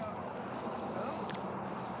 Oh my God.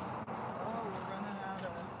 Oh, we're running out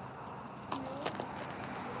of.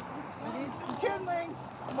 We need some kindling.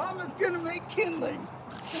 Mama's gonna make kindling.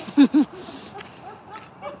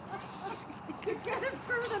 To get us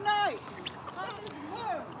through the night. On this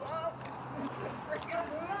moon. Well, this is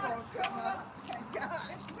freaking moon. Come on. My God.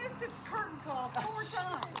 It's missed its curtain call 4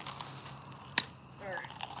 times. All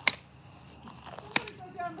right. Somebody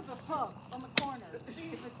go down to the pub on the corner and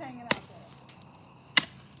see if it's hanging out there.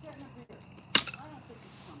 Getting up here. I don't think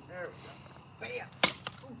it's coming. There we go. Bam.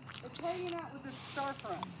 It's hanging out with its star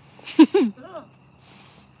friends.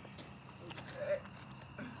 Okay.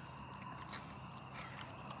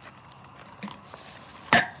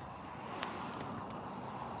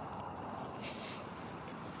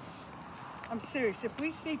 I'm serious. If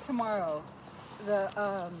we see tomorrow the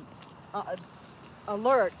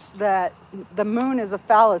alerts that the moon is a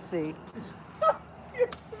fallacy,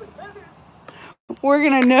 we're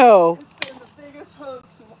gonna know. It's been the biggest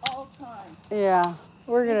hoax of all time. Yeah,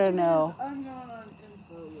 we're gonna know. I'm going on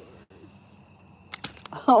InfoWars.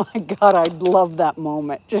 Oh my God, I'd love that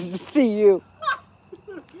moment just to see you.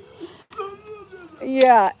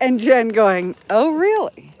 Yeah, and Jen going, "Oh,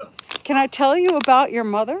 really? Can I tell you about your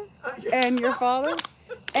mother and your father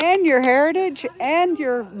and your heritage and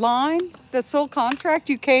your line, the sole contract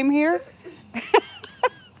you came here?"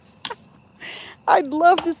 I'd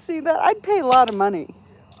love to see that. I'd pay a lot of money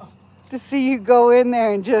to see you go in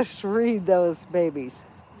there and just read those babies.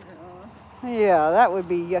 Yeah, that would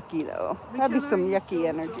be yucky though. That'd be some yucky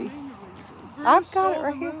energy. I've got it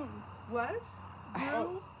right here. What?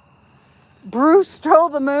 Brew. Bruce stole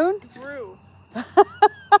the moon? Brew.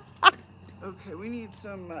 Okay, we need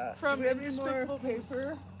some. From do we have any newspaper more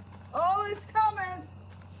paper. Oh, it's coming!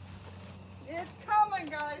 It's coming,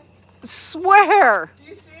 guys. Swear! Do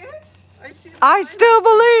you see it? I see. The I line. still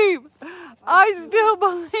believe. I still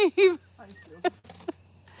believe I still.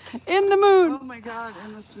 in the Oh moon. my God!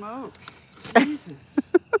 And the smoke. Jesus.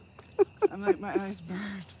 I'm like my eyes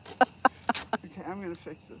burned. Okay, I'm gonna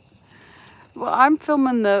fix this. Well, I'm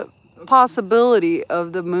filming the possibility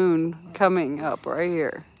of the moon coming up right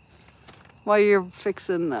here while you're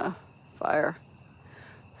fixing the fire.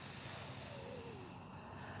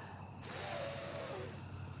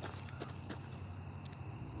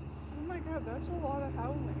 Oh my God, that's a lot of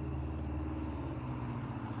howling.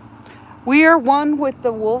 We are one with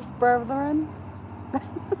the wolf brethren.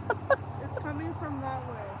 It's coming from that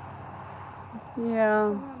way.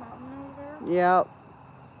 Yeah. From the mountain over there. Yep.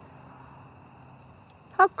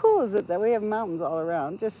 How cool is it that we have mountains all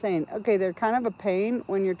around? Just saying, okay, they're kind of a pain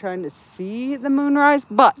when you're trying to see the moonrise,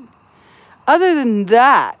 but other than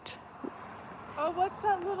that. Oh, what's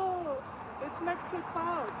that little, it's next to a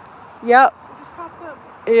cloud. Yep. It just popped up.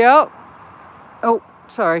 Yep. Oh,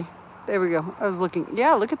 sorry. There we go. I was looking.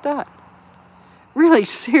 Yeah, look at that. Really,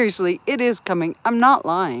 seriously, it is coming. I'm not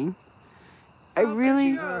lying. I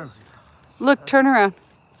really... Look, turn around.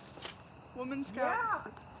 Woman Scout. Yeah.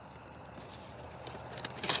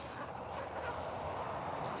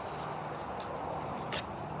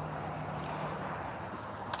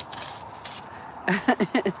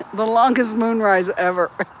 The longest moonrise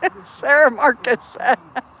ever. Sarah Marcus.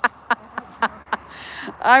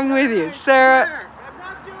 I'm with you, Sarah. I'm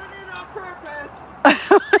not doing it on purpose.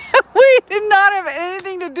 We did not have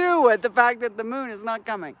anything to do with the fact that the moon is not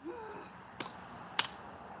coming.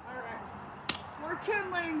 All right. We're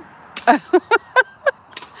kindling. We're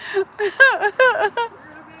gonna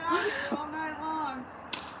be out here all night long.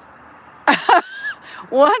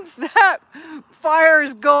 Once that fire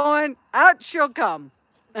is going, out she'll come.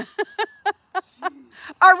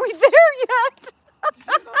 Are we there yet?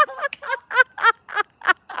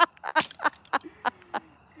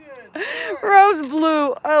 Rose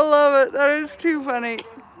blue. I love it. That is too funny.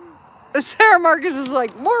 Sarah Marcus is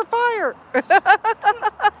like, more fire.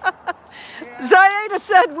 Zayeda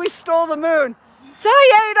said we stole the moon.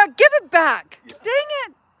 Zayeda, give it back. Dang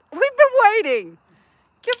it. We've been waiting.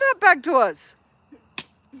 Give that back to us.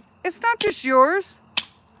 It's not just yours.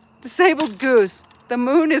 Disabled goose. The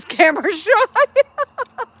moon is camera shy.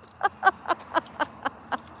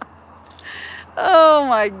 Oh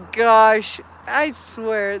my gosh. I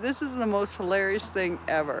swear, this is the most hilarious thing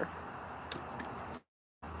ever.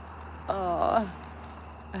 But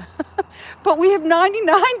we have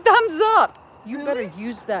 99 thumbs up. You Really? better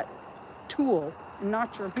use that tool and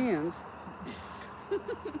not your hands.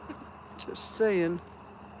 Just saying.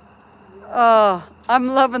 I'm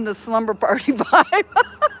loving the slumber party vibe.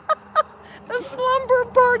 The slumber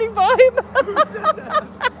party vibe. Who said that?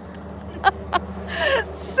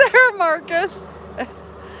 Sarah Marcus. Show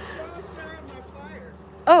Sarah my fire.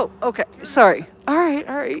 Oh, okay. Sorry. All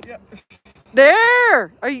right. Yeah.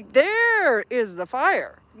 There. There is the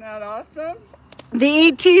fire. Not awesome? The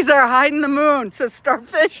ETs are hiding the moon, says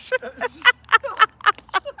Starfish.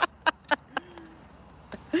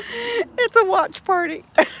 It's a watch party.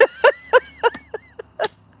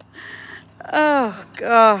 Oh,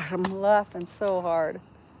 God, I'm laughing so hard.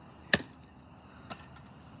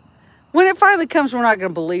 When it finally comes, we're not going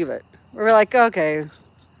to believe it. We're like, okay,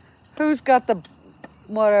 who's got the,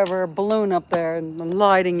 whatever, balloon up there and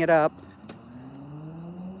lighting it up?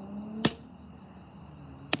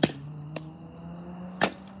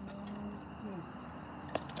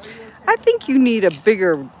 I think you need a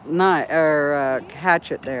bigger knife or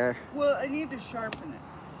hatchet there. Well, I need to sharpen it.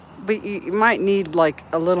 But you might need like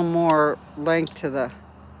a little more length to the...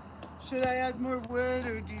 Should I add more wood,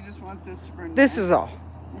 or do you just want this to burn? This down? is all.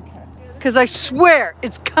 Okay. Because I swear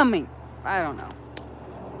it's coming. I don't know.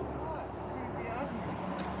 We're gonna be out here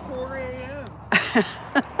at 4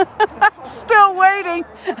 a.m. Still waiting.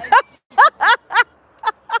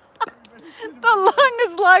 The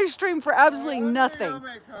longest live stream for absolutely nothing.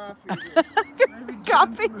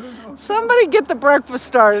 Coffee. Somebody get the breakfast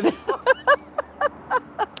started.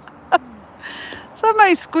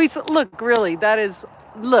 Somebody squeeze it. Look, really, that is,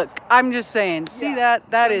 look, I'm just saying, see that?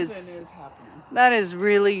 That is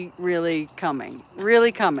really, really coming.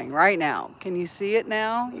 Really coming right now. Can you see it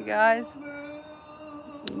now, you guys?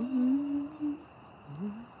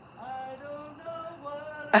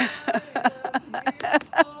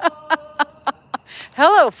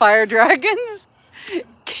 Hello, fire dragons.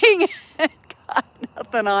 King ain't got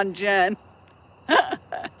nothing on Jen.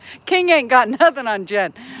 King ain't got nothing on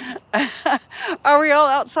Jen. Are we all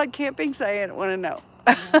outside camping? Say, I want to know.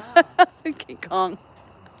 King Kong.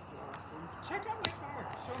 Check out my fire.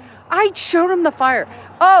 Show me. I showed him the fire.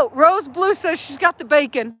 Oh, Rose Blue says she's got the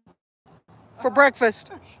bacon for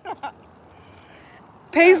breakfast.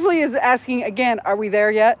 Paisley is asking again, are we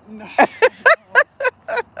there yet? No.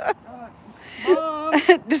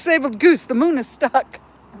 Disabled goose, the moon is stuck.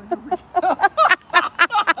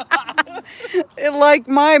 Like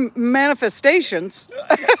my manifestations.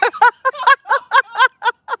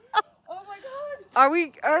 Oh my God. Are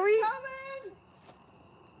we? Coming.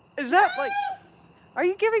 Is that like, are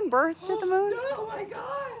you giving birth to the moon? Oh my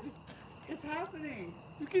God. It's happening.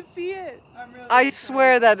 You can see it. I'm really I excited.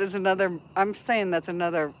 swear that is another, I'm saying that's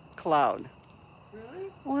another cloud.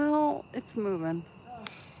 Really? Well, it's moving.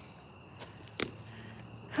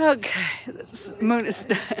 Okay, this moon is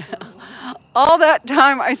All that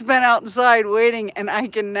time I spent outside waiting, and I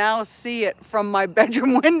can now see it from my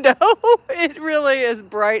bedroom window. It really is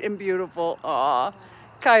bright and beautiful. Aw,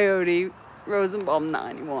 Coyote, Rosenbaum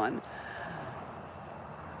 91.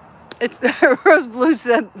 It's Rose Blue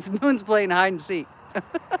said Moon's playing hide and seek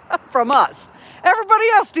from us. Everybody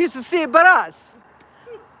else needs to see it but us.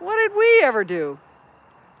 What did we ever do?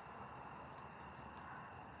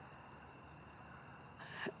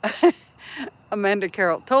 Amanda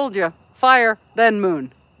Carroll told you. Fire, then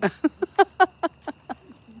moon.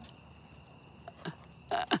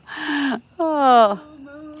 Oh.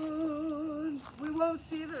 Moon. We won't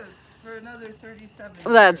see this for another 37 years.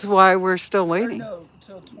 That's why we're still Or waiting. no,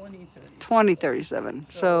 till 2030. 2037.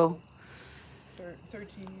 So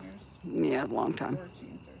 13 years. yeah, a long time.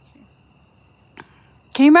 14, 13.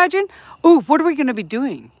 Can you imagine? Ooh, what are we going to be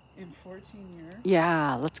doing? In 14 years?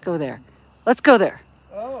 Yeah, let's go there. Let's go there.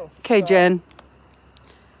 Oh. Okay, God. Jen.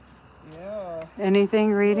 Yeah.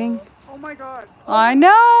 Anything reading? Oh my God. I know.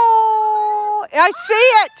 I see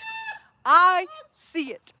it. I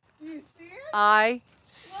see it. Do you see it? I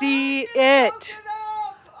see Look it. it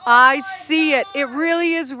up. Oh I my see it. It God.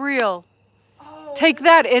 really is real. Oh, Take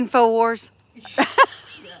that, InfoWars. yeah,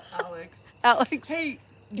 Alex. Alex. Hey,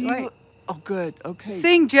 do Wait. you? Oh, good. Okay.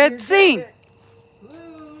 Sing, Jen, You're sing. good.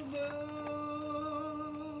 Blue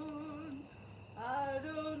moon, I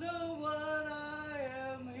don't know what I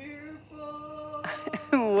am here for.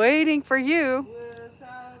 Waiting for you.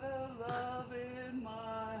 Without a love in my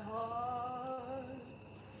heart,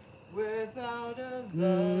 without a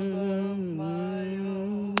love of my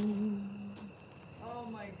own. Oh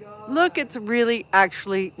my God. Look, it's really,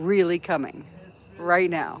 actually, really coming It's really right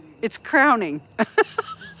now. pretty. It's crowning. This is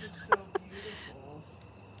so beautiful.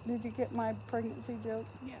 Did you get my pregnancy joke?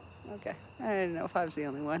 Yeah. Okay. I didn't know if I was the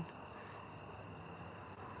only one.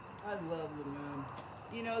 I love the moon.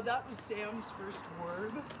 You know, that was Sam's first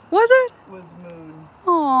word, Was it? was moon.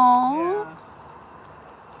 Aww. Yeah.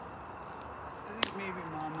 I think maybe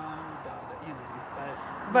mama or dada, you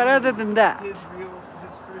know, But other than that, his first real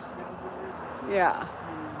word. yeah.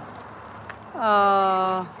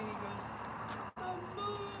 And he goes, the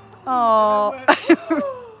moon. Oh. And I went,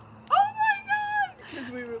 oh my God!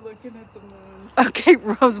 Because we were looking at the moon. Okay,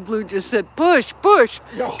 Rose Blue just said push, push,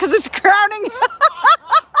 No. because it's crowning.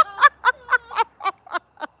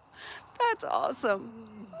 That's awesome.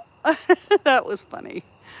 That was funny.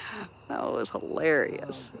 That was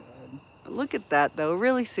hilarious. Look at that, though.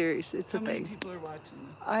 Really serious. It's How a many thing. people are watching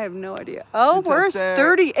this? I have no idea. Oh, It's we're up there.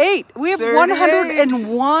 38. We have 38.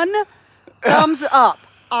 101 thumbs up.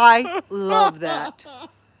 I love that.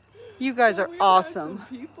 You guys are We've had awesome. some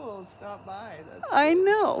people stop by. That's I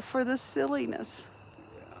know, for the silliness.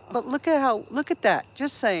 But look at that.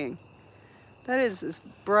 Just saying. That is as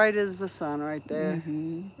bright as the sun right there.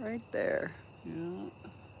 Mhm. Right there. Yeah.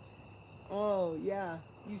 Oh, yeah.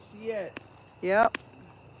 You see it. Yep.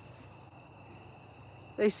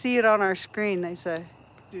 They see it on our screen, they say.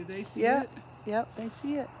 Do they see Yeah. it? Yep, they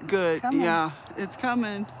see it. Good. Come on. Yeah. It's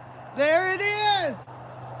coming. There it is.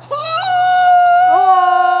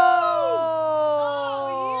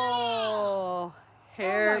 Oh!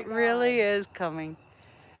 Here it God. really is coming.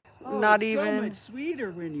 Oh, Not it's even. so much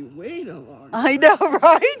sweeter when you wait a long time. I know,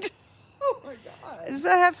 right? Oh my God. Does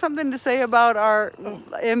that have something to say about our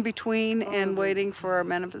in between Oh, and the- waiting for our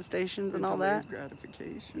manifestations and all that? Delayed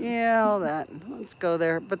gratification. Yeah, all that. Let's go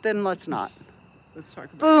there, but then let's not. Let's talk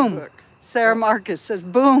about Boom. the book. Sarah Marcus says,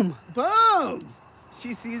 boom. Boom.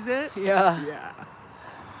 She sees it. Yeah. Yeah.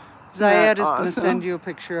 Zayed is going to awesome? send you a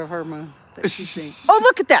picture of her moon that she's seeing. Oh,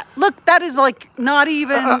 look at that. Look, that is like not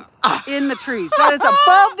even in the trees. That is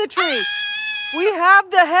above the tree. We have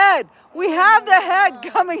the head. We have the head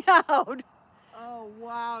coming out. Oh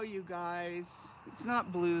wow, you guys. It's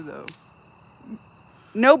not blue though.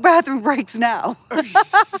 No bathroom breaks now.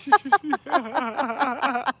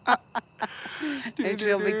 And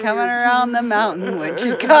she'll be coming around the mountain when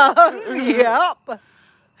she comes. Yep.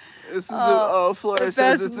 This is Oh, Flora the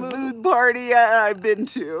says best it's a move. mood party I've been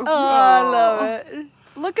to. Oh, I love it.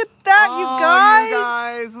 Look at that, Oh, you guys. you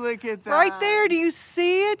guys, look at that. Right there. Do you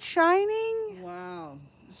see it shining? Wow.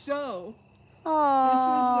 So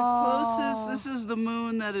Oh. this is the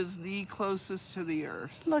moon that is the closest to the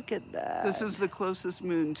earth. Look at that. This is the closest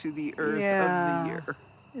moon to the earth Yeah. of the year.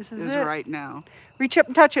 This is Is it. right now. Reach up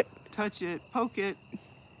and touch it. Touch it, poke it.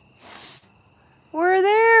 We're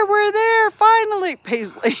there, finally.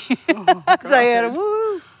 Paisley. Oh, Diana, God.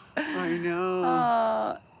 woo. I know.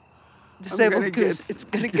 Uh, gonna disabled get goose. s- It's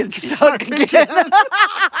going to get stuck stuck again.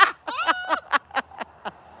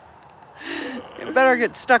 It better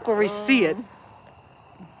get stuck where we see it.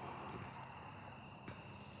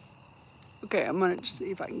 Okay, I'm gonna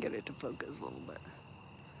see if I can get it to focus a little bit.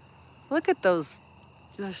 Look at those,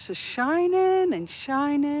 just shining and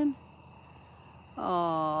shining.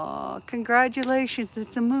 Oh, congratulations,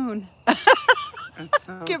 it's a moon. That's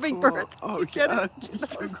so Giving cool. birth. Oh, Get yeah. it?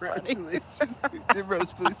 That was funny. Congratulations. Did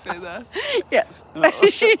Rose Blue say that? Yes. Oh.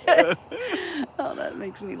 She did. Oh, that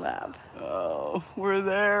makes me laugh. Oh, we're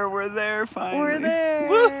there finally. We're there.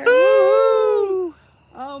 Woohoo!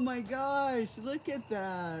 Oh my gosh, look at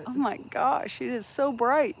that. Oh my gosh, it is so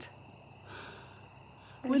bright.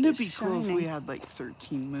 Wouldn't it be just cool if we shining. had like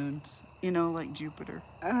 13 moons? You know, like Jupiter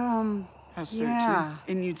has 13. Yeah.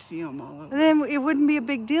 And you'd see them all over. Then it wouldn't be a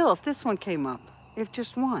big deal if this one came up, if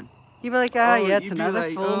just one. You'd be like, yeah, it's you'd be another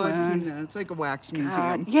like, full oh, moon. I've seen that. It's like a wax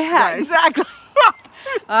museum. Yeah, Guys. exactly.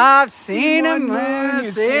 I've seen one them, moon, I've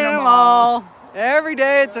you've seen seen 'em them all. Every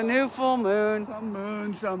day it's a new full moon. Some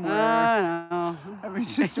moon somewhere. I know. I mean,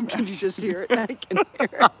 just Can you imagine. just hear it? I can hear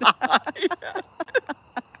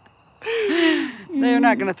it. They're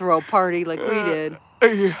not going to throw a party like we did.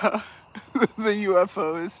 Yeah. The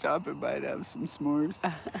UFO is stopping by to have some s'mores.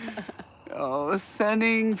 Oh,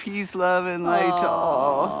 sending peace, love, and light to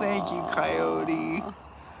all. Thank you, Coyote.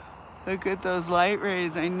 Look at those light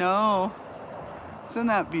rays. I know. Isn't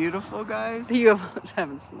that beautiful, guys? The UFO's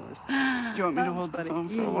having s'mores. Do you want me to hold the phone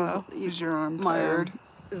for a while? Is your arm tired? Arm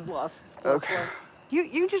is lost its Okay. flow.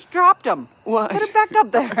 You just dropped them. What? Put it back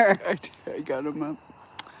up there. I got him up.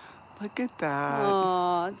 Look at that.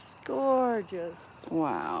 Oh, it's gorgeous.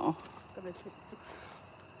 Wow. Gonna take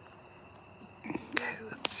Okay,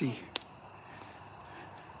 let's see.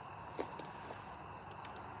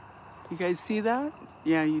 You guys see that?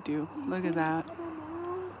 Yeah, you do. Look at that.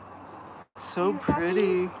 So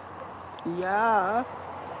pretty. Yeah.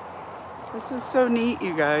 This is so neat,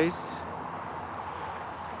 you guys.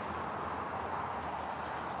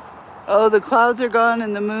 Oh, the clouds are gone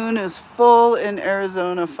and the moon is full in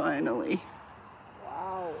Arizona finally.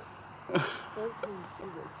 Wow. Wait till you see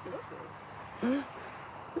this picture.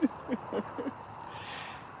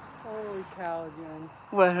 Holy cow, Jen.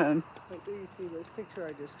 What, hun? Wait till you see this picture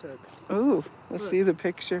I just took. Ooh, let's see the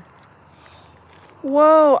picture.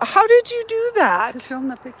 Whoa, how did you do that? Just show them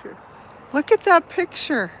the picture. Look at that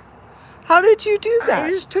picture. How did you do that? I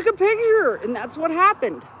just took a picture, and that's what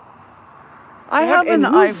happened. I have an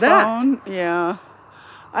And who's that? iPhone. Yeah.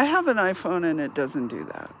 I have an iPhone and it doesn't do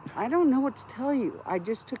that. I don't know what to tell you. I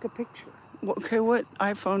just took a picture. Okay, what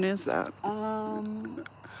iPhone is that?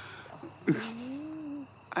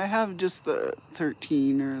 I have just the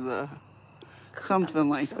 13 or the something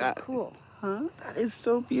like so that. Cool. Huh? That is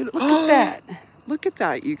so beautiful. Look at that. Look at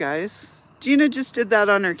that, you guys. Gina just did that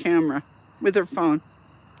on her camera with her phone.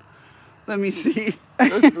 Let me see.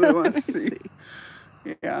 Rose Blue wants to see.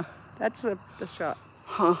 Yeah. That's the shot.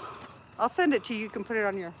 Huh. I'll send it to you. You can put it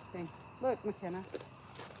on your thing. Look, McKenna.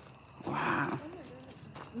 Wow.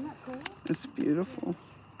 Isn't that cool? It's beautiful.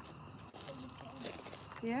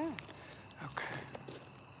 Yeah. Okay.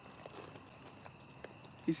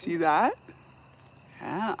 You see that?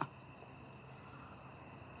 Yeah.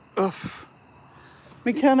 Oof.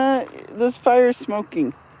 McKenna, this fire's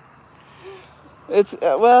smoking. It's,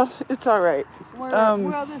 well, it's all right. Well,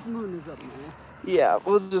 this moon is up there. Yeah,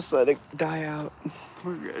 we'll just let it die out.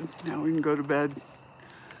 We're good. Now we can go to bed.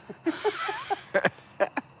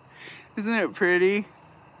 Isn't it pretty?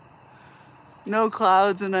 No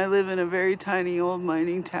clouds, and I live in a very tiny old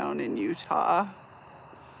mining town in Utah.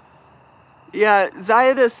 Yeah,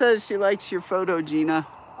 Zaida says she likes your photo, Gina.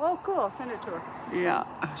 Oh, cool. I'll send it to her. Yeah,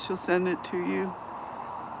 she'll send it to you.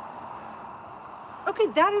 Okay,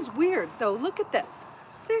 that is weird, though. Look at this.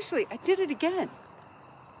 Seriously, I did it again.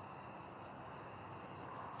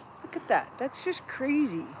 Look at that. That's just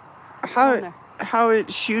crazy. How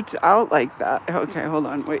it shoots out like that. Okay, hold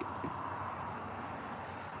on, wait.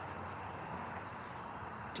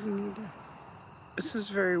 Do you need to? This is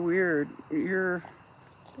very weird. There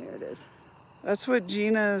it is. That's what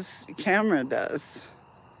Gina's camera does.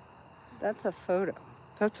 That's a photo.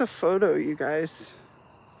 That's a photo, you guys.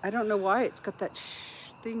 I don't know why it's got that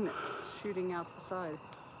thing that's shooting out the side.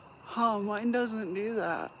 Oh, mine doesn't do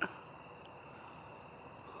that.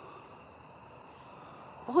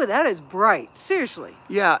 Oh, that is bright. Seriously.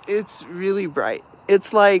 Yeah, it's really bright.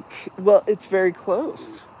 It's like, well, it's very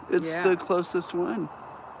close. It's Yeah. the closest one.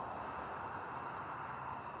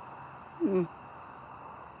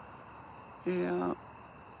 Yeah,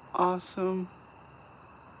 awesome.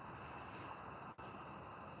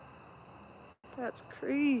 That's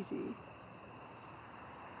crazy.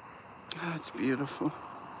 That's beautiful.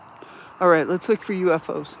 All right, let's look for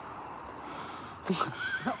UFOs.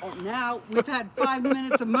 Oh, now we've had 5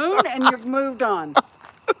 minutes of moon and you've moved on.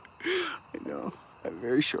 I know. I have a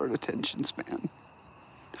very short attention span.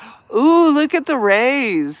 Ooh, look at the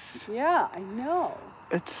rays. Yeah, I know.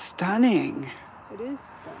 It's stunning. It is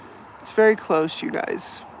stunning. It's very close, you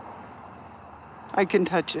guys. I can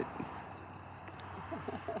touch it.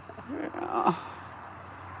 Yeah.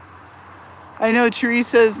 I know,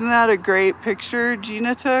 Teresa, isn't that a great picture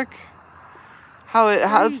Gina took? How it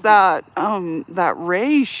has that that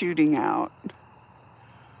ray shooting out.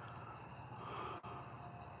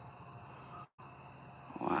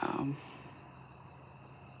 Wow.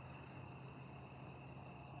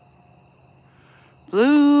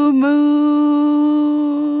 Blue moon.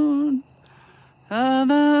 Na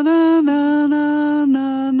na na na na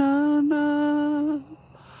na na na.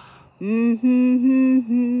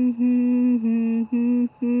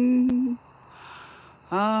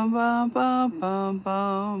 Bum bum bum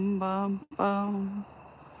bum bum bum.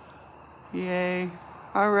 Yay.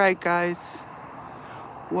 All right, guys.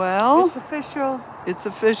 Well, It's official. it's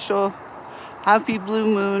official. Happy blue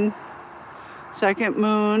moon. Second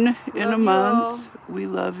moon in Love a you month. all. We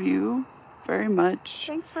love you very much.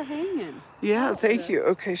 Thanks for hanging. Yeah, out thank with you. us.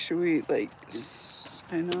 Okay, should we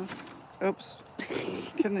sign off? Oops.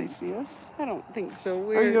 Can they see us? I don't think so.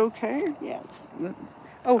 Are you okay? Yes.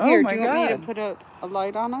 Oh Oh, here. my Do you want me to God. put a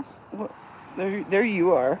light on us? What? There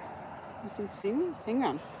you are. You can see me? Hang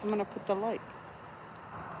on. I'm going to put the light.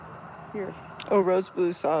 Here. Oh, Rose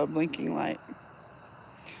Blue saw a blinking light.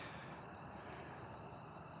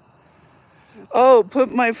 Oh,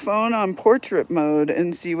 put my phone on portrait mode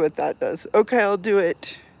and see what that does. Okay, I'll do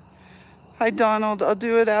it. Hi, Donald. I'll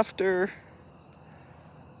do it after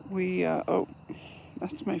we, oh,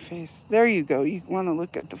 that's my face. There you go. You want to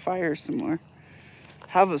look at the fire some more.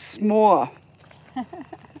 Have a s'more.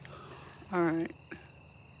 All right.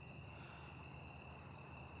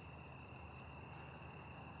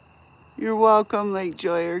 You're welcome, Lake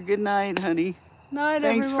Joyer. Good night, honey. Night,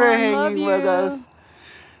 Thanks everyone. for hanging Love with you. us.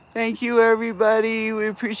 Thank you, everybody. We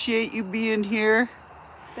appreciate you being here.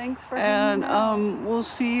 Thanks for And hanging out. we'll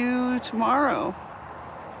see you tomorrow.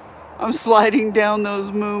 I'm sliding down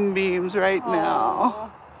those moonbeams right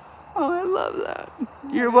now. Oh, I love that.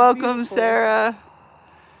 You're they're welcome, beautiful. Sarah.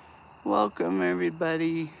 Welcome,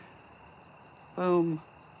 everybody. Boom.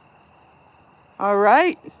 All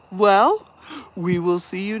right. Well, we will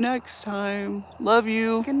see you next time. Love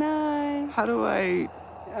you. Good night. How do I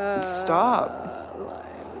stop?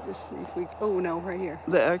 Let me just see if we. Oh no, right here.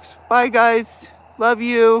 The X. Bye, guys. Love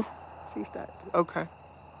you. See if that. Okay.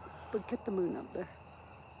 But get the moon up there.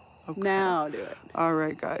 Okay. Now do it. All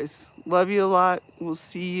right, guys. Love you a lot. We'll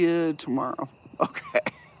see you tomorrow. Okay.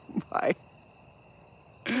 Bye.